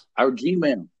questions. Our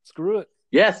Gmail. Screw it.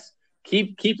 Yes.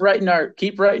 Keep writing to our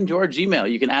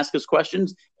Gmail. You can ask us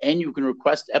questions and you can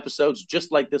request episodes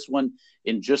just like this one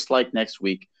and just like next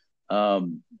week.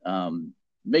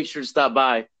 Make sure to stop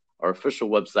by our official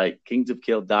website,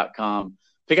 kingsofkill.com.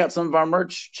 Pick out some of our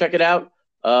merch. Check it out.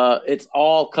 It's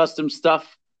all custom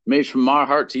stuff made from our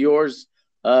heart to yours.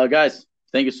 Guys,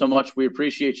 thank you so much. We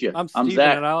appreciate you. I'm Steven,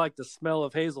 Zach. and I like the smell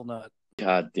of hazelnut.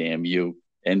 God damn you.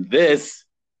 And this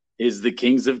is the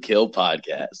Kings of Kill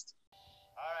podcast.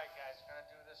 All right, guys, gonna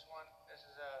do this one. This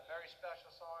is a very special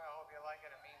song. I hope you like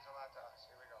it. It means a lot to us.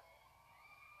 Here we go.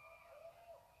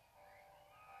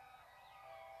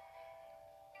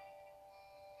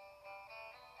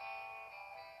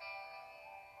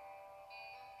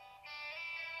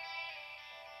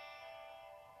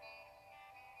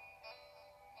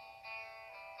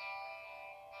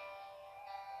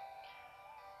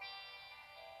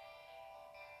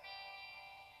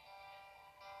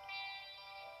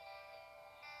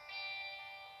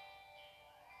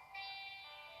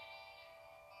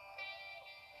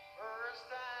 First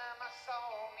time I saw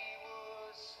me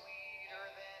was sweeter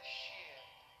than shit.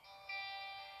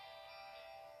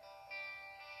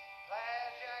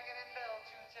 Plaid jacket and belt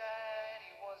too tight,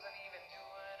 he wasn't even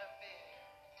doing a bit.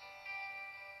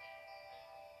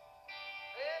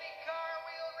 Then he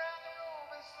cartwheeled round the room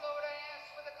and slow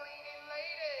danced with a cleaning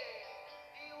lady.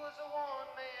 He was a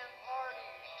one-man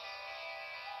party.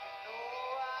 You know who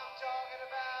I'm talking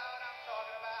about. I'm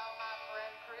talking about my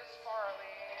friend Chris Farley.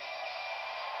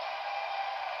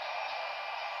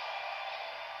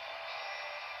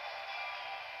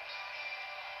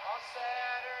 On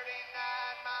Saturday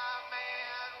night, my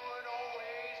man would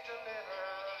always deliver.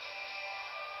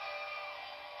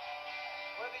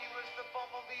 Whether he was the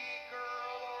bumblebee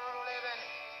girl or living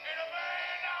in a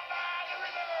van down by the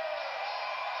river.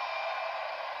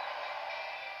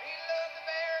 He loved the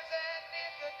Bears and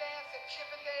did the dance at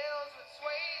Chippendales with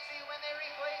Swayze. When they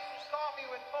replaced his coffee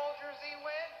with Folgers, he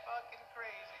went fucking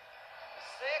crazy. The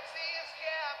sexiest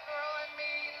cat girl and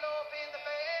meatloaf in the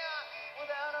band.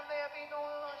 Without him there'd be no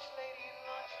lunch lady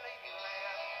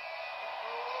land. You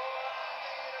know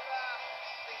I'm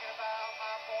thinking about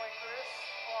my boy Chris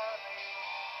Farley.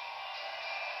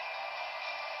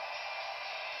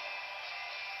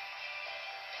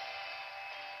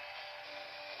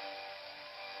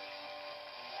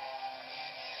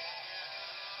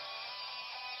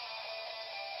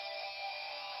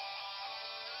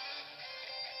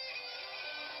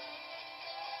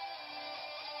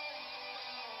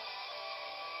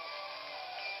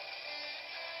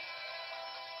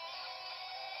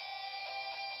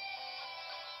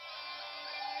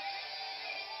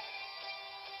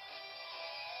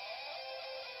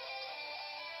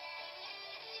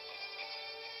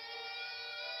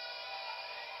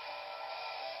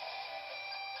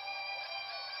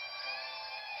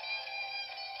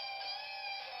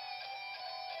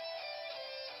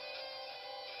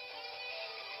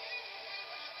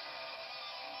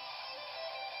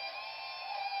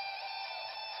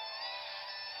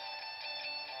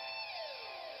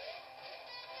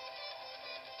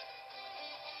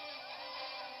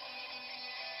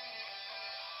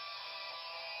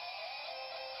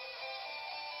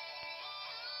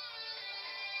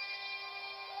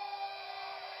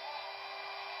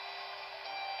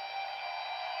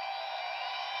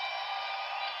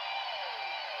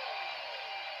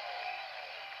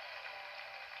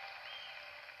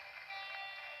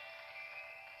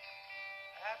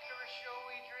 After a show,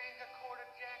 we drink a quart of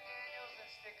Jack Daniels and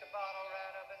stick the bottle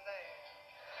right up his ass.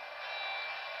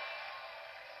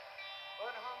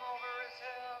 But hungover as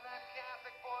hell, that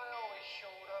Catholic boy always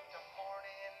showed up to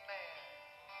morning man.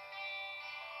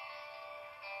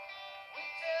 We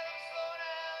tell him slow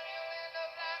down, you'll end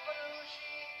up like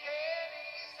Belushi and Kelly.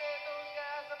 He said those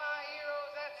guys are my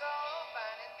heroes, that's all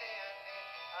fine and dandy.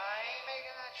 I ain't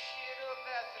making that shit up,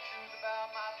 that's the truth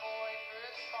about my boy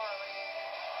Chris Farley.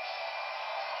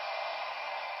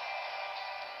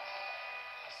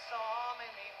 I saw him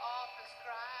in the office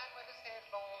crying with his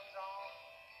headphones on,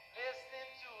 listening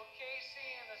to a Casey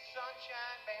and the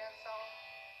Sunshine Band song.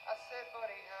 I said,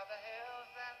 buddy, how the hell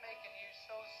is that making you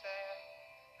so sad?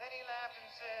 Then he laughed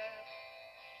and said,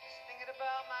 just thinking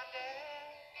about my dad.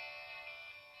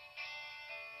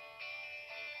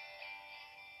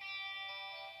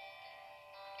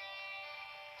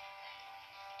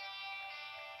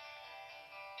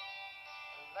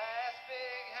 The last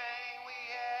big hang we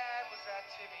had was at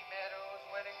Timmy Meadows'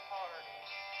 wedding party.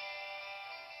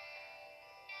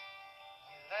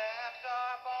 We laughed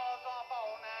our balls off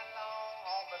all night long,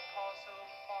 all because of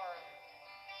Farley.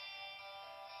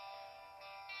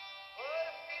 But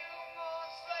a few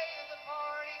months later, the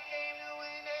party came to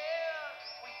an end.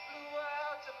 We flew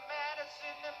out to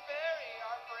Madison to bury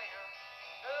our friend.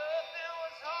 Nothing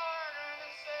was harder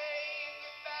than saying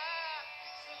goodbye,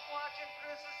 since watching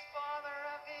Chris's father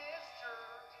have his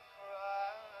turn to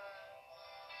cry.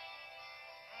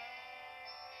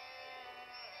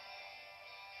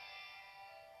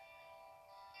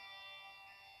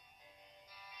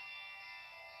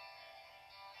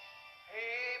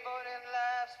 Hey, buddy,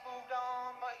 life's moved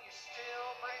on, but you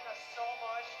still bring us so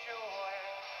much joy.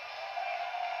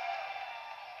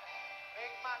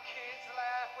 Make my kids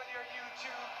laugh with your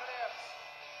YouTube clips,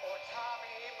 or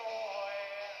Tommy Boy.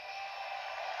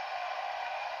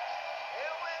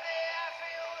 And when they ask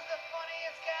me who's the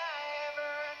funniest guy I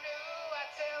ever knew, I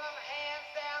tell them hands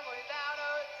down, without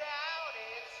a doubt,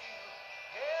 it's you.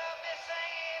 Yeah, I miss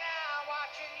hanging out,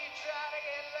 watching you try to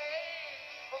get laid.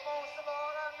 But most of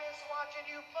all, I miss watching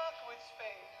you fuck with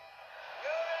Spade.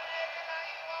 You're an legend how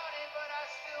you want it, but I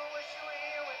still wish you were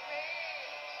here with me.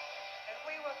 And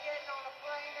we were getting on a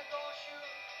plane to go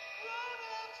shoot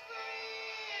Grown-ups 3. Your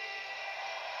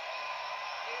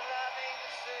love ain't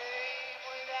the same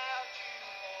without you,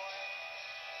 boy.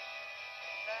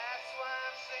 And that's why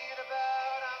I'm singing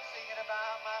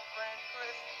about my friend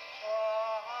Chris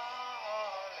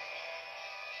Farley.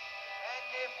 And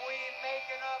if we ain't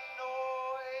making up no